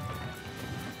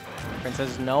 Prince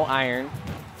has no iron.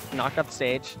 Knocked off the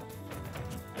stage.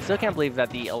 I still can't believe that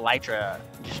the Elytra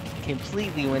just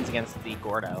completely wins against the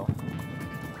Gordo.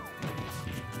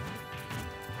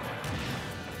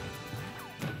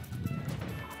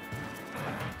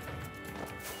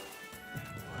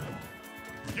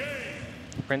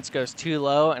 Prince goes too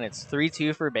low, and it's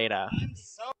 3-2 for Beta.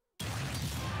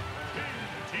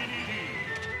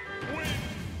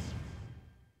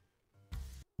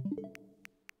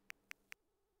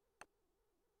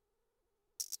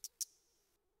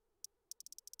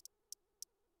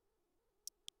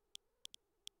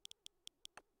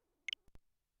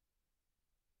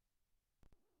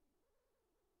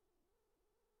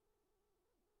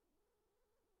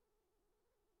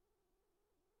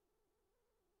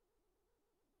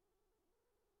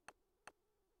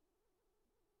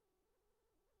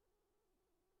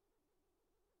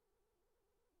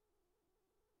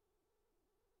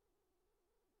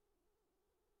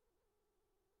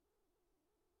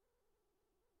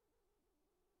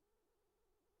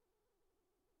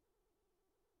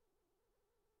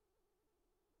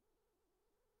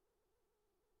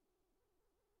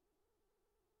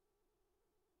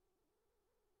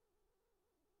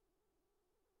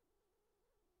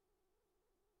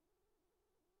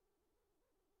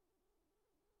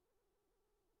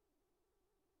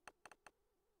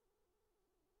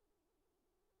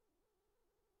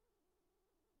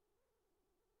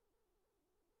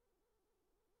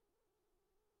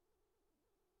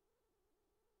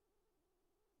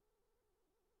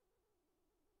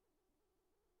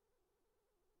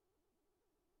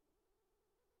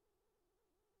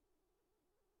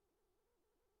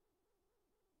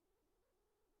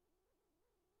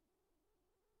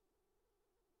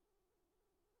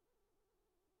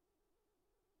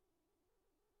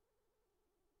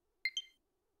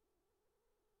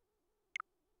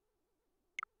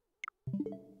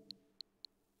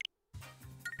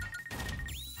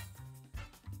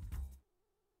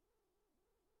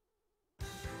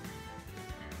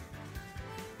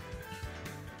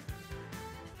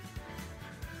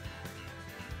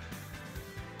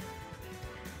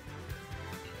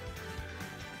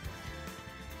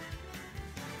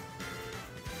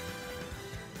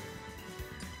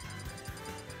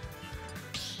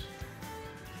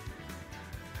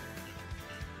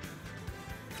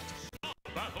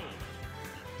 Battle.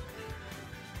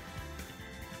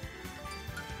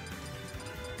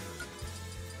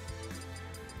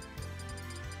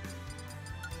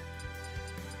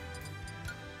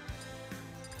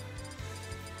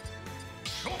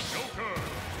 Joker.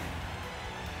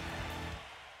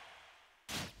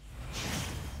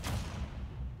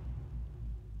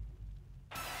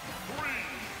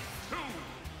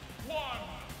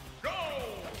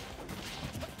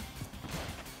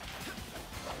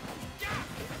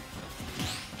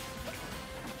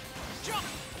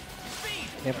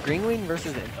 We have Green Wing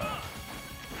versus Info.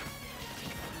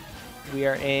 We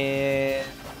are in,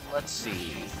 let's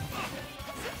see,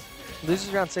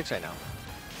 losers round 6 right now.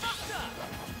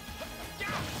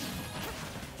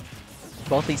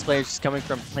 Both these players just coming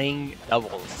from playing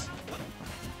doubles.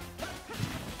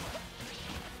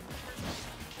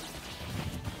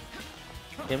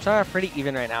 Games are pretty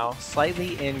even right now,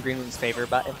 slightly in Green Wing's favor,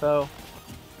 but Info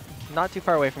not too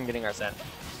far away from getting our set.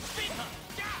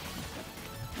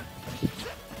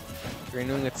 Green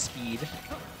Wing with speed.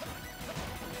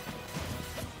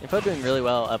 Info doing really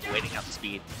well up waiting out the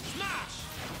speed.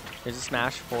 There's a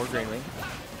smash for Green Wing.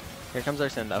 Here comes our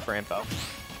Sin though for Info.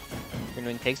 Green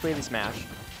Wing takes away the smash.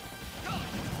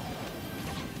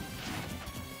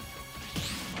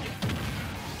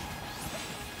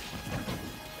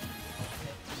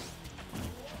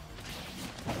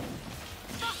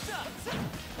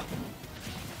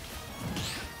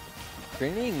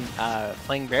 Green Wing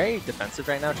playing very defensive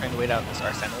right now, trying to wait out this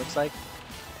Arsena looks like.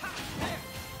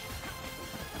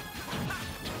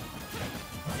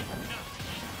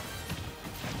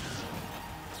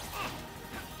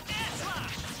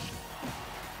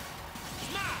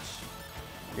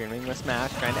 Green Wing with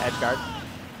smash, trying to edge guard.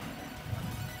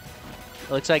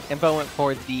 It looks like Info went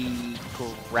for the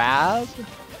grab.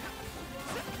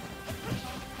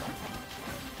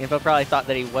 Info probably thought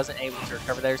that he wasn't able to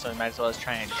recover there, so he might as well just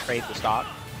try and trade the stock.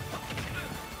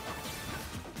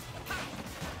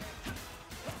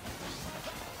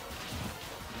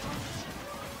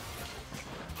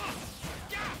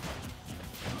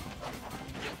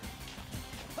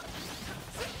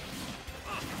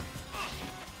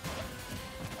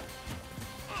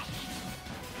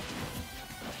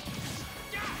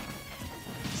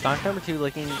 Stock number 2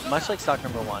 looking much like stock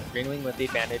number 1. Green Wing with the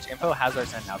advantage. Info has our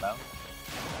send now though.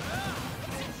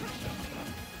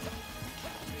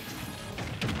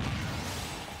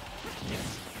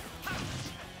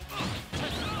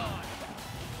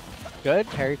 Good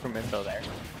parry from Info there.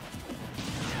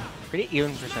 Pretty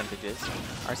even percentages.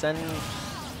 Arsene,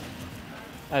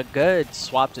 a good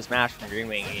swap to smash from Green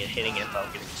Wing and hitting Info,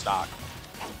 getting stock.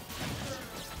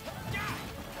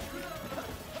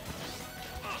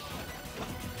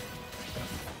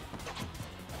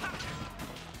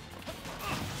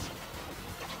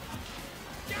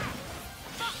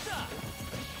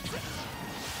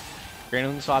 Green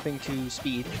Wing swapping to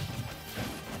speed.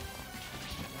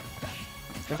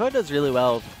 Info does really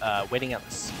well waiting out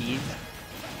the speed.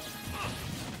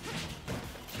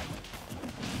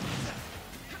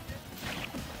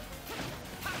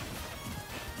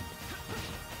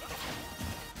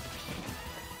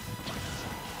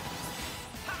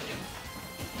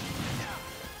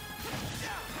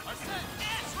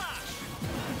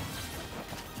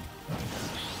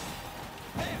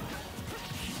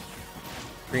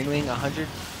 Green Wing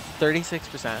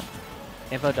 136%.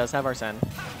 Info does have Arsene.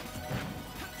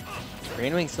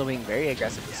 Green Wing still being very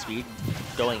aggressive with speed,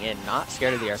 going in, not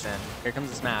scared of the Arsene. Here comes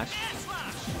the smash.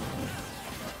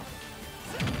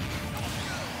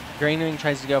 Green Wing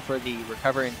tries to go for the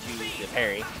recover into the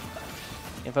parry.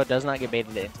 Info does not get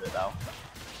baited into it though.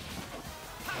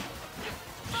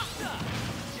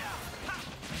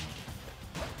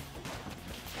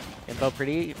 Info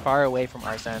pretty far away from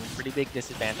Arsene, pretty big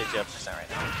disadvantage of percent right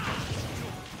now.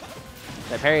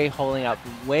 That parry holding up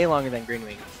way longer than Green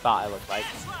Wing thought it looked like.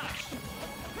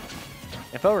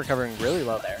 Info recovering really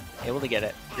low there, able to get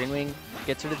it. Green Wing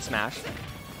gets her to the smash.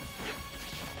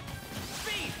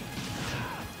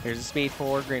 Here's the speed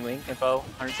for Green Wing. Info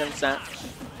 107%.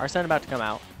 Arsene about to come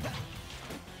out.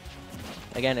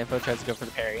 Again, Info tries to go for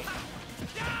the parry.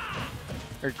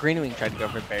 Or Green Wing tried to go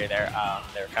for the parry there.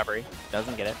 The recovery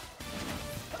doesn't get it.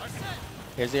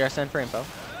 Here's the Arsene for Info.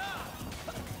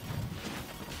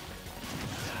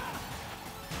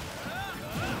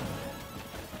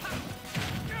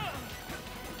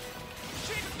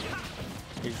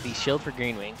 Here's the shield for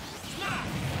Green Wing.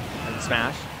 And the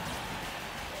smash.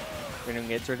 Green Wing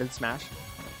gets rid of the smash.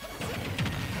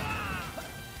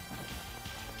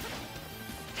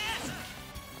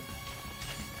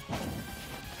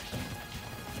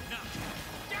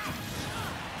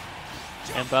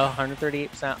 Info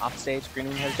 138% off stage. Green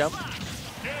Wing has jump.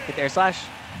 Get the air slash.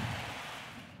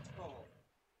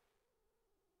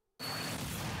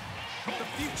 The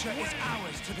future is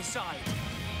ours to decide.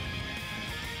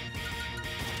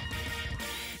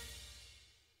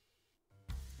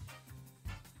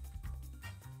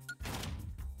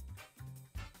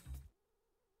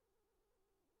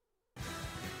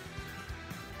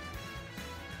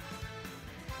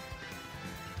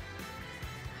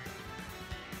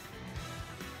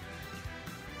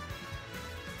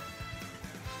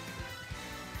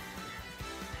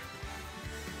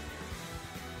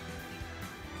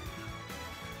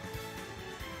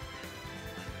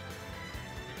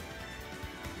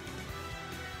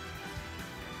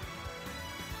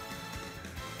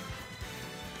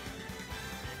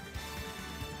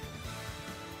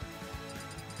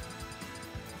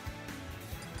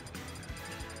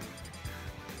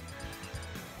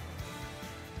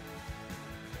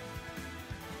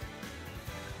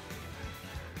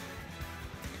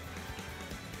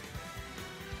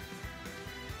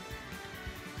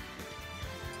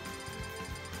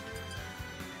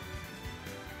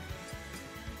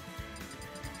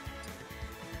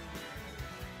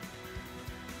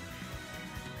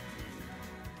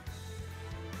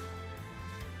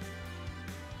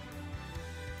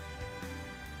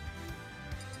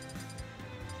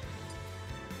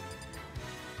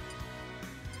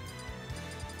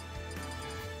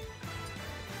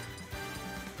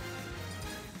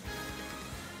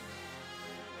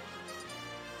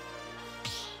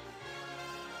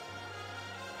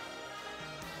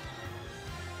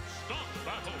 Stop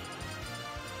battle.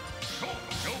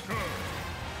 Joker.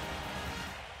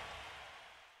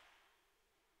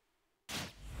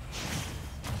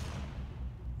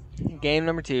 Game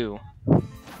number 2. 3,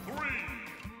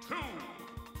 2,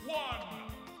 1,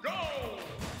 go!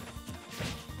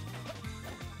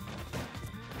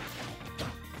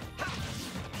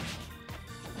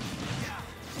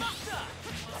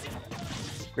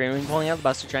 Greenwing pulling out the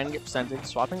Buster, trying to get percentage,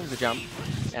 swapping the jump,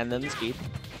 and then the speed.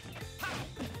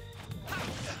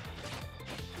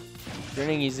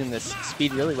 Greenwing using this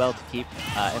speed really well to keep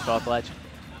info off the ledge.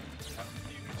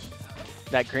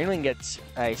 That Greenwing gets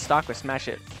a stock with smash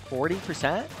at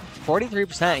 40%?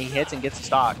 43% he hits and gets a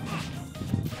stock.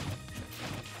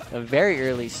 A very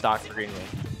early stock for Greenwing.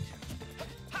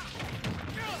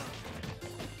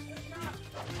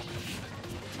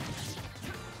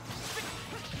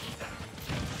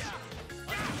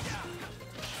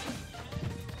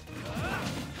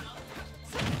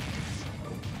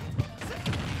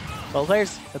 Both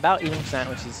players about even percent,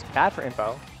 which is bad for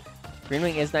info.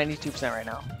 Greenwing is 92% right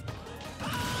now.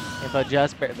 Info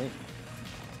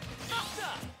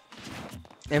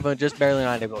just barely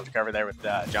not able to cover there with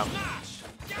the jump.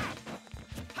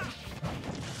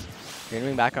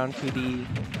 Greenwing back onto the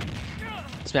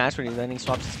smash, but then he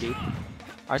swaps the speed.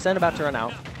 Arsene about to run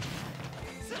out.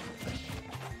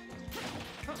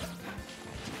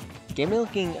 Game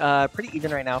looking pretty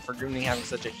even right now for Greenwing having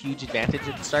such a huge advantage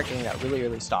at the start, getting that really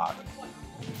early stock.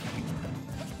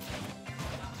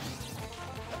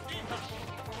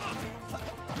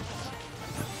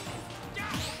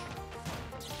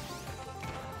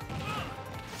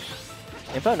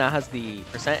 Info now has the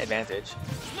percent advantage.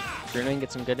 Greenwing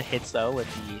gets some good hits though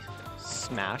with the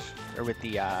smash, or with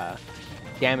the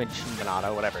damage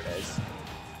Monado, whatever it is.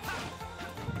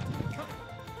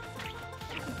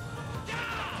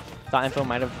 Thought Info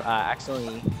might have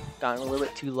accidentally gotten a little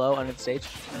bit too low under the stage.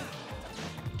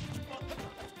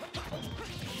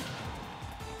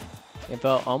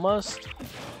 Info almost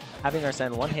having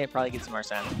Arsene. One hit probably gets him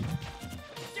Arsene.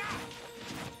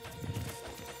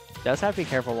 Does have to be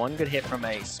careful. One good hit from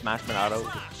a smash Monado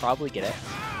would probably get it.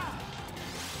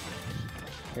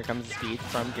 Here comes the speed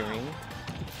from Greenwing.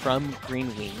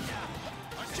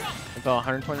 Info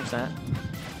 120%.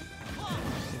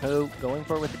 Info going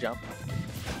for it with the jump.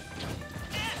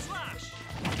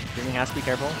 Greenwing has to be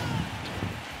careful.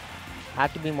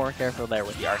 Have to be more careful there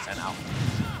with the Arsene out.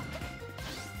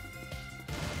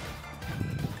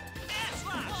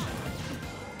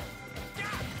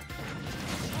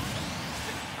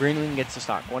 Greenwing gets the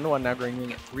stock. 1-1 now.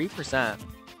 Greenwing at 3%.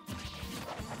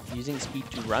 Using speed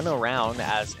to run around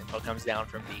as Info comes down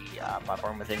from the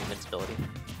platform with invincibility.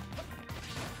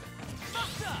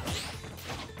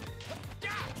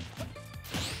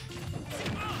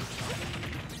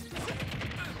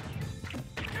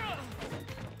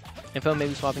 Info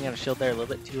maybe swapping out a shield there a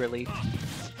little bit too early.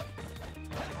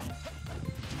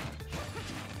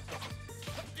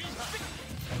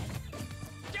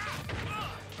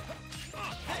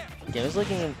 Game is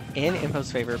looking in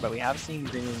Info's favor, but we have seen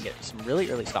Greenwing get some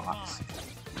really early stocks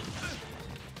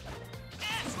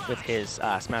with his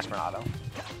Smash Monado.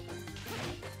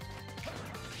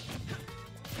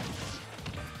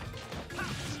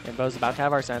 Info's about to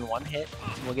have Arsene. One hit,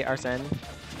 we'll get Arsene.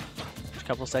 Just a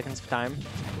couple seconds of time.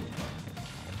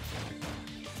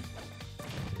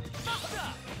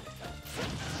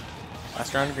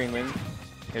 Last round of Greenwing.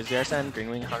 Here's the Arsene.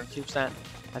 Greenwing 102%.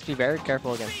 Has to be very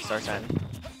careful against this Arsene.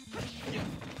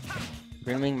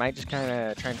 Greenwing might just kind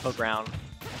of try and poke around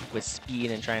with speed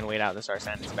and try and wait out this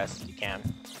Arsene as best as you can.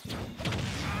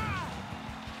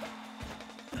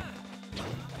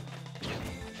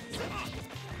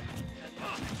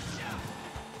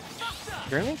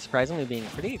 Greenwing surprisingly being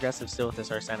pretty aggressive still with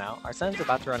this Arsene out. Arsene's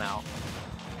about to run out.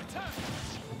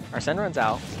 Arsene runs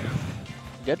out.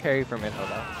 Good parry from Info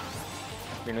though.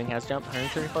 Greenwing has jump,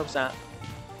 134%.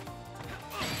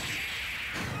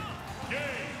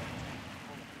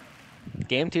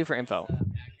 Game 2 for Info.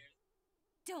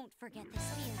 Don't forget the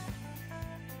spear.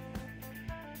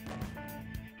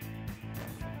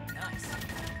 Nice.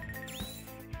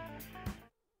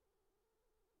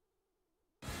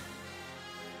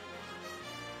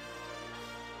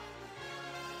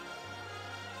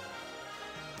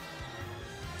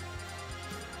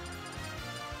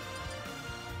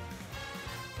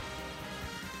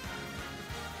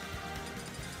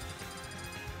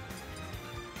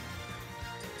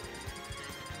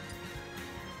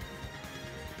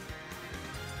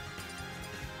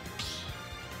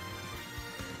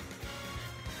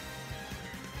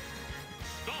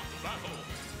 Battle.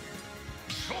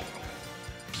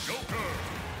 Joker.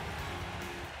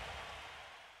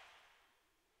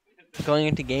 Going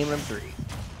into game number 3.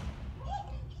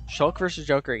 Shulk versus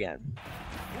Joker again.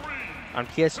 3, On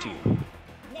PS2. 1,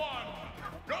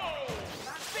 go!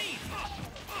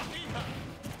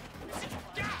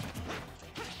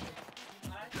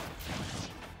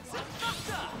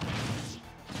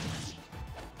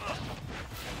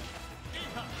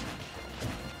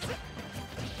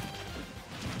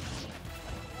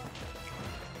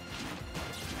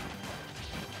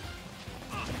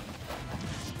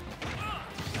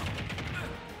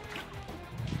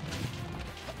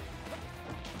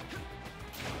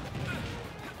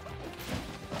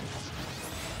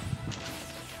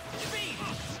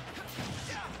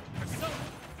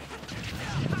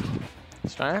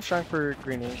 Not enough strong for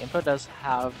Green Wing. Info does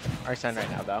have Arsene right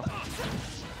now, though.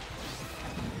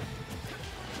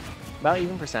 About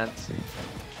even percent.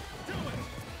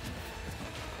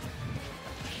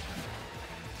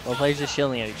 Both players just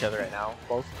shielding at each other right now.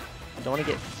 Both don't want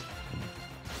to get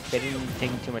hit and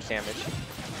taking too much damage.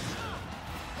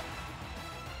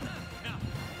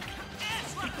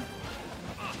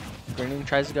 Green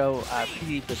tries to go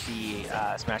pretty deep with the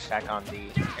smash attack on the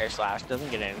air slash.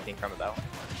 Doesn't get anything from it though.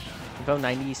 Info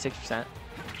 96%.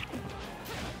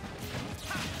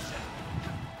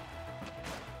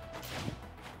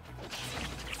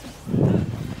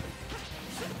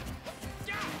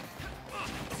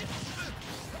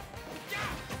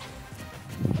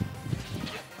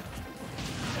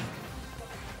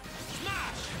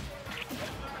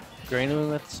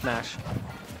 Green with smash.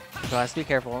 So has to be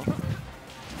careful.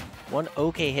 One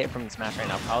okay hit from the smash right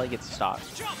now probably gets the stock.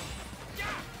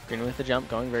 Green with the jump,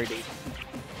 going very deep.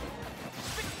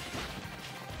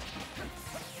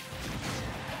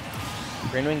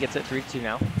 Green Wing gets it 3-2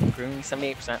 now. Green Wing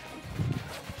 78%.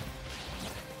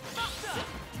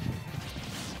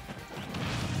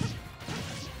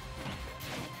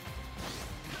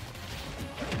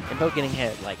 Info getting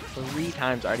hit like 3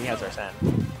 times, already has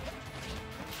Arsene.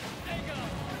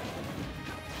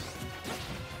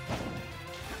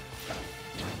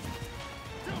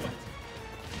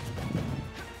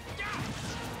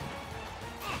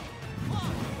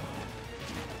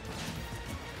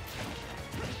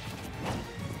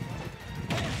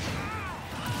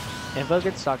 Info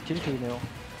gets stock 2-2 new.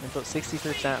 Info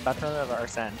 63%, about to run out of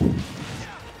Arsene.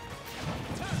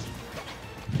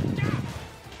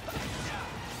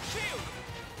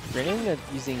 Green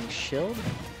using shield.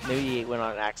 Maybe it went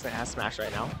on an accident, has smash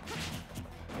right now.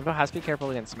 Info has to be careful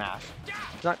against smash.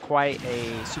 It's not quite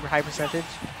a super high percentage.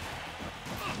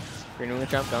 Green Wing with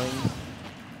jump going.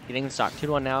 Getting the stock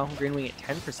 2-1 now. Green Wing at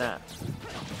 10%.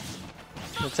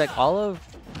 Looks like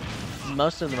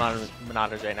most of the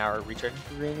Monadas right now are returning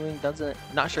for Green Wing.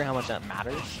 Not sure how much that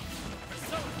matters.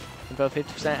 Info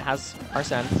 50% has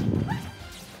Arsene.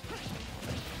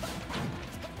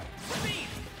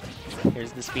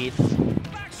 Here's the speed.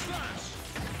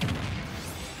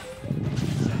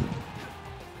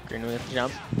 Green Wing with the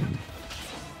jump.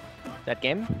 That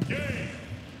game?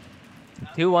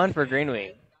 2-1 for Green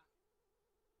Wing.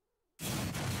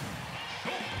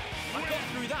 I got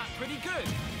through that pretty good.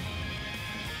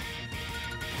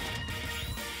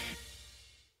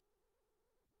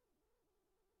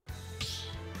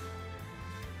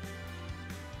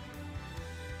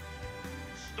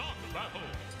 Start the battle.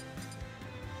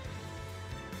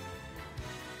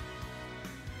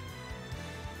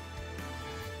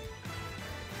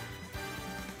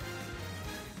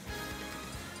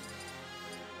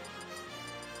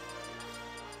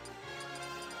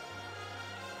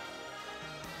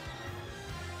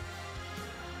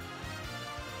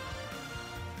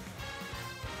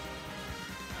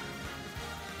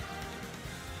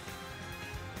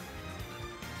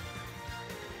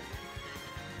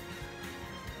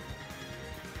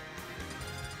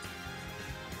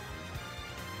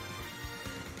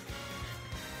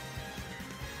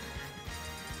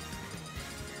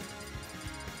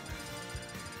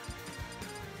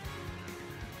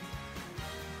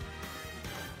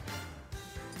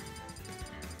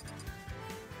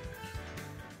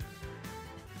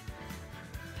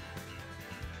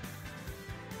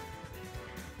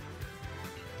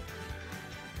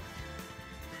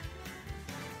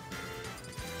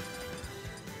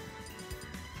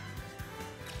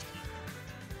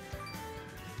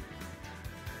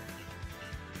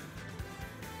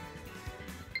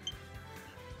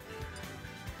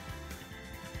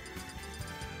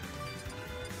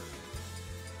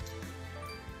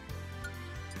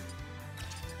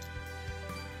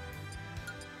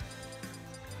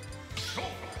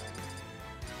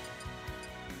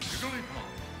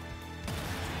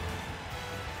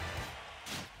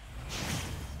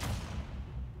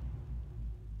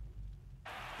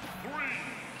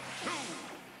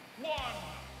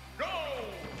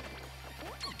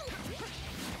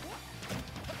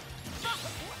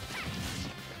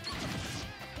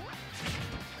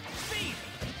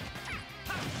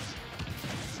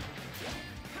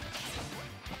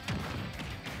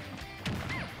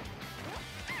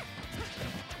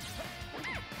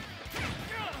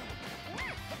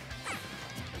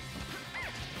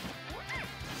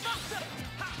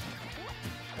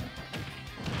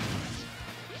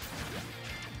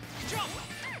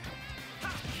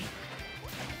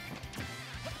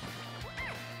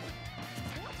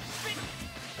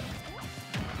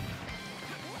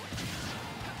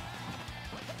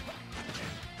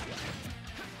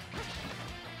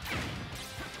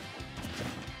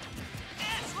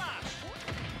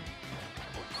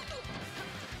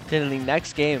 To the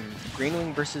next game, Green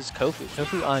Wing versus Kofu.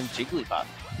 Kofu on Jigglypuff.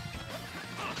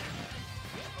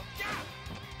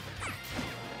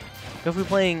 Kofu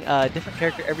playing a different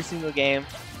character every single game.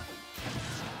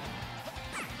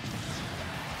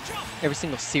 Every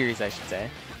single series, I should say.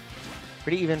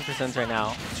 Pretty even percents right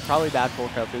now. It's probably bad for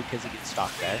Kofu because he gets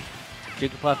stocked there.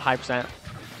 Jigglypuff, high percent.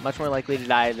 Much more likely to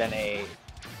die than a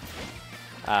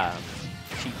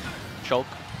cheap Shulk.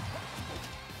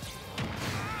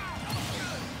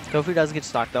 Kofu does get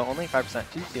stocked though, only 5%,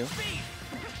 2-2.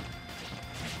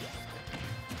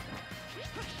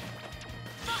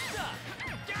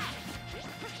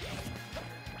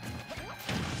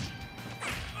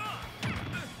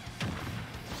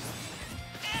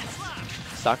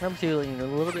 Stock number 2 looking a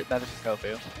little bit better for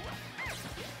Kofu.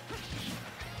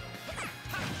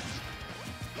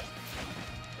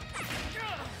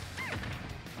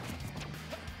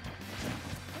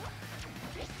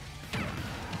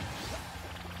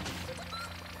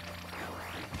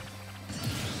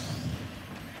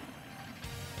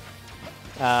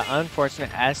 Unfortunate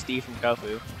SD from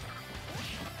Kofu.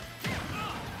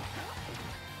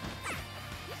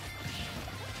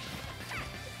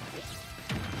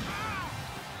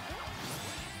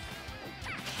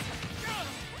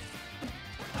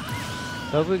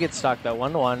 Kofu gets stuck though,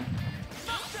 1-1.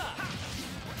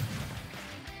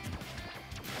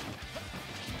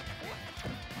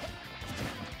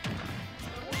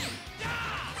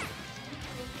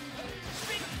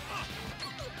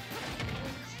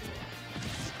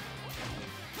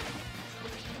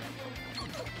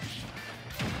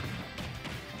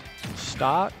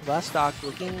 Last stock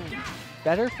looking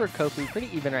better for Kofu, pretty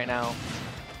even right now.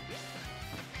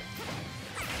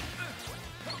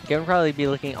 Game would probably be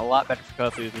looking a lot better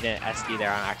for Kofu if he didn't SD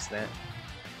there on accident.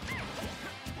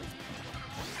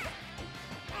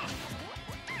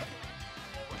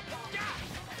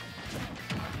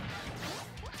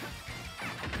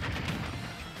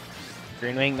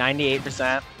 Green Wing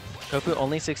 98%, Kofu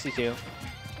only 62.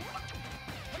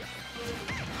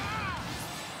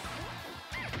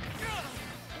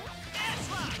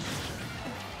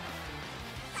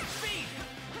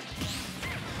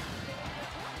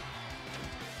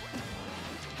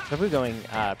 Kofu going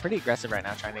pretty aggressive right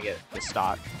now, trying to get this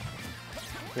stock.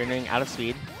 Green Wing out of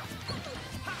speed.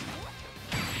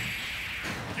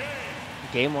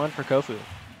 Game 1 for Kofu.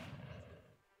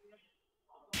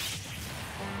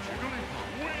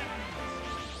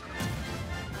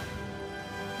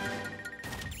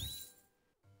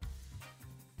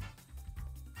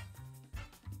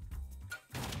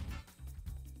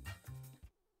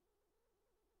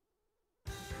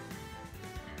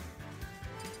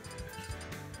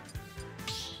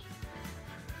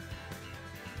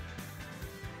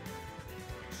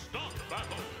 Start the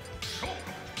battle. Go,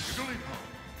 Jigglypuff.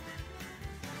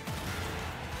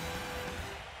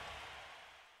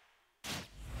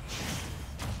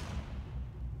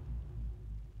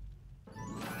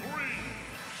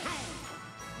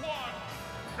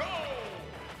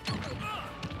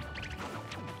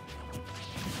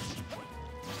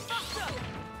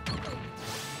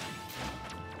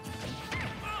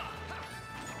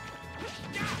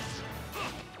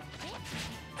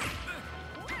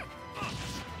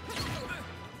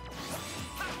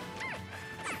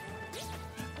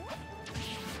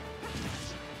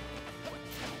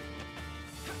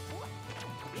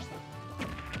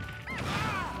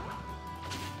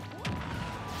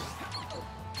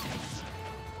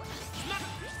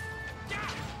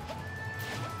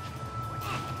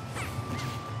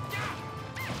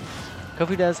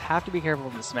 Kofu does have to be careful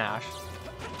of the smash.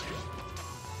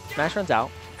 Smash runs out.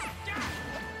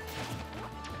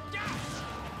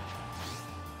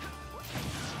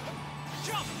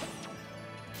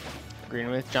 Green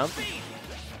with jump.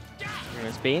 Green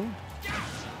with speed.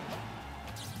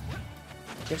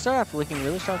 Game start off looking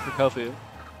really strong for Kofu.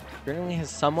 Green Wing has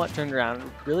somewhat turned around.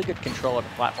 Really good control of the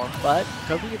platform, but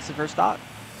Kofu gets the first stock.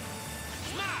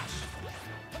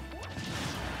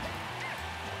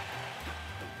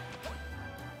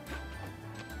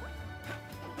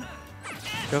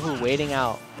 Kofu waiting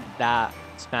out that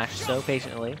smash so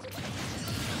patiently.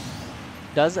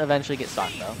 Does eventually get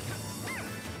stocked though.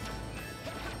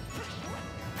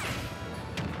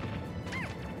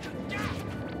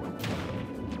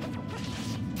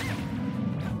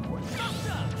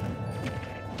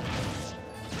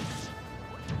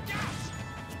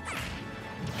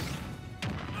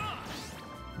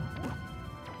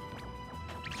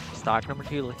 Stock number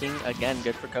 2 looking again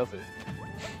good for Kofu.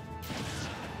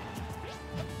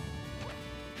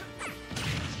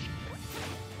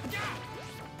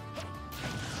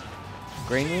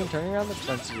 Green Wing turning around the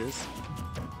percentages.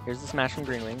 Here's the smash from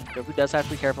Green Wing. Goku does have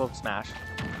to be careful of smash.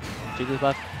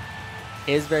 Jigglypuff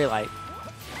is very light.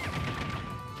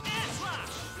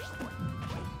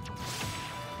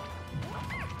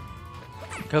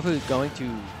 Goku is going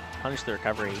to punish the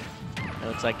recovery. It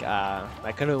looks like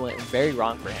that could have went very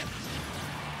wrong for him.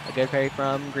 A good parry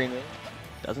from Green Wing.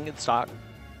 Doesn't get stock.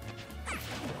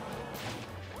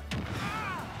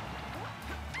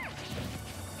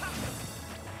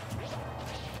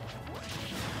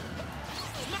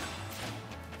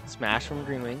 Smash from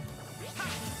Green Wing.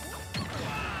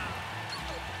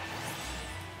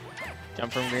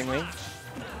 Jump from Green Wing.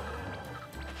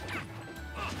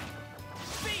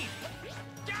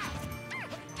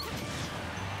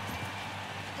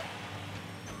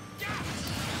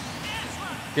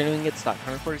 Green Wing gets stuck.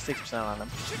 146% on him.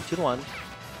 2-1.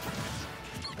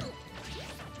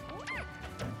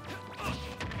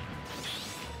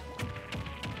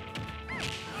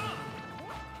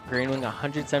 Green Wing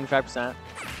 175%.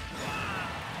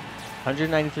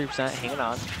 193% hanging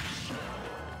on.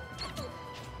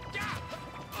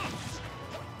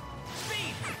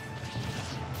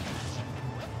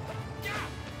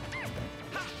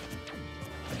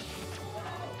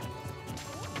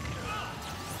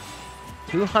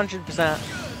 %.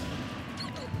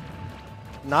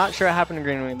 Not sure what happened to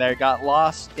Green Wing there. Got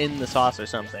lost in the sauce or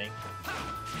something.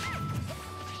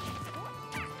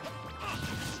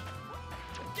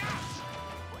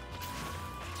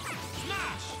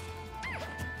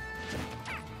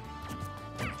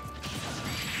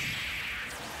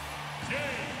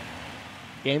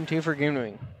 Game 2 for Green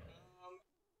Wing.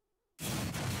 This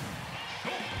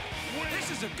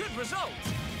is a good result.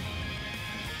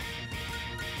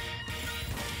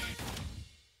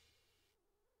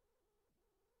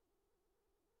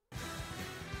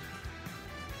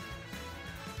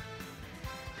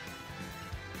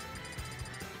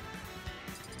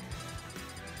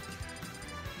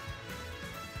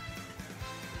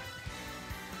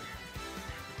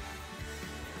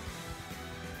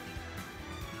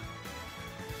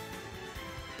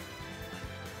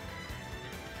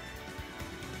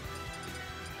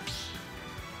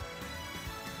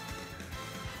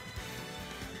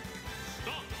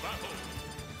 Stop battle.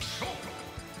 Shoko.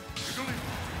 Jiggly.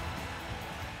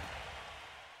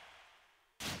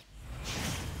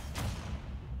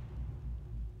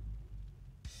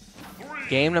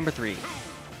 Game number 3. 1,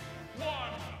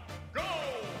 go!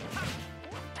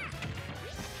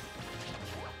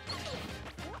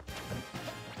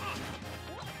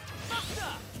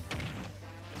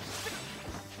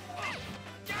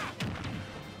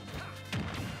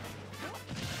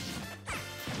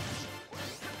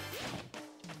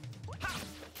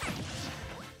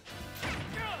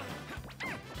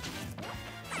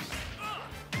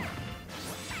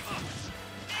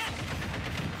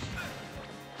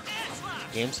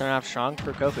 Game starting off strong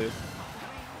for Kofu.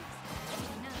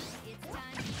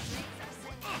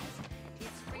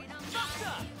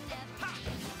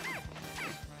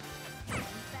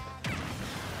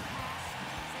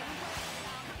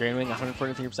 Green Wing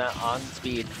 143% on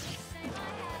speed.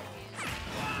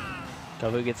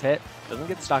 Kofu gets hit. Doesn't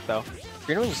get stock though.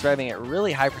 Green Wing is surviving at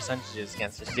really high percentages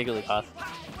against this Jigglypuff.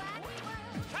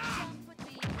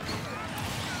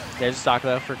 There's stock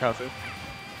though for Kofu.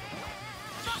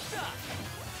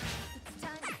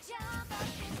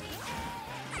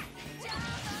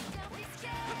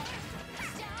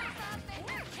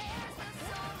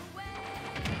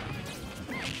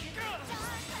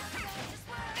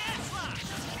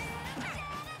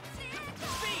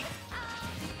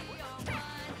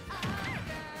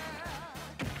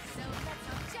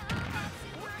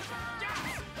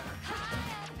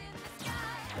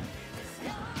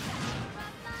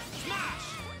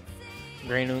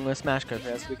 Green Wing with smash Kofu,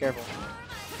 has to be careful.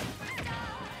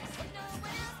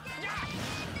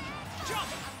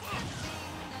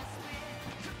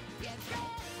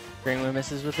 Green Wing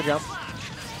misses with the jump.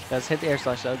 Does hit the air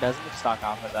slash though, doesn't get stock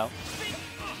off it though.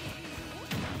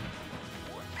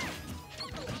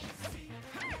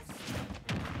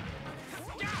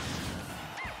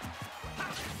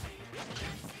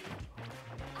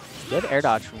 Good air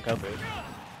dodge from Kofu.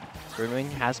 Green Wing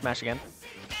has smash again.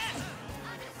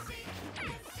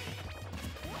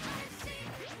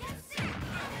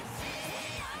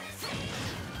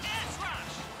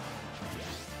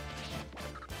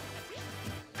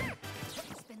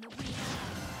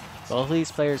 Both of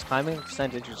these players climbing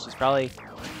percentage, which is probably in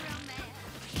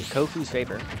Kofu's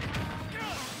favor.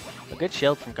 A good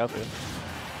shield from Kofu.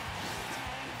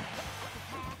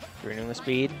 Green Wing with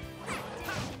speed.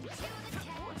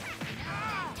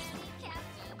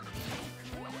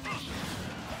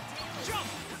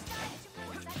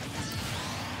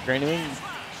 Green Wing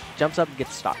jumps up and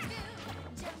gets stopped.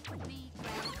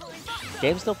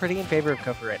 Game's still pretty in favor of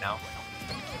Kofu right now.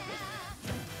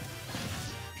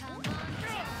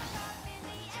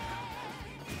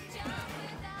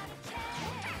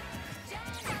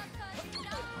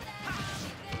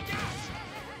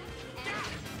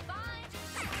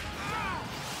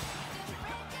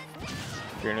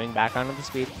 Greenwing back onto the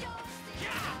speed.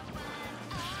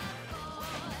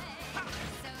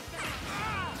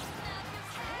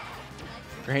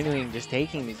 Greenwing just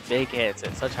taking these big hits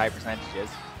at such high percentages.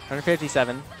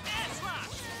 157.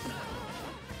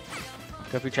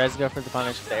 Kofu tries to go for the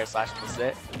punish there, slash misses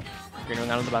it. Greenwing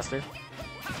onto the buster.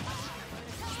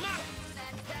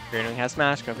 Greenwing has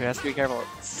smash. Kofu has to be careful.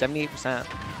 78%.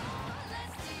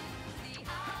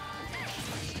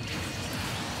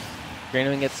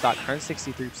 Greenwing gets stock,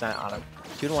 163% on him.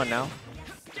 2-1 now.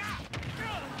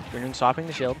 Greenwing swapping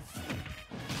the shield.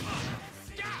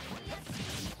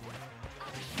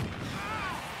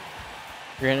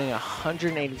 Greenwing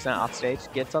 180% off stage,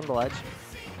 gets on the ledge.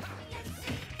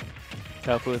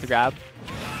 Kofu with the grab.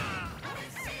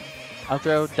 Up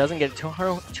throw, doesn't get it,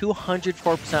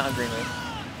 204% on Greenwing.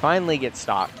 Finally gets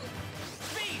stocked.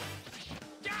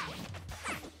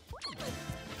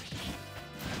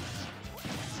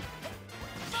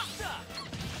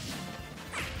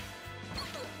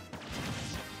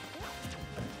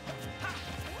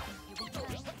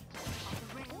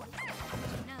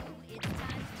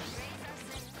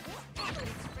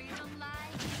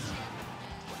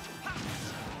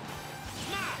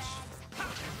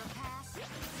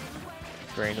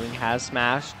 Greenwing has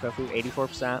smash. Kofu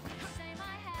 84%.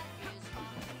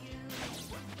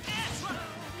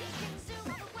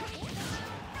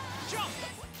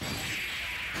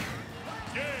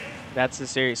 That's the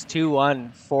series.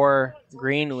 2-1 for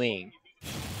Greenwing.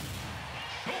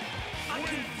 I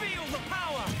can feel the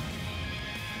power.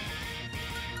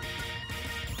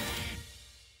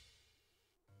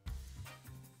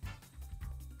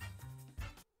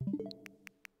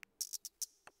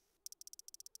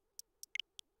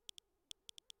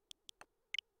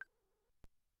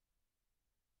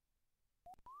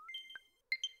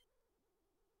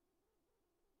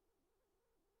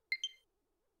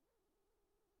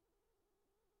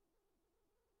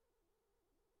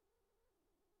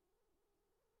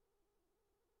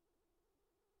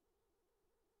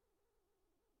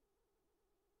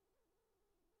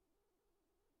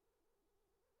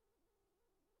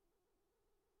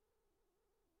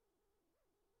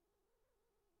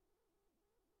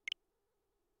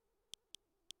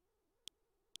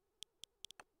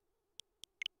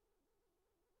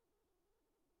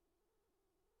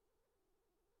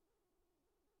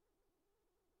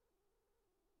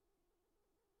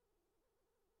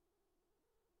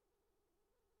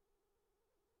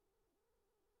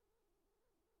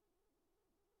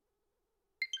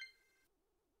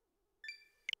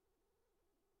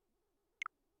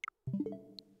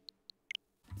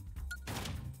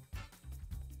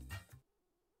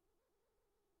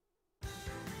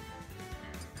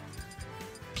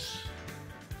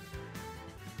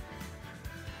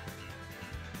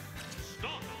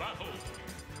 Start battle.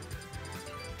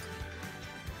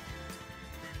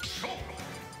 Go.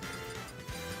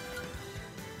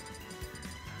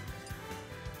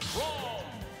 Brawl.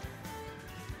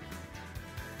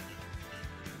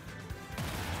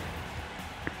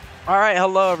 All right,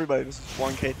 hello everybody. This is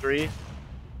 1K3.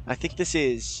 I think this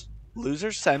is loser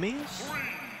semis.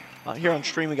 Here on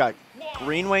stream we got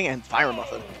Greenwing and Fire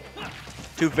Muffin,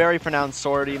 two very pronounced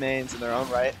swordy mains in their own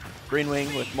right.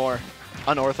 Greenwing with more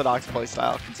unorthodox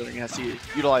playstyle, considering he has to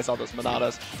utilize all those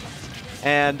Monadas,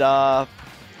 and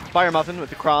Fire Muffin with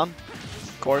the Crom,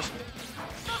 of course.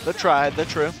 The tried, the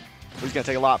true. He's gonna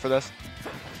take a lot for this.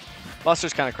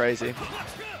 Buster's kind of crazy.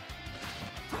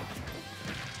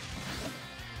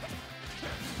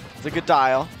 It's a good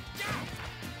dial.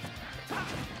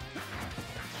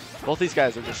 Both these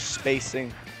guys are just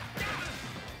spacing.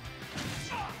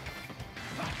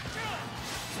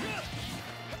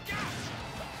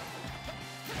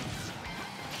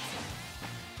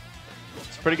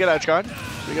 It's pretty good edge guard.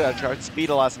 Pretty good edge guard. Speed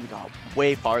allows him to go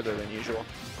way farther than usual.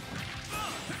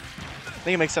 I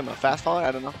think it makes him a fast faller.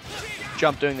 I don't know.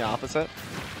 Jump doing the opposite.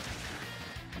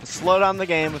 Slow down the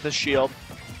game with his shield.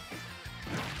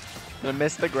 Gonna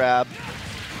miss the grab.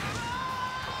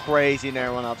 Crazy Nair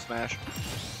 1-up smash.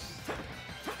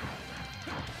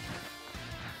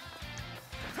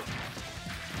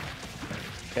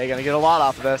 Okay, gonna get a lot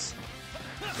off of this.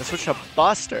 Gonna switch to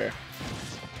Buster.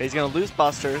 Okay, he's gonna lose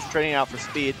Busters, trading out for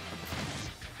speed.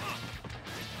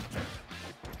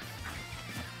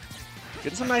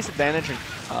 Getting some nice advantage. And,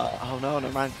 oh no,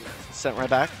 never mind. Sent right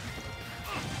back.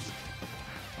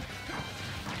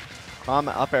 Prom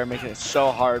up air making it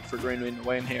so hard for Green Wing to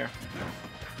win here.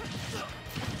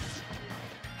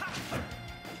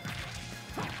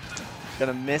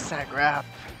 Gonna miss that grab.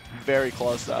 Very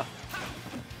close though.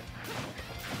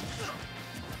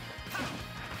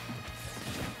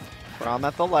 Prom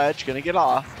at the ledge, gonna get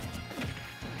off.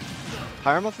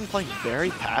 Fire Muffin playing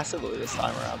very passively this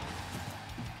time around.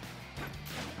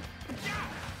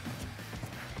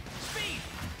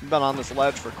 He's been on this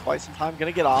ledge for quite some time.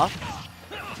 Gonna get off.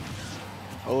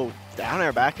 Oh, down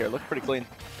air, back air. Look pretty clean.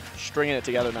 Stringing it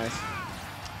together nice.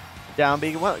 Down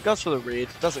B, well, goes for the read.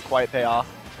 Doesn't quite pay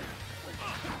off.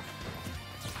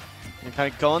 And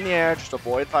kind of go in the air, just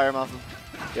avoid Fire Muffin.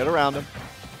 Get around him.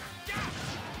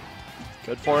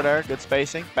 Good forward air, good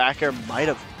spacing. Back air might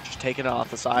have just taken it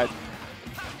off the side.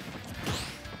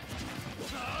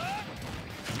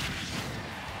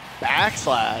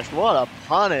 Backslash, what a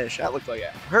punish. That looked like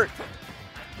it hurt.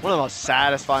 One of the most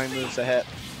satisfying moves to hit.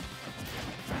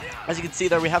 As you can see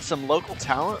there, we have some local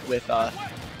talent with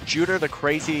Juder the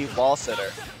Crazy Wall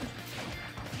Sitter.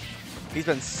 He's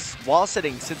been wall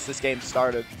sitting since this game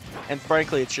started, and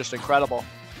frankly, it's just incredible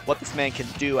what this man can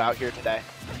do out here today.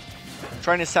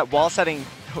 Trying to set wall sitting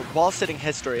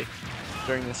history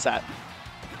during this set.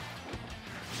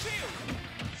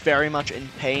 Very much in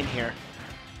pain here.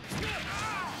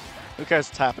 Who cares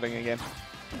what's happening again?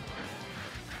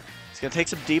 He's gonna take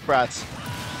some deep breaths.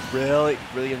 Really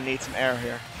gonna need some air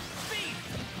here.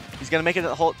 He's gonna make it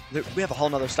a whole. We have a whole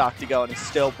nother stock to go, and he's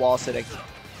still wall sitting.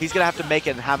 He's gonna have to make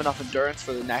it and have enough endurance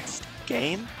for the next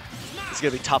game. It's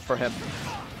gonna be tough for him.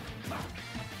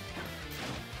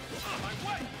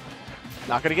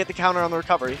 Not gonna get the counter on the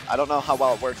recovery. I don't know how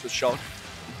well it works with Shulk.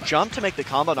 Jump to make the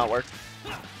combo not work.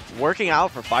 Working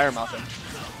out for Fire Muffin.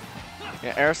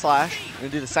 Yeah, air slash. Gonna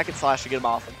do the second slash to get him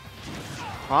off him.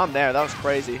 Prom there, that was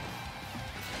crazy.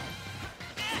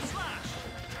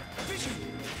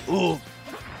 Ooh.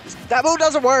 That move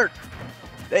doesn't work.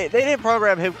 They didn't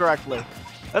program him correctly.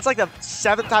 That's like the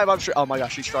 7th time I'm sure. Oh my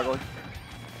gosh, he's struggling.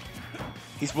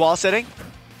 He's wall sitting.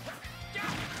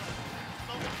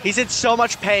 He's in so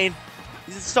much pain.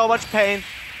 He's in so much pain.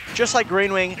 Just like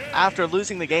Green Wing after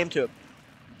losing the game to him.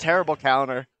 Terrible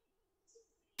counter.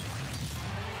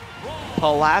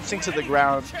 Collapsing to the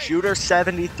ground. Shooter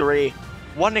 73.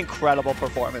 What an incredible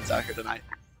performance out here tonight.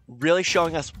 Really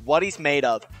showing us what he's made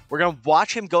of. We're gonna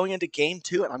watch him going into game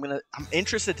 2, and I'm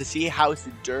interested to see how his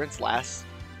endurance lasts.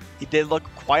 He did look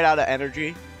quite out of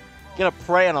energy. Gonna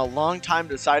pray on a long time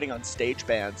deciding on stage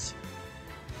bans.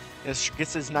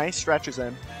 Gets his nice stretches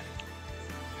in.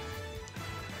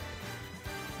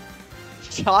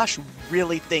 Josh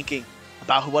really thinking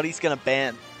about what he's gonna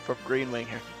ban for Green Wing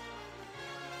here.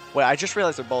 Wait, I just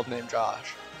realized they're both named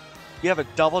Josh. You have a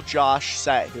double Josh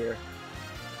set here.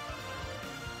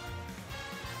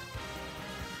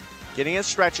 Getting his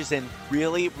stretches in,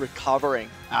 really recovering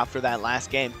after that last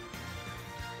game.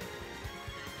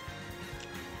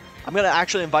 I'm going to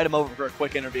actually invite him over for a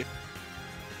quick interview.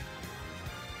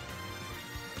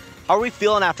 How are we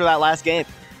feeling after that last game?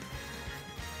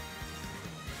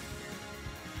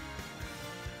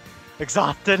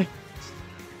 Exhausted.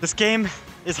 This game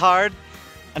is hard,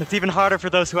 and it's even harder for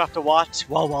those who have to watch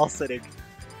while wall sitting.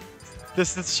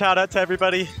 This is a shout out to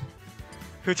everybody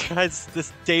who tries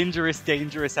this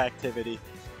dangerous activity.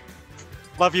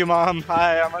 Love you, Mom.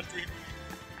 Hi, I'm on TV.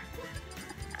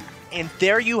 And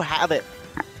there you have it.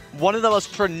 One of the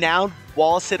most renowned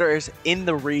wall sitters in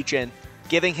the region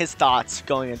giving his thoughts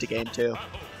going into game 2.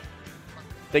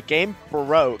 The game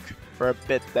broke for a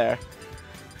bit there.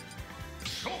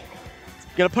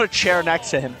 Gonna put a chair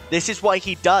next to him. This is what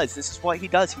he does.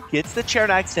 He gets the chair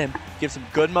next to him, gives him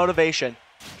good motivation.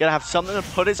 Gonna have something to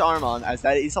put his arm on, as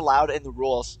that is allowed in the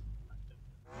rules.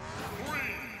 3,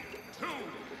 2,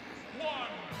 1,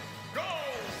 go!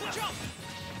 Jump!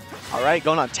 All right,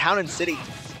 going on Town and City.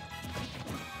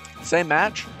 Same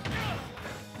match.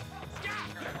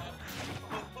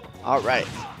 All right.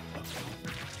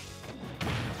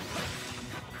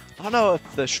 I don't know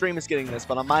if the stream is getting this,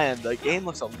 but on my end, the game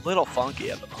looks a little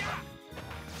funky at the moment.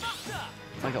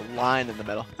 Like a line in the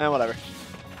middle. Whatever.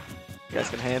 You guys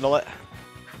can handle it.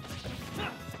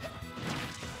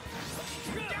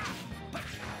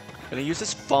 Gonna use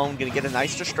his phone, gonna get a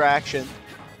nice distraction.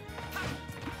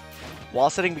 Wall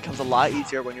sitting becomes a lot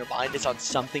easier when your mind is on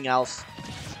something else.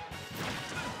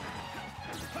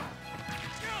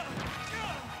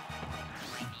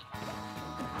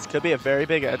 This could be a very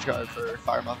big edge guard for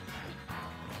Fire Muffin.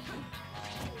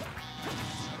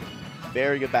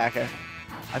 Very good back air.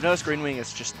 I've noticed Green Wing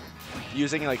is just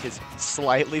using like his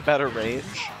slightly better range,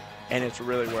 and it's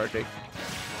really working.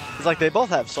 It's like they both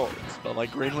have swords, but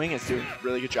like Green Wing is doing a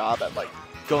really good job at like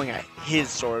going at his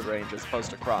sword range as opposed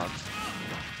to Crom's.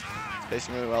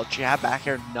 Facing really well. Jab back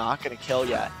air, not going to kill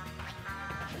yet.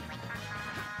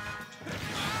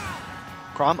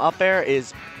 Crom up air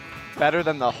is better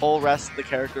than the whole rest of the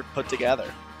character put together.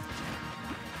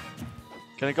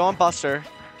 Gonna go on Buster.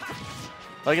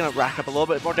 Probably gonna rack up a little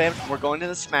bit more damage. We're going to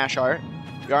the Smash Art.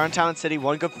 We are in Town and City.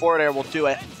 One good forward air will do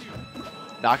it.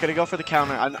 Not gonna go for the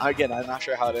counter. Again, I'm not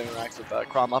sure how it interacts with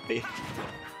Crom up B.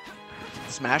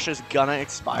 Smash is gonna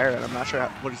expire, and I'm not sure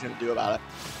what he's gonna do about it.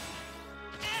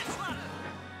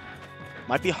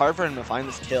 Might be hard for him to find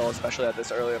this kill, especially at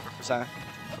this early of a percent.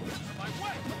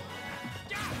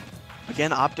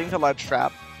 Again, opting to ledge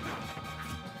trap.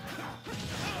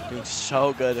 Doing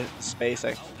so good at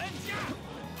spacing.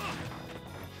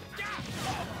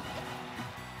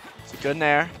 It's a good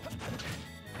nair.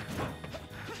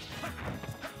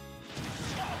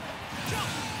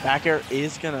 Back air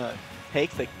is gonna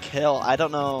take the kill. I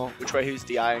don't know which way he was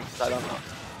DIing, because I don't know.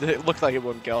 It looked like it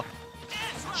wouldn't kill.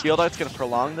 Shield Art's gonna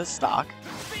prolong the stock.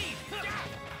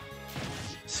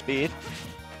 Speed.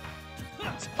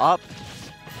 It's up.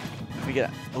 We get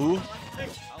it. Ooh.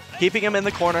 Keeping him in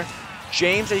the corner.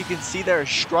 James, as you can see there, is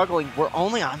struggling. We're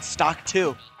only on stock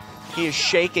 2. He is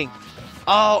shaking.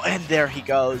 Oh, and there he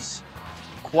goes.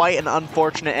 Quite an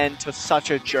unfortunate end to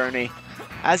such a journey.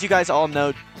 As you guys all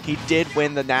know, he did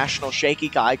win the National Shaky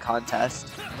Guy contest.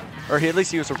 Or at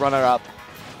least he was a runner-up.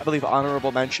 I believe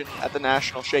honorable mention at the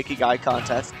National Shaky Guy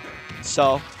contest.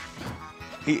 So,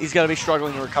 he's going to be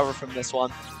struggling to recover from this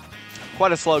one.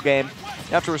 Quite a slow game.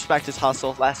 You have to respect his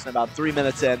hustle. Lasting about 3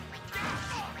 minutes in.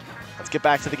 Let's get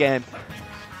back to the game.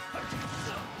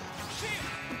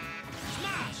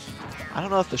 I don't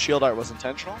know if the shield art was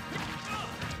intentional.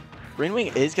 Green Wing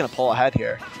is going to pull ahead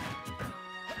here.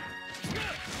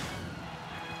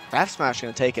 Rap Smash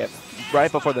going to take it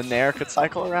right before the Nair could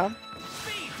cycle around.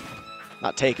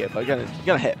 Not take it, but gonna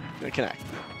hit. Gonna connect.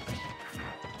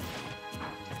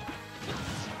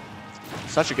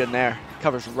 Such a good Nair.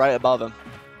 Covers right above him.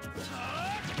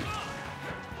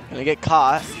 Gonna get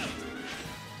caught.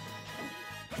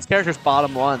 This character's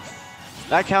bottom 1.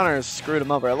 That counter has screwed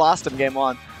him over. It lost him game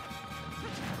 1.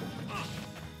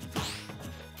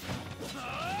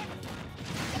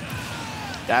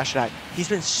 Dash attack. He's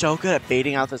been so good at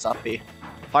baiting out this up B.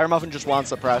 Fire Muffin just wants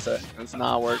to press it, and it's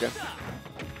not working.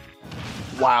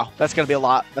 Wow, that's going to be a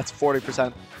lot. That's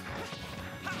 40%.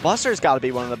 Buster's got to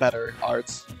be one of the better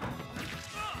arts.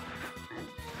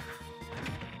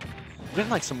 We're getting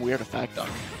like some weird effect on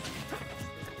it.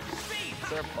 Is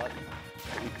there a button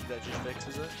that just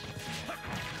fixes it?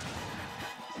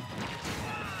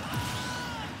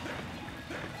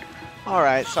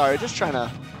 Alright, sorry, just trying to,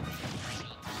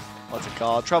 what's it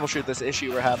called? Troubleshoot this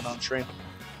issue we're having on stream.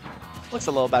 Looks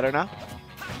a little better now.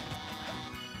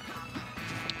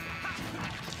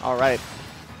 Alright.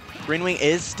 Green Wing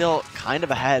is still kind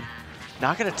of ahead.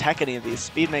 Not going to tech any of these.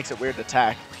 Speed makes it weird to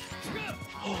tech.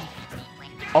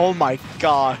 Oh my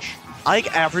gosh. I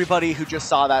think everybody who just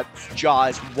saw that jaw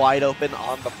is wide open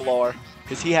on the floor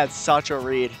because he had such a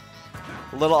read.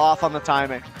 A little off on the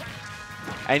timing.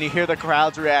 And you hear the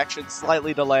crowd's reaction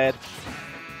slightly delayed.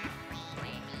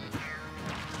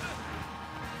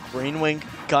 Green Wing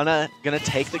gonna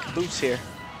take the caboose here.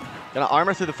 Gonna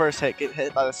armor through the first hit, get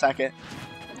hit by the second.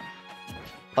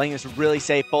 Playing this really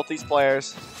safe, both these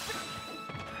players.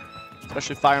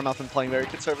 Especially Fire Muffin playing very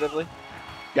conservatively.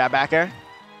 Yeah, back air.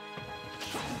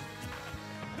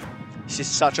 This is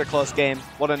such a close game.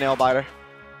 What a nail biter.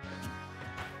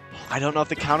 I don't know if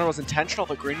the counter was intentional,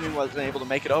 but Green Wing wasn't able to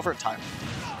make it over in time.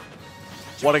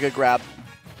 What a good grab.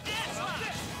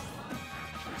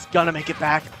 He's gonna make it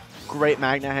back. Great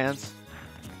Magna hands.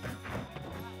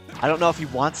 I don't know if he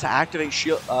wants to activate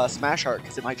shield, Smash Art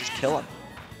because it might just kill him.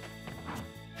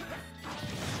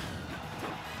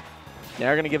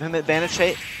 They're going to give him advantage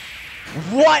state.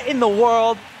 What in the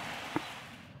world?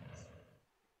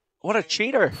 What a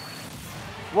cheater.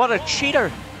 What a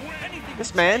cheater.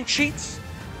 This man cheats.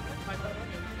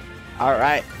 All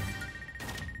right.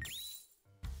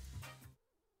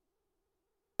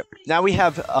 Now we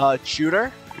have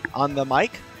Shooter on the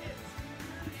mic.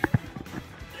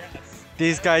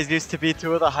 These guys used to be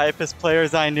 2 of the hypest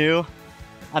players I knew,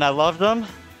 and I loved them.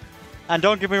 And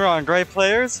don't get me wrong, great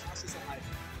players.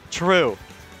 True.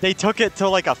 They took it to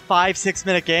like a 5-6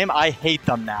 minute game. I hate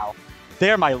them now.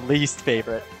 They're my least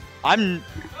favorite. I'm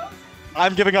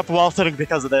giving up wall sitting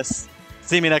because of this.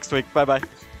 See me next week. Bye-bye.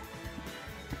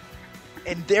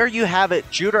 And there you have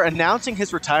it. Juder announcing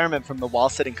his retirement from the wall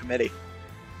sitting committee.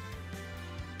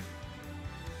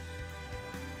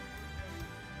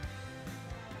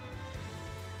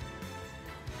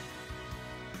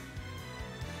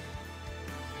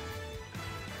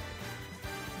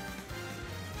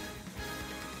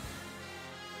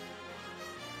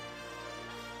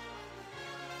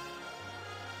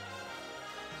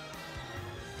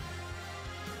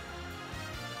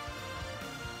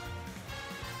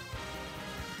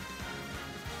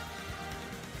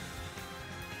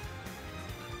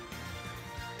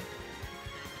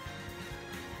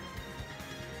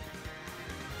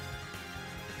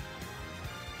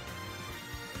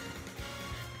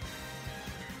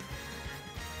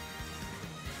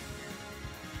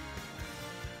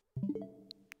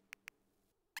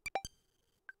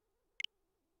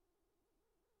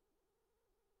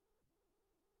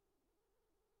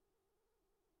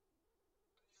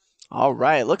 All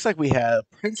right, looks like we have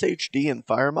Prince HD and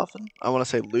Fire Muffin. I want to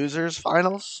say losers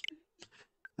finals.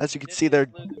 As you can see there,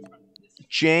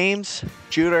 James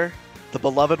Juder, the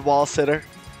beloved wall sitter,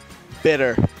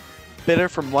 bitter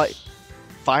from what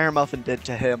Fire Muffin did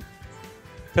to him.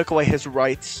 Took away his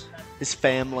rights, his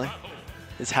family,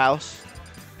 his house,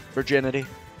 virginity,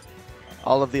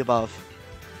 all of the above.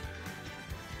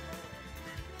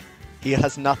 He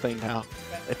has nothing now,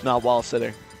 if not wall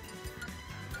sitting.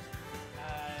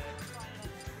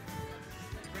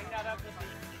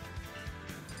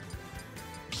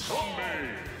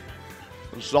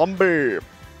 Zombie.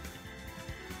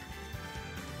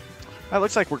 That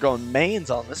looks like we're going mains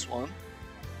on this one.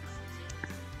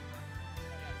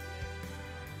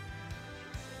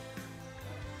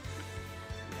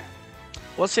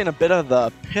 Was seeing a bit of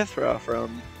the Pithra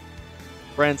from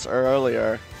Brent's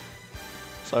earlier,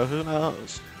 so who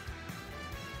knows?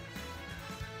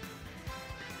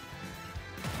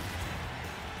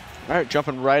 All right,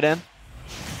 jumping right in.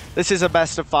 This is a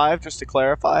best of 5, just to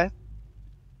clarify.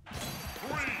 3,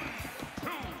 2,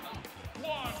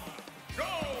 1, go!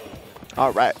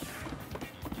 All right.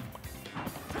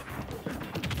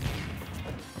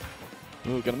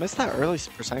 Ooh, gonna miss that early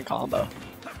percent combo.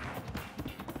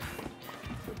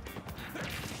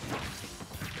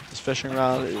 This fishing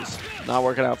rod is not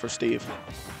working out for Steve.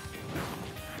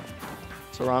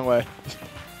 It's the wrong way.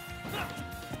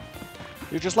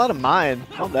 You just let him mine.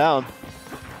 Calm down.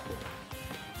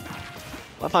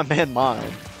 Let my man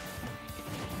mine.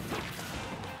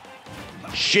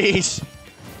 Jeez.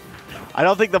 I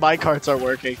don't think the mine carts are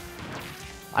working.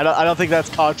 I don't think that's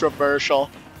controversial.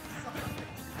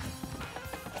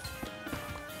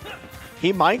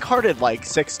 He minecarted like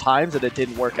 6 times and it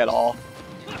didn't work at all.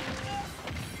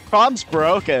 Crom's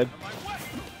broken.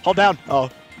 Hold down. Oh,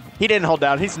 he didn't hold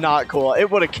down. He's not cool. It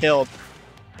would have killed.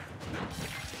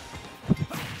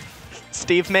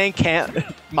 Steve Man can't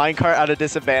minecart at a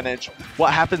disadvantage.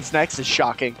 What happens next is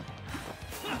shocking.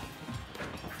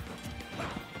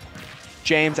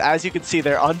 James, as you can see,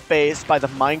 they're unfazed by the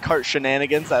minecart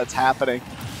shenanigans that's happening.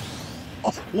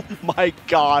 Oh my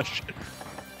gosh.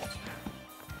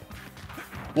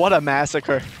 What a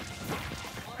massacre.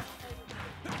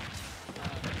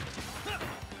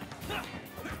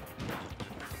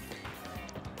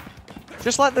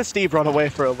 Just let the Steve run away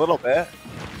for a little bit.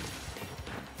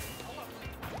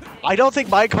 I don't think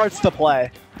minecart's the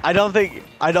play. I don't think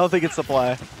it's the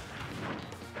play.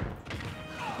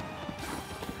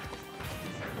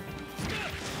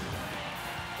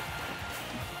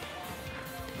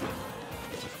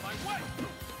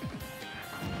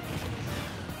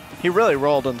 He really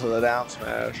rolled into the down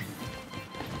smash.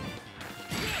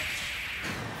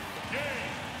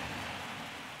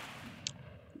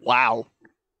 Wow.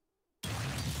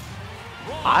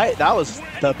 That was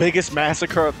the biggest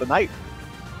massacre of the night.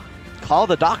 Call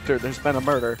the doctor, there's been a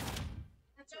murder.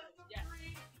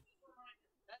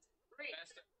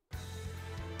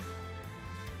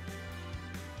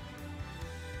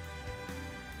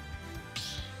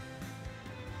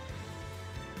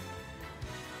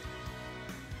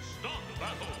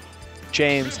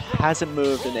 James hasn't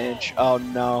moved an inch. Oh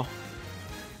no.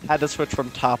 Had to switch from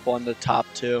top 1 to top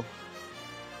 2.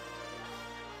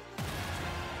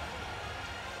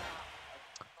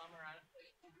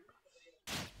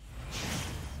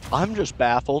 I'm just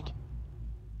baffled.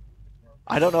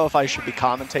 I don't know if I should be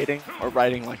commentating or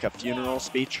writing like a funeral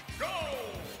speech.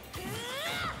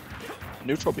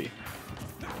 Neutral B.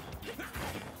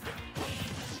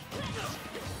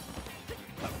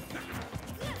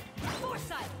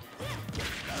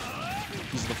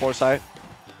 This is the foresight.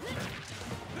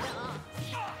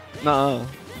 Nuh-uh.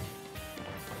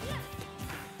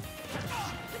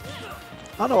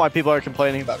 I don't know why people are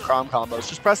complaining about Crom combos.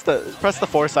 Just press the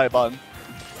foresight button.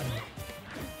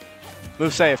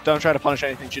 Move safe. Don't try to punish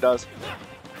anything she does.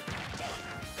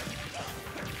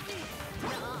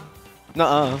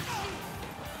 Nuh-uh.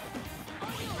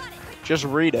 Just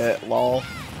read it, lol.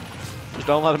 Just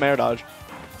don't let him air dodge.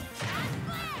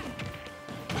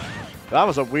 That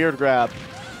was a weird grab.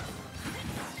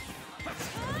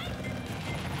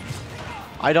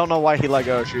 I don't know why he let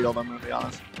go of shield, I'm gonna be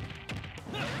honest.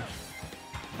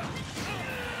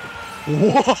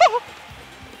 What?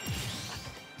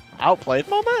 Outplayed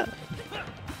moment?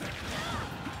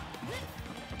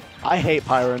 I hate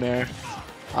Pyronair.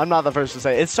 I'm not the first to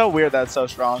say it. It's so weird that it's so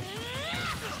strong.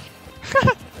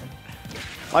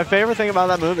 My favorite thing about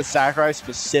that move is Sakurai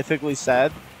specifically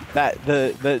said that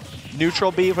the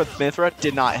neutral B with Mithra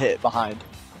did not hit behind,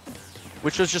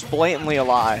 which was just blatantly a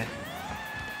lie.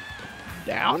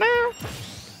 Down now?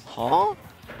 Huh?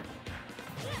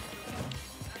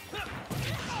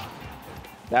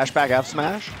 Dash back F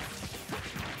smash.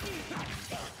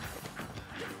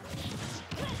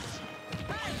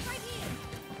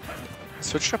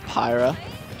 Switch to Pyra.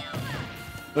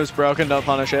 It was broken, don't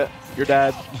punish it. You're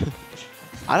dead.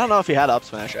 I don't know if he had up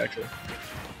smash actually.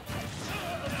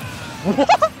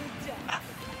 What?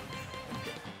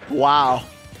 Wow.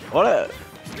 What a...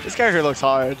 This character looks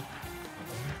hard.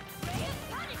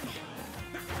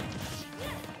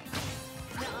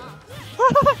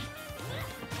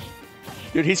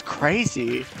 Dude, he's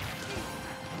crazy.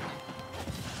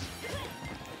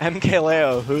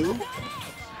 MKLeo, who?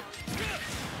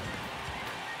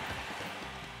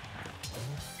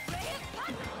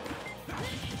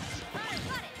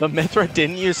 The Mithra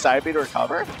didn't use side B to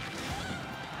recover?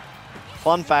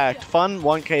 Fun fact, fun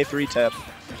 1K3 tip.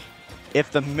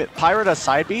 If the Pyra does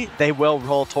side B, they will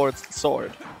roll towards the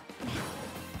sword.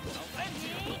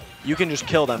 You can just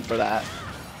kill them for that.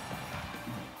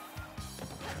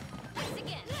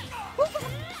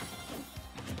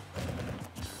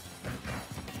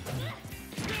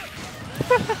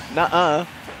 Nuh-uh.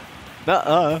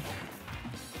 Nuh-uh.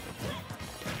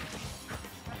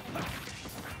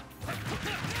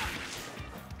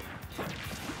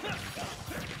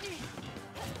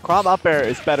 Crom up air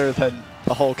is better than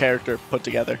the whole character put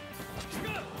together.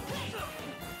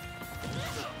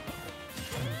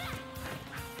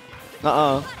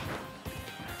 Uh-uh.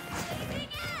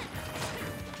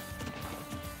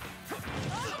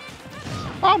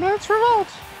 Oh, man, it's revolt.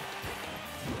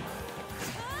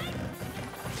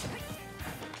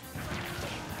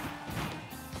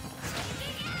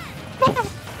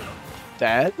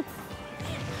 Dead?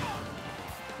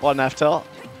 One F tilt.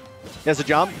 He has a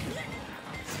jump.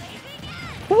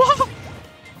 Whoa!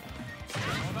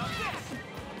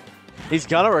 He's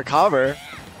gonna recover.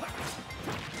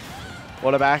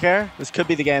 What a back air. This could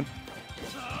be the game.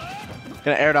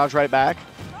 Gonna air dodge right back.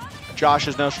 Josh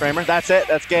is no stramer. That's it.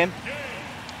 That's game.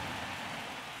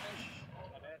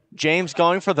 James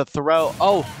going for the throw.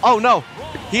 Oh, oh no.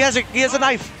 He has a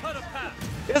knife.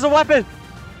 He has a weapon.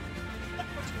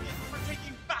 For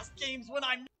taking fast games when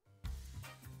I'm...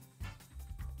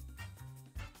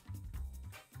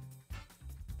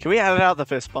 Can we edit out the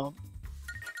fist bump?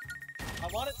 I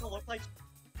want it to look like...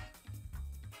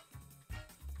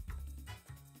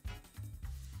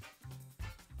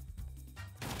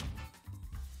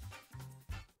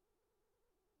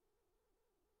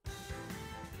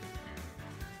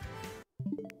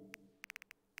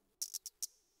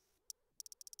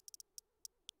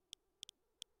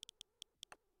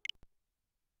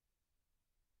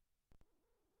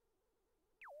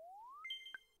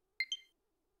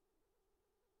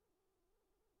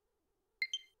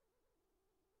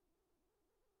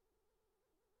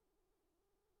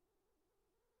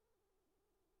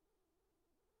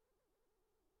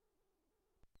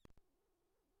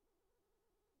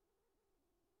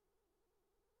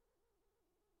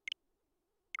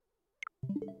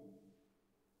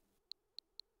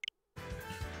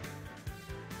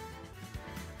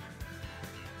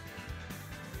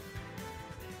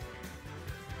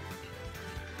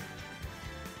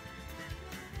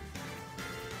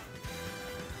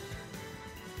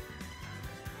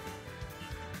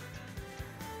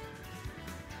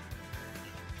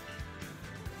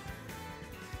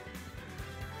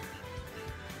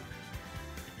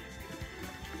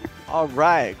 All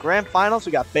right, grand finals.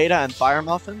 We got Beta and Fire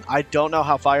Muffin. I don't know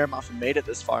how Fire Muffin made it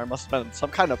this far. It must have been some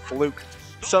kind of fluke,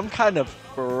 some kind of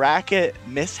bracket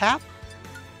mishap.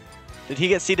 Did he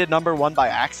get seeded #1 by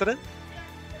accident?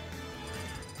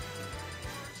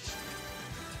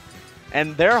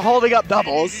 And they're holding up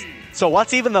doubles. So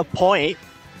what's even the point?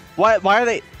 Why are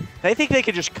they? They think they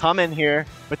could just come in here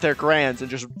with their grands and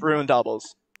just ruin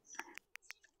doubles.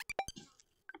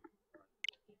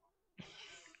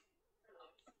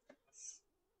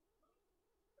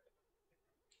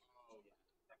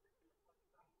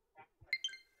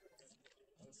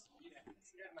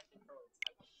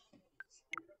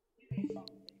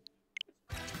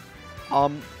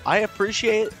 I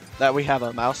appreciate that we have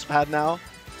a mouse pad now,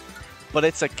 but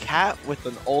it's a cat with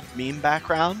an old meme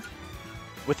background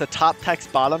with a top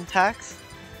text, bottom text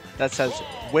that says,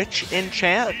 which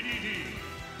enchant?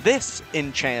 This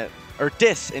enchant, or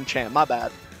disenchant, my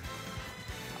bad.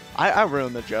 I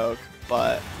ruined the joke,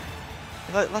 but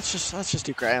let's just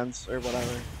do grands or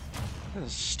whatever. This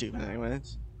is stupid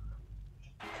anyways.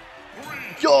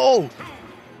 Yo!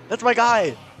 That's my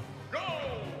guy!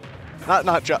 Not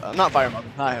Fire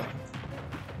Muffin, not him.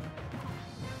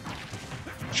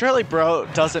 Surely bro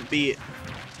doesn't beat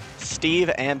Steve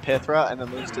and Pithra and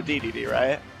then lose to DDD,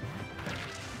 right?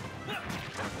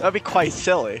 That'd be quite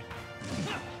silly.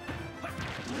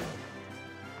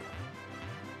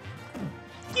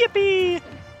 Yippee!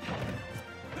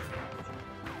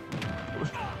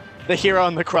 The hero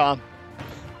and the Crom.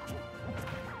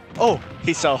 Oh,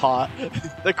 he's so hot.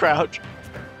 The crouch.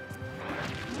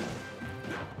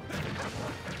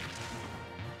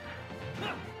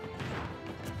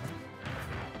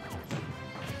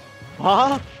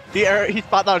 Huh? He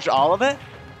spot dodged all of it?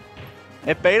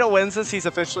 If Beta wins this, he's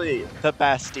officially the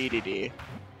best DDD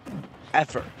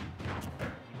ever.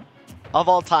 Of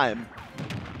all time.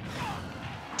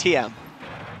 TM.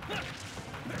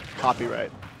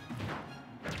 Copyright.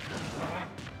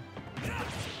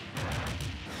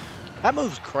 That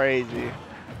move's crazy.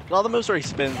 All the moves where he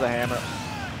spins the hammer.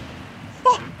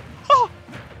 Oh, oh.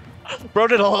 Bro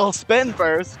did a little spin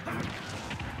first.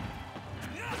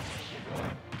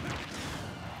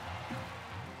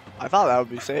 I thought that would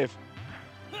be safe.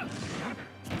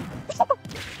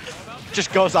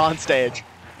 Just goes on stage.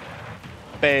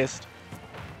 Based.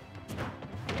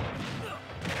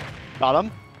 Got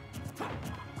him.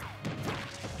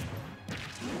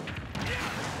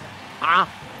 Ah!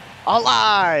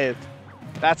 Alive!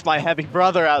 That's my heavy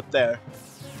brother out there.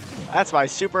 That's my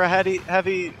super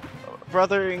heavy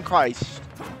brother in Christ.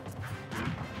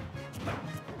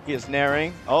 He is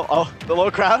naring. Oh, the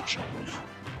low crouch.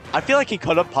 I feel like he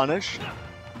could have punished.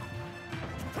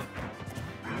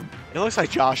 It looks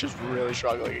like Josh is really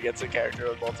struggling against a character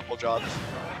with multiple jobs.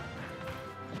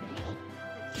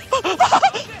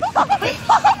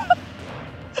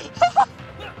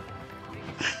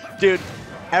 Dude,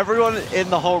 everyone in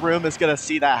the whole room is gonna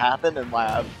see that happen and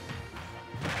laugh.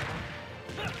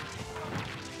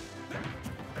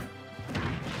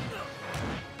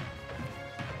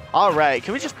 Alright,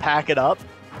 can we just pack it up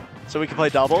so we can play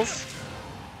doubles?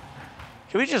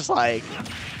 Can we just like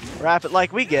wrap it?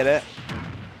 Like, we get it.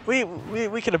 We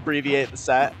can abbreviate the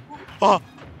set. Oh.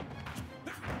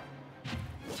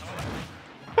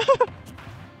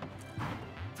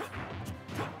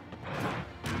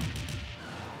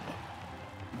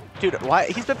 Dude, why?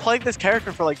 He's been playing this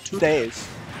character for like 2 days.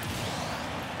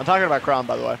 I'm talking about Crom,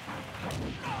 by the way.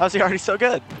 How's he already so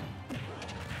good?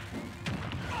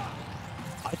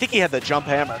 I think he had the jump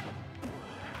hammer.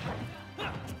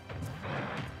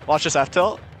 Watch this F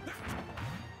tilt.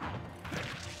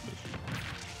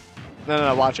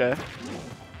 No, watch it.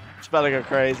 It's about to go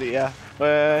crazy, yeah.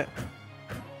 Wait.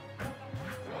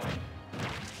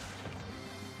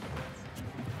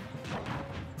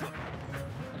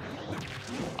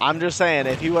 I'm just saying,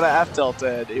 if he would have F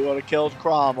tilted, he would have killed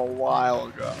Crom a while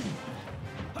ago.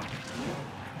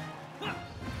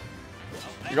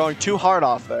 You're going too hard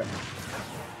off there.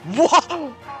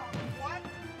 Whoa!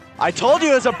 I told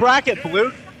you it was a bracket,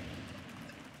 Blue.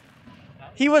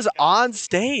 He was on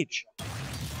stage.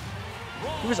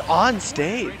 He was on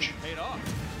stage.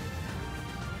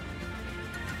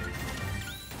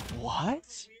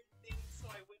 What?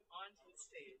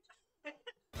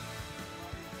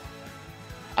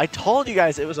 I told you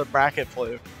guys it was a bracket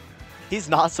fluke. He's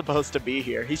not supposed to be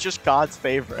here. He's just God's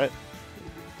favorite.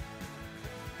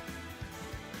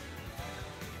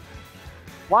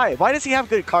 Why? Why does he have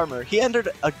good karma? He entered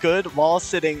a good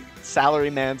wall-sitting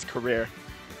salaryman's career.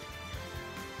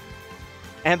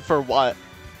 And for what?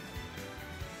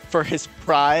 For his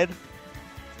pride?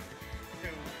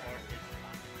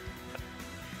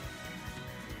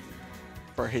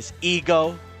 For his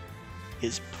ego?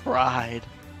 His pride?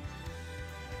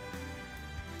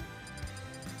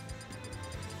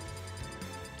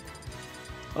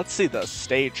 Let's see the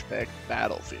stage pick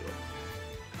battlefield.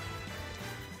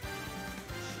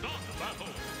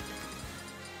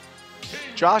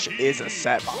 Josh is a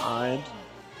set behind,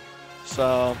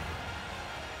 so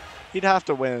he'd have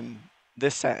to win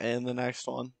this set and the next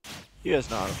one. You guys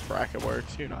know how the bracket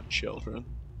works. You're not children.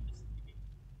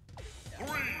 3,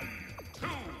 2,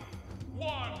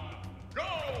 1,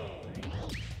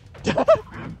 go!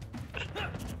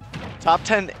 Top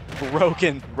 10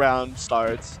 broken round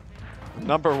starts.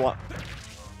 Number 1.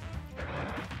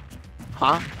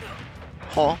 Huh?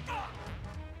 Huh?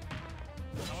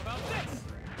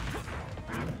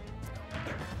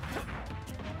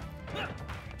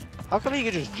 How come he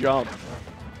can just jump?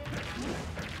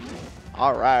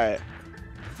 Alright.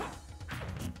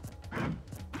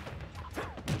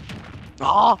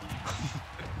 Ah!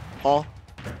 Oh.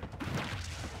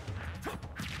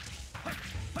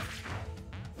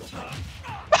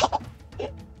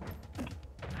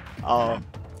 Oh.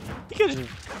 He could just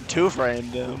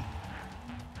two-framed him.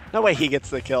 No way he gets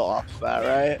the kill off of that,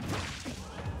 right?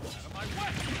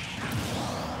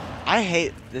 I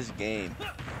hate this game.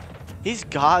 He's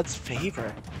God's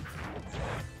favorite.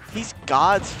 He's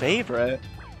God's favorite.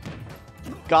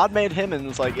 God made him and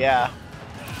was like, yeah,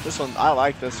 this one, I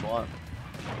like this one.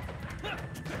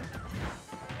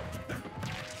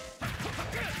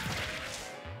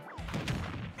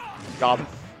 Got him.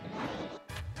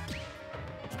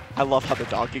 I love how the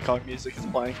Donkey Kong music is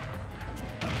playing.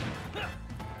 I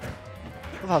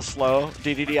love how slow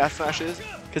DDD F smash is.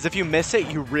 Because if you miss it,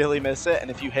 you really miss it. And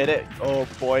if you hit it, oh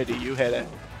boy, do you hit it.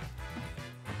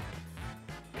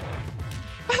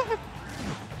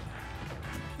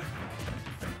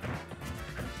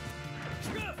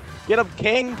 Get him,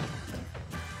 King!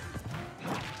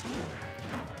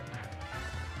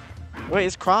 Wait,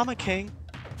 is Crom a king?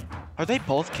 Are they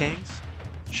both kings?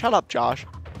 Shut up, Josh.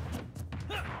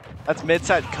 That's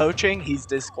mid-set coaching. He's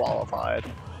disqualified.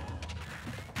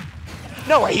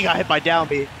 No way he got hit by down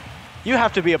B. You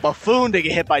have to be a buffoon to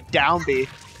get hit by down B.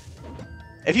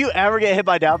 If you ever get hit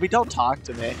by down B, don't talk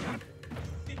to me.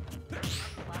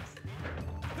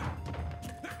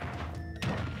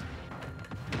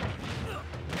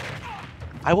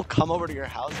 I will come over to your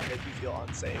house and make you feel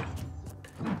unsafe.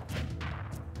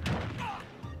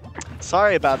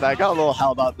 Sorry about that. Got a little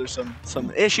held up. There's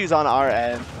some issues on our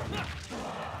end.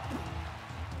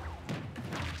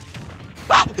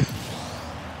 Ah!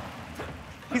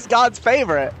 He's God's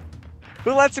favorite.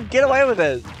 Who lets him get away with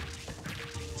this?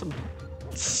 Some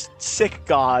sick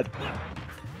God.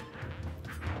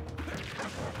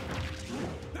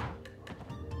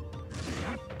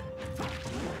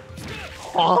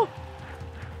 Huh?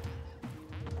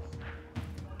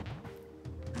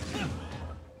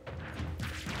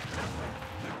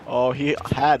 Oh, he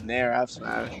had an air F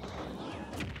smash.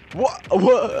 What?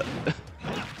 What?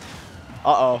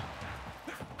 Uh-oh.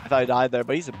 I thought he died there,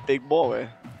 but he's a big boy.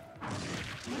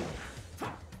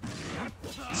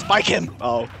 Spike him!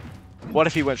 Oh. What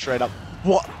if he went straight up?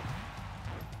 What?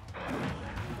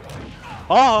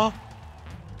 Oh!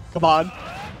 Come on.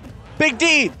 Big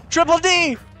D! Triple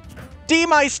D!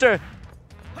 D-Meister!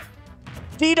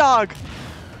 D-Dog!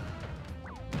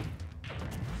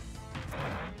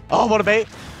 Oh, what a bait.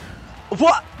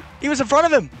 What? He was in front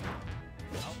of him.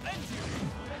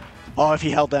 Oh, if he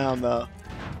held down though.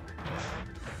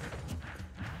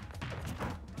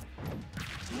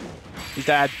 He's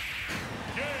dead.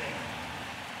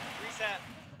 Reset.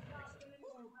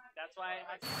 That's why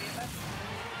I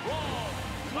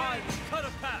Cut a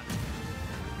path.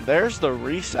 There's the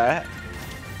reset.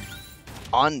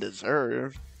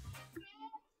 Undeserved.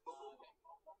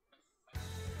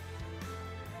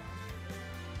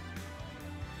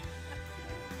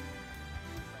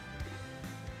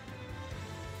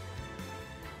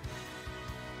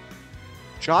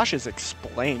 Josh is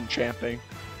explain champing.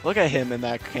 Look at him in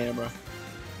that camera.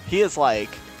 He is like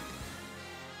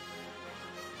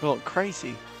a little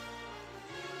crazy.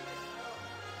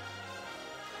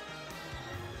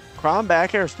 Crom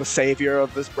back air is the savior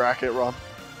of this bracket run.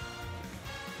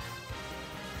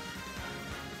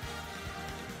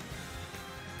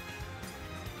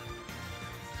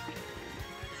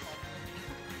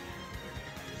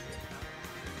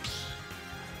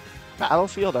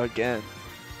 Battlefield again.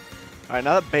 Alright,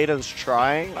 now that Beta's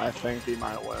trying, I think he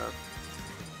might win.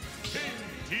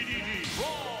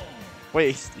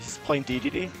 Wait, he's playing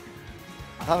DDD?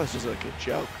 I thought this was like a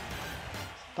joke.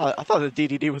 I thought the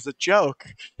DDD was a joke.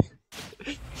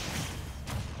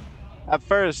 At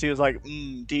first, he was like,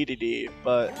 DDD,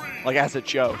 but like as a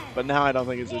joke. But now I don't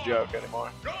think it's a joke anymore.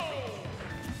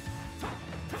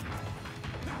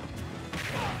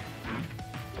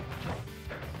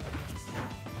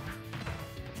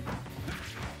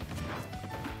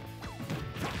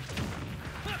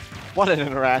 What an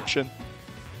interaction.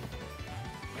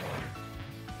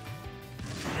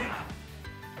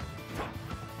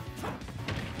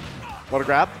 What a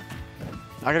grab.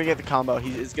 Not gonna get the combo.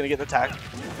 He is gonna get the tag.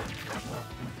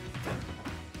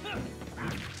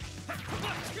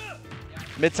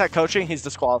 Mid-set coaching, he's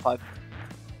disqualified.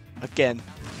 Again.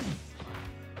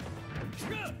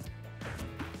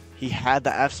 He had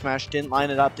the F smash, didn't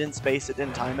line it up, didn't space it,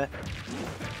 didn't time it.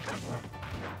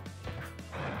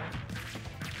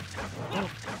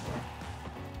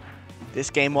 This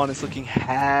game one is looking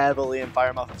heavily in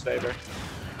Fire Muffin's favor.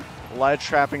 Ledge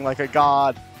trapping like a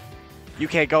god. You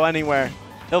can't go anywhere.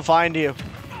 He'll find you.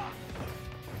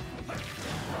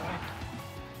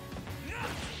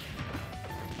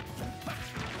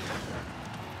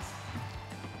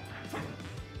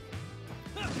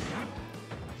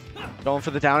 Going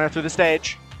for the down air through the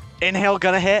stage. Inhale,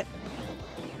 gonna hit.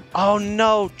 Oh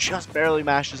no, just barely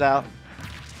mashes out.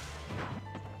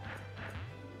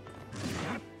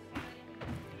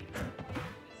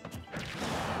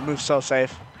 Move so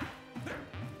safe.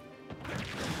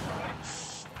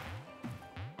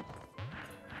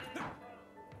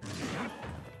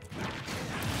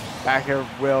 Back air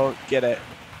will get it.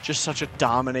 Just such a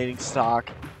dominating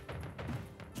stock.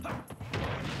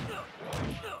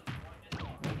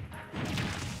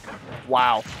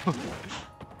 Wow.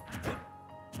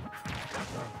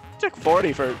 Took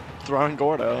 40 for throwing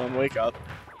Gordo on Wake Up.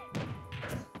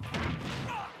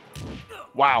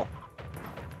 Wow.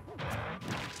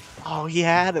 Oh, he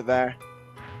had it there.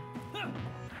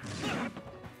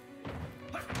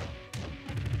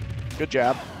 Good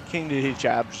jab. King DD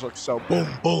jab just looks so boom,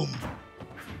 boom.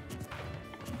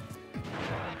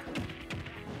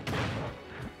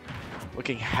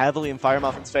 Looking heavily in Fire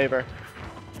Muffin's favor.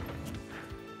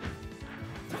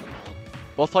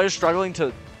 Both players struggling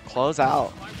to close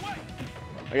out.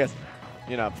 I guess,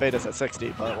 you know, Beta's at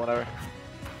 60, but whatever.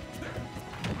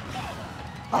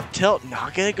 Up tilt,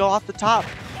 not gonna go off the top.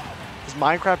 This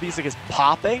Minecraft music is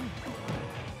popping.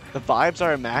 The vibes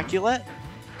are immaculate.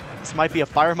 This might be a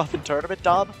Fire Muffin tournament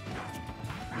dub.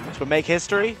 This would make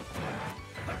history.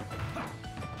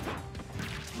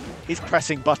 He's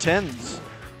pressing buttons.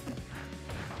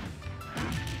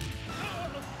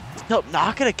 Nope,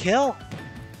 not gonna kill.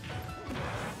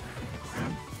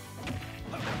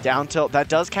 Down tilt, that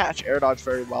does catch air dodge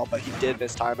very well, but he did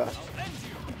miss time.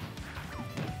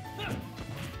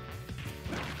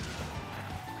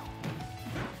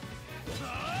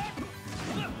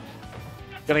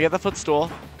 Gonna get the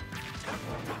footstool.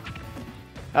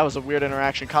 That was a weird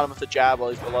interaction. Caught him with the jab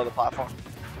while he's below the platform.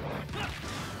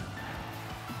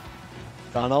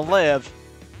 Gonna live.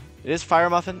 It is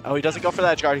Fire Muffin. Oh, he doesn't go for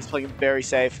that edge guard. He's playing very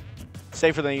safe.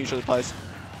 Safer than he usually plays.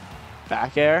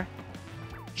 Back air.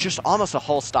 Just almost a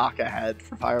whole stock ahead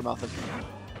for Fire Muffin.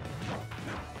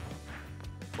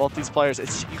 Both these players,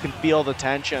 you can feel the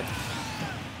tension.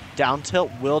 Down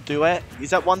tilt will do it.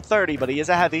 He's at 130, but he is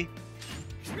a heavy.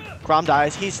 Grom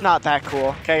dies. He's not that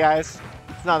cool. Okay, guys?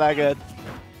 It's not that good.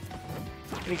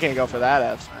 He can't go for that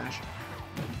F smash.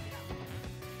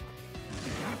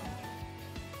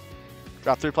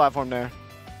 Drop through platform there.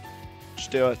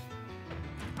 Just do it.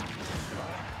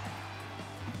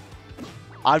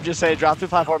 I'm just saying, drop through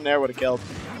platform there would have killed.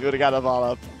 He would have got the ball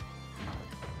up.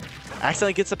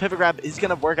 Accidentally gets the pivot grab. He's going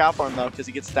to work out for him, though, because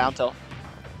he gets the down tilt.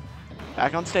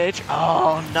 Back on stage.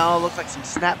 Oh, no. Looks like some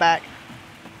snapback.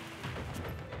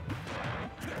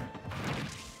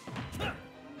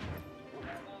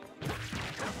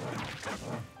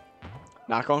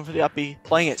 Not going for the up B.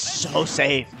 Playing it so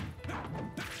safe.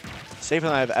 Safer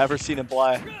than I've ever seen him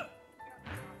play.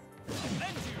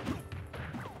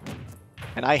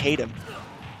 And I hate him.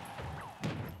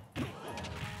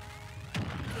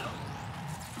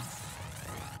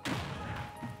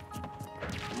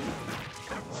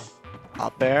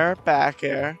 Up air, back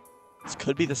air. This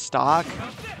could be the stock.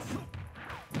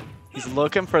 He's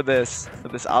looking for this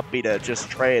up B to just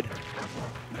trade.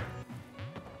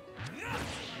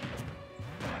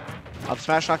 Up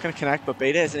smash not going to connect, but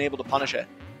Beta isn't able to punish it.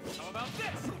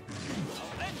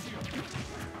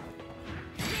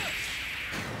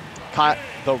 Caught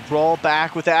the roll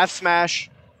back with the F smash.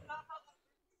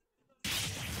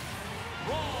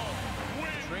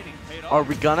 Are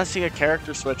we going to see a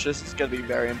character switch? This is going to be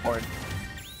very important.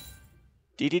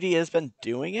 DDD has been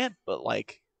doing it, but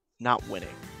like not winning,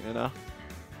 you know?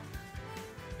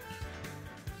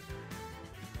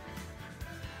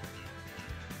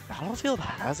 Battlefield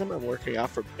hasn't been working out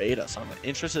for Beta, so I'm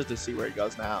interested to see where he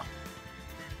goes now.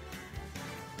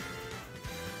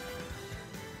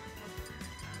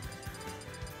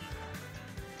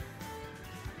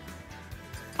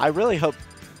 I really hope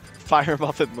Fire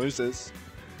Muffin loses.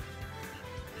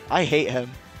 I hate him.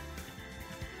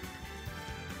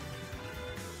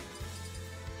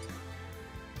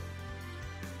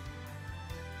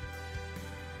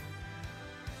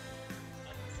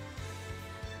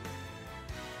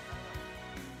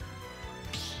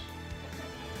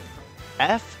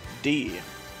 FD.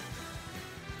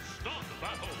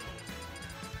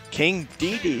 King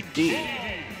DDD.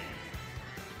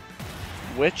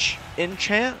 Which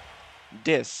enchant?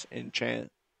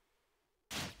 Disenchant.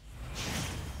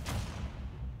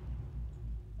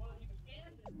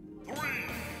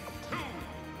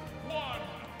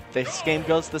 If this game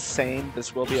goes the same,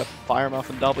 this will be a Fire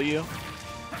Muffin W.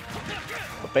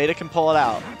 But Beta can pull it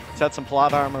out. He's had some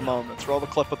plot armor moments. Roll the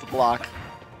clip with the block.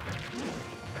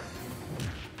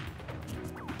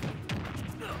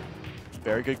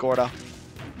 Very good Gordo.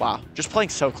 Wow, just playing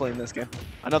so clean this game.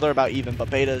 I know they're about even, but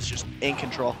Beta is just in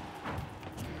control.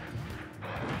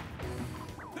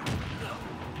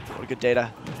 What a good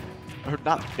data. Or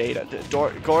not Beta,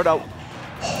 Gordo.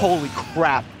 Holy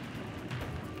crap.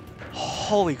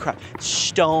 Holy crap.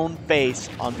 Stone face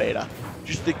on Beta.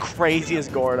 Just the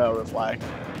craziest Gordo reflect.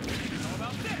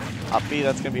 Up B,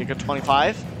 that's going to be a good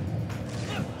 25.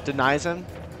 Denies him.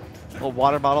 A little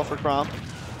water bottle for Crom.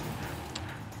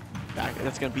 Back,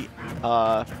 that's going to be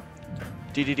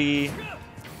DDD.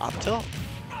 Up tilt.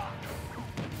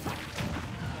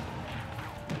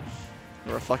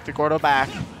 Reflect the Gordo back.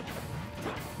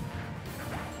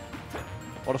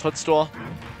 What a footstool.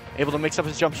 Able to mix up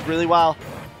his jumps really well.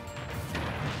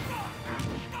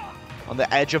 On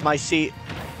the edge of my seat.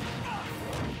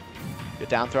 Good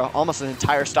down throw. Almost an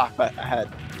entire stock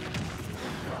ahead.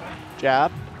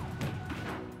 Jab.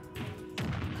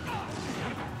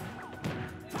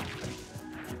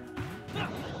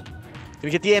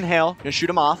 Gonna get the inhale. Gonna shoot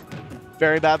him off.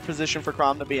 Very bad position for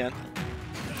Crom to be in.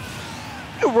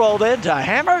 You rolled into a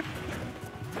hammer.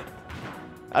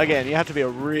 Again, you have to be a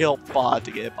real bot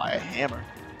to get hit by a hammer.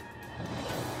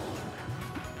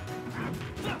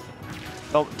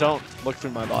 Don't look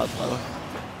through my bots, by the way.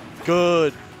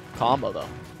 Good combo, though.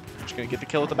 Just gonna get the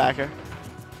kill with the back air.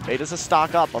 Beta's a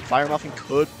stock up, but Fire Muffin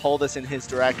could pull this in his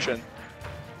direction.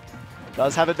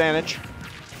 Does have advantage.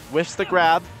 Whiffs the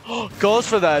grab. Goes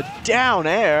for the down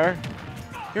air.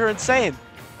 You're insane.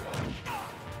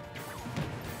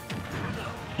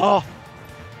 Oh,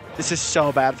 this is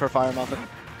so bad for Fire Muffin.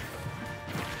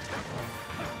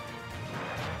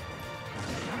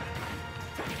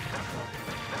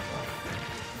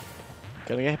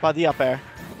 Gonna get hit by the up air.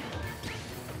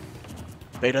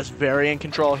 Beta's very in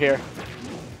control here.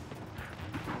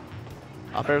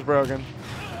 Up air's broken.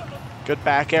 Good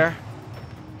back air.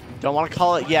 Don't want to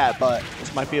call it yet, but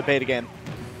this might be a Beta game.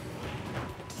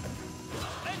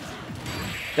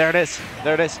 There it is.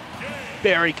 There it is.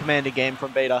 Very commanding game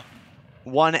from Beta.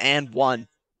 1-1.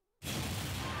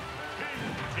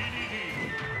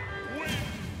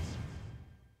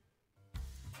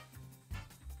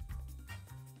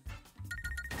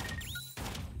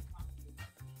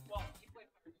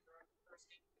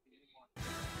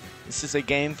 This is a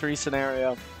game 3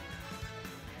 scenario.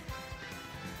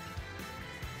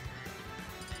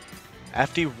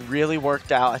 FD really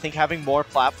worked out. I think having more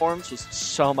platforms was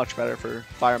so much better for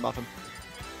Fire Muffin.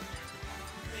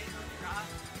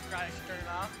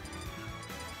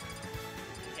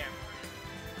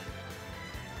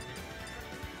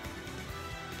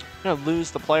 I'm gonna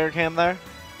lose the player cam there.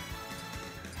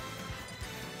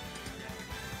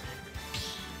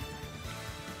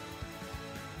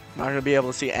 Not gonna be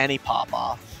able to see any pop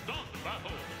off.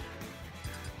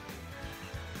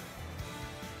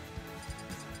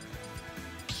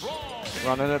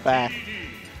 Running it back.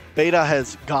 Beta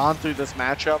has gone through this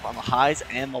matchup on the highs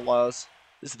and the lows.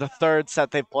 This is the 3rd set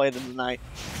they've played in the night.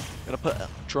 Gonna put a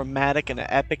dramatic and an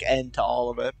epic end to all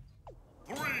of it.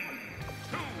 3, 2,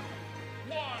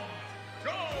 1,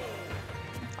 go!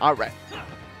 All right.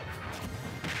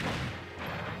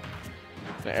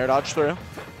 Gonna air dodge through.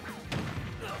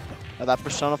 Now that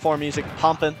Persona 4 music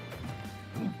pumping.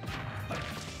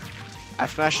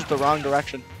 F smashes the wrong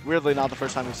direction. Weirdly, not the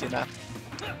first time we've seen that.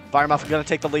 Fire Muffin gonna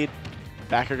take the lead.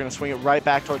 Backer gonna swing it right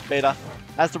back towards Beta.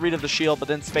 Has the read of the shield, but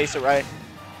didn't space it right.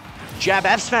 Jab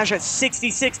F smash at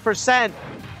 66%.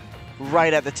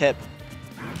 Right at the tip.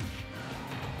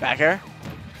 Back air.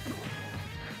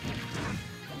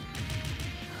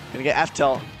 Gonna get F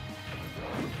tilt.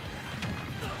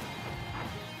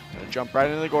 Gonna jump right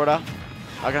into the Gordo.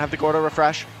 Not gonna have the Gordo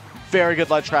refresh. Very good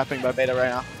ledge trapping by Beta right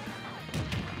now.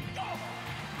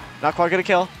 Not quite gonna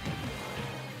kill.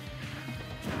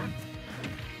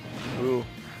 Ooh.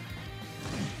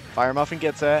 Fire Muffin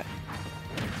gets it.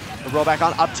 The roll back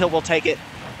on. Up tilt will take it.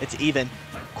 It's even.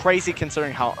 Crazy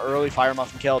considering how early Fire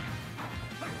Muffin killed.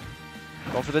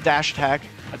 Go for the dash attack.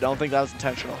 I don't think that was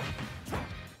intentional.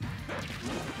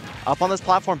 Up on this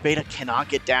platform, Beta cannot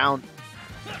get down.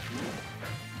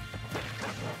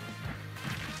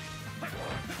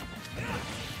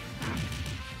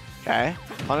 Okay.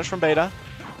 Punish from Beta.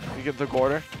 We get the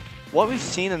Gordo. What we've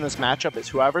seen in this matchup is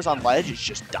whoever's on ledge is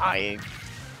just dying.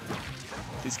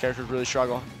 These characters really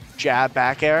struggle. Jab,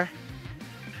 back air.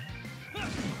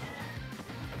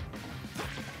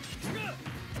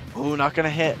 Ooh, not gonna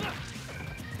hit.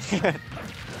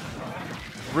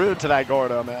 Rude to that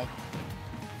Gordo, man.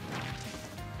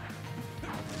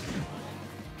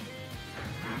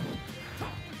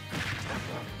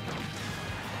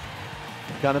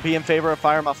 Gonna be in favor of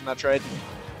Fire Muffin that trade.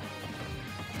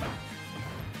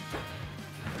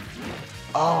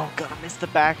 Oh, gonna miss the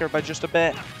backer by just a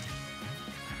bit.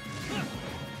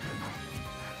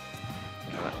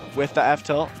 With the F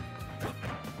tilt.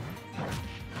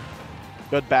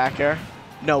 Good back air.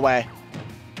 No way.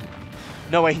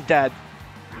 No way, he's dead.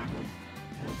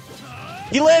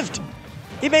 He lived!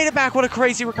 He made it back. What a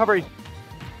crazy recovery.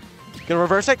 Gonna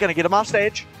reverse it. Gonna get him off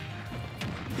stage.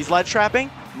 He's ledge trapping.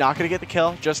 Not gonna get the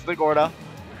kill. Just the Gordo.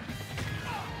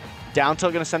 Down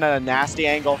tilt gonna send out a nasty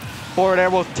angle. Forward air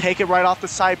will take it right off the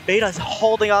side. Beta's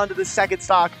holding on to the second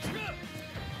stock.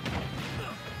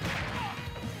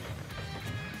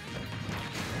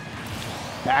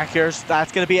 Back here's,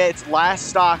 that's gonna be it. It's last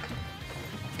stock.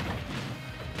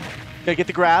 Gonna get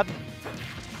the grab.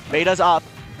 Beta's up.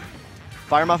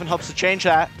 Fire Muffin hopes to change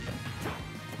that.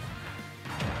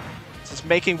 This is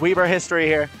making Weber history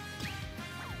here.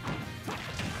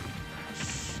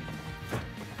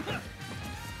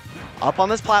 Up on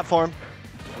this platform.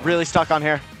 Really stuck on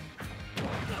here.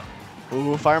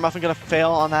 Ooh, Fire Muffin gonna fail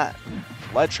on that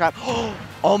ledge trap.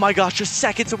 Oh my gosh, just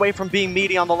seconds away from being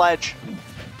meaty on the ledge.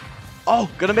 Oh,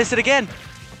 gonna miss it again.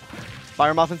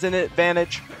 Fire Muffin's in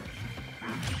advantage.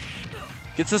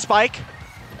 Gets the spike.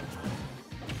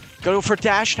 Go for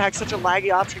dash attack, such a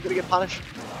laggy option, gonna get punished.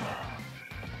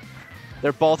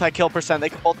 They're both at kill percent. They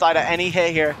can both die to any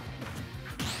hit here.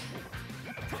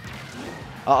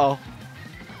 Uh-oh.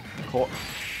 Cool.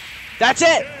 That's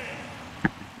it!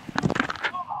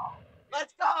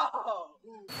 Let's go!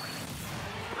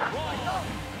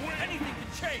 Anything can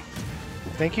change.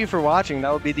 Thank you for watching.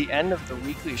 That will be the end of the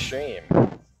weekly stream.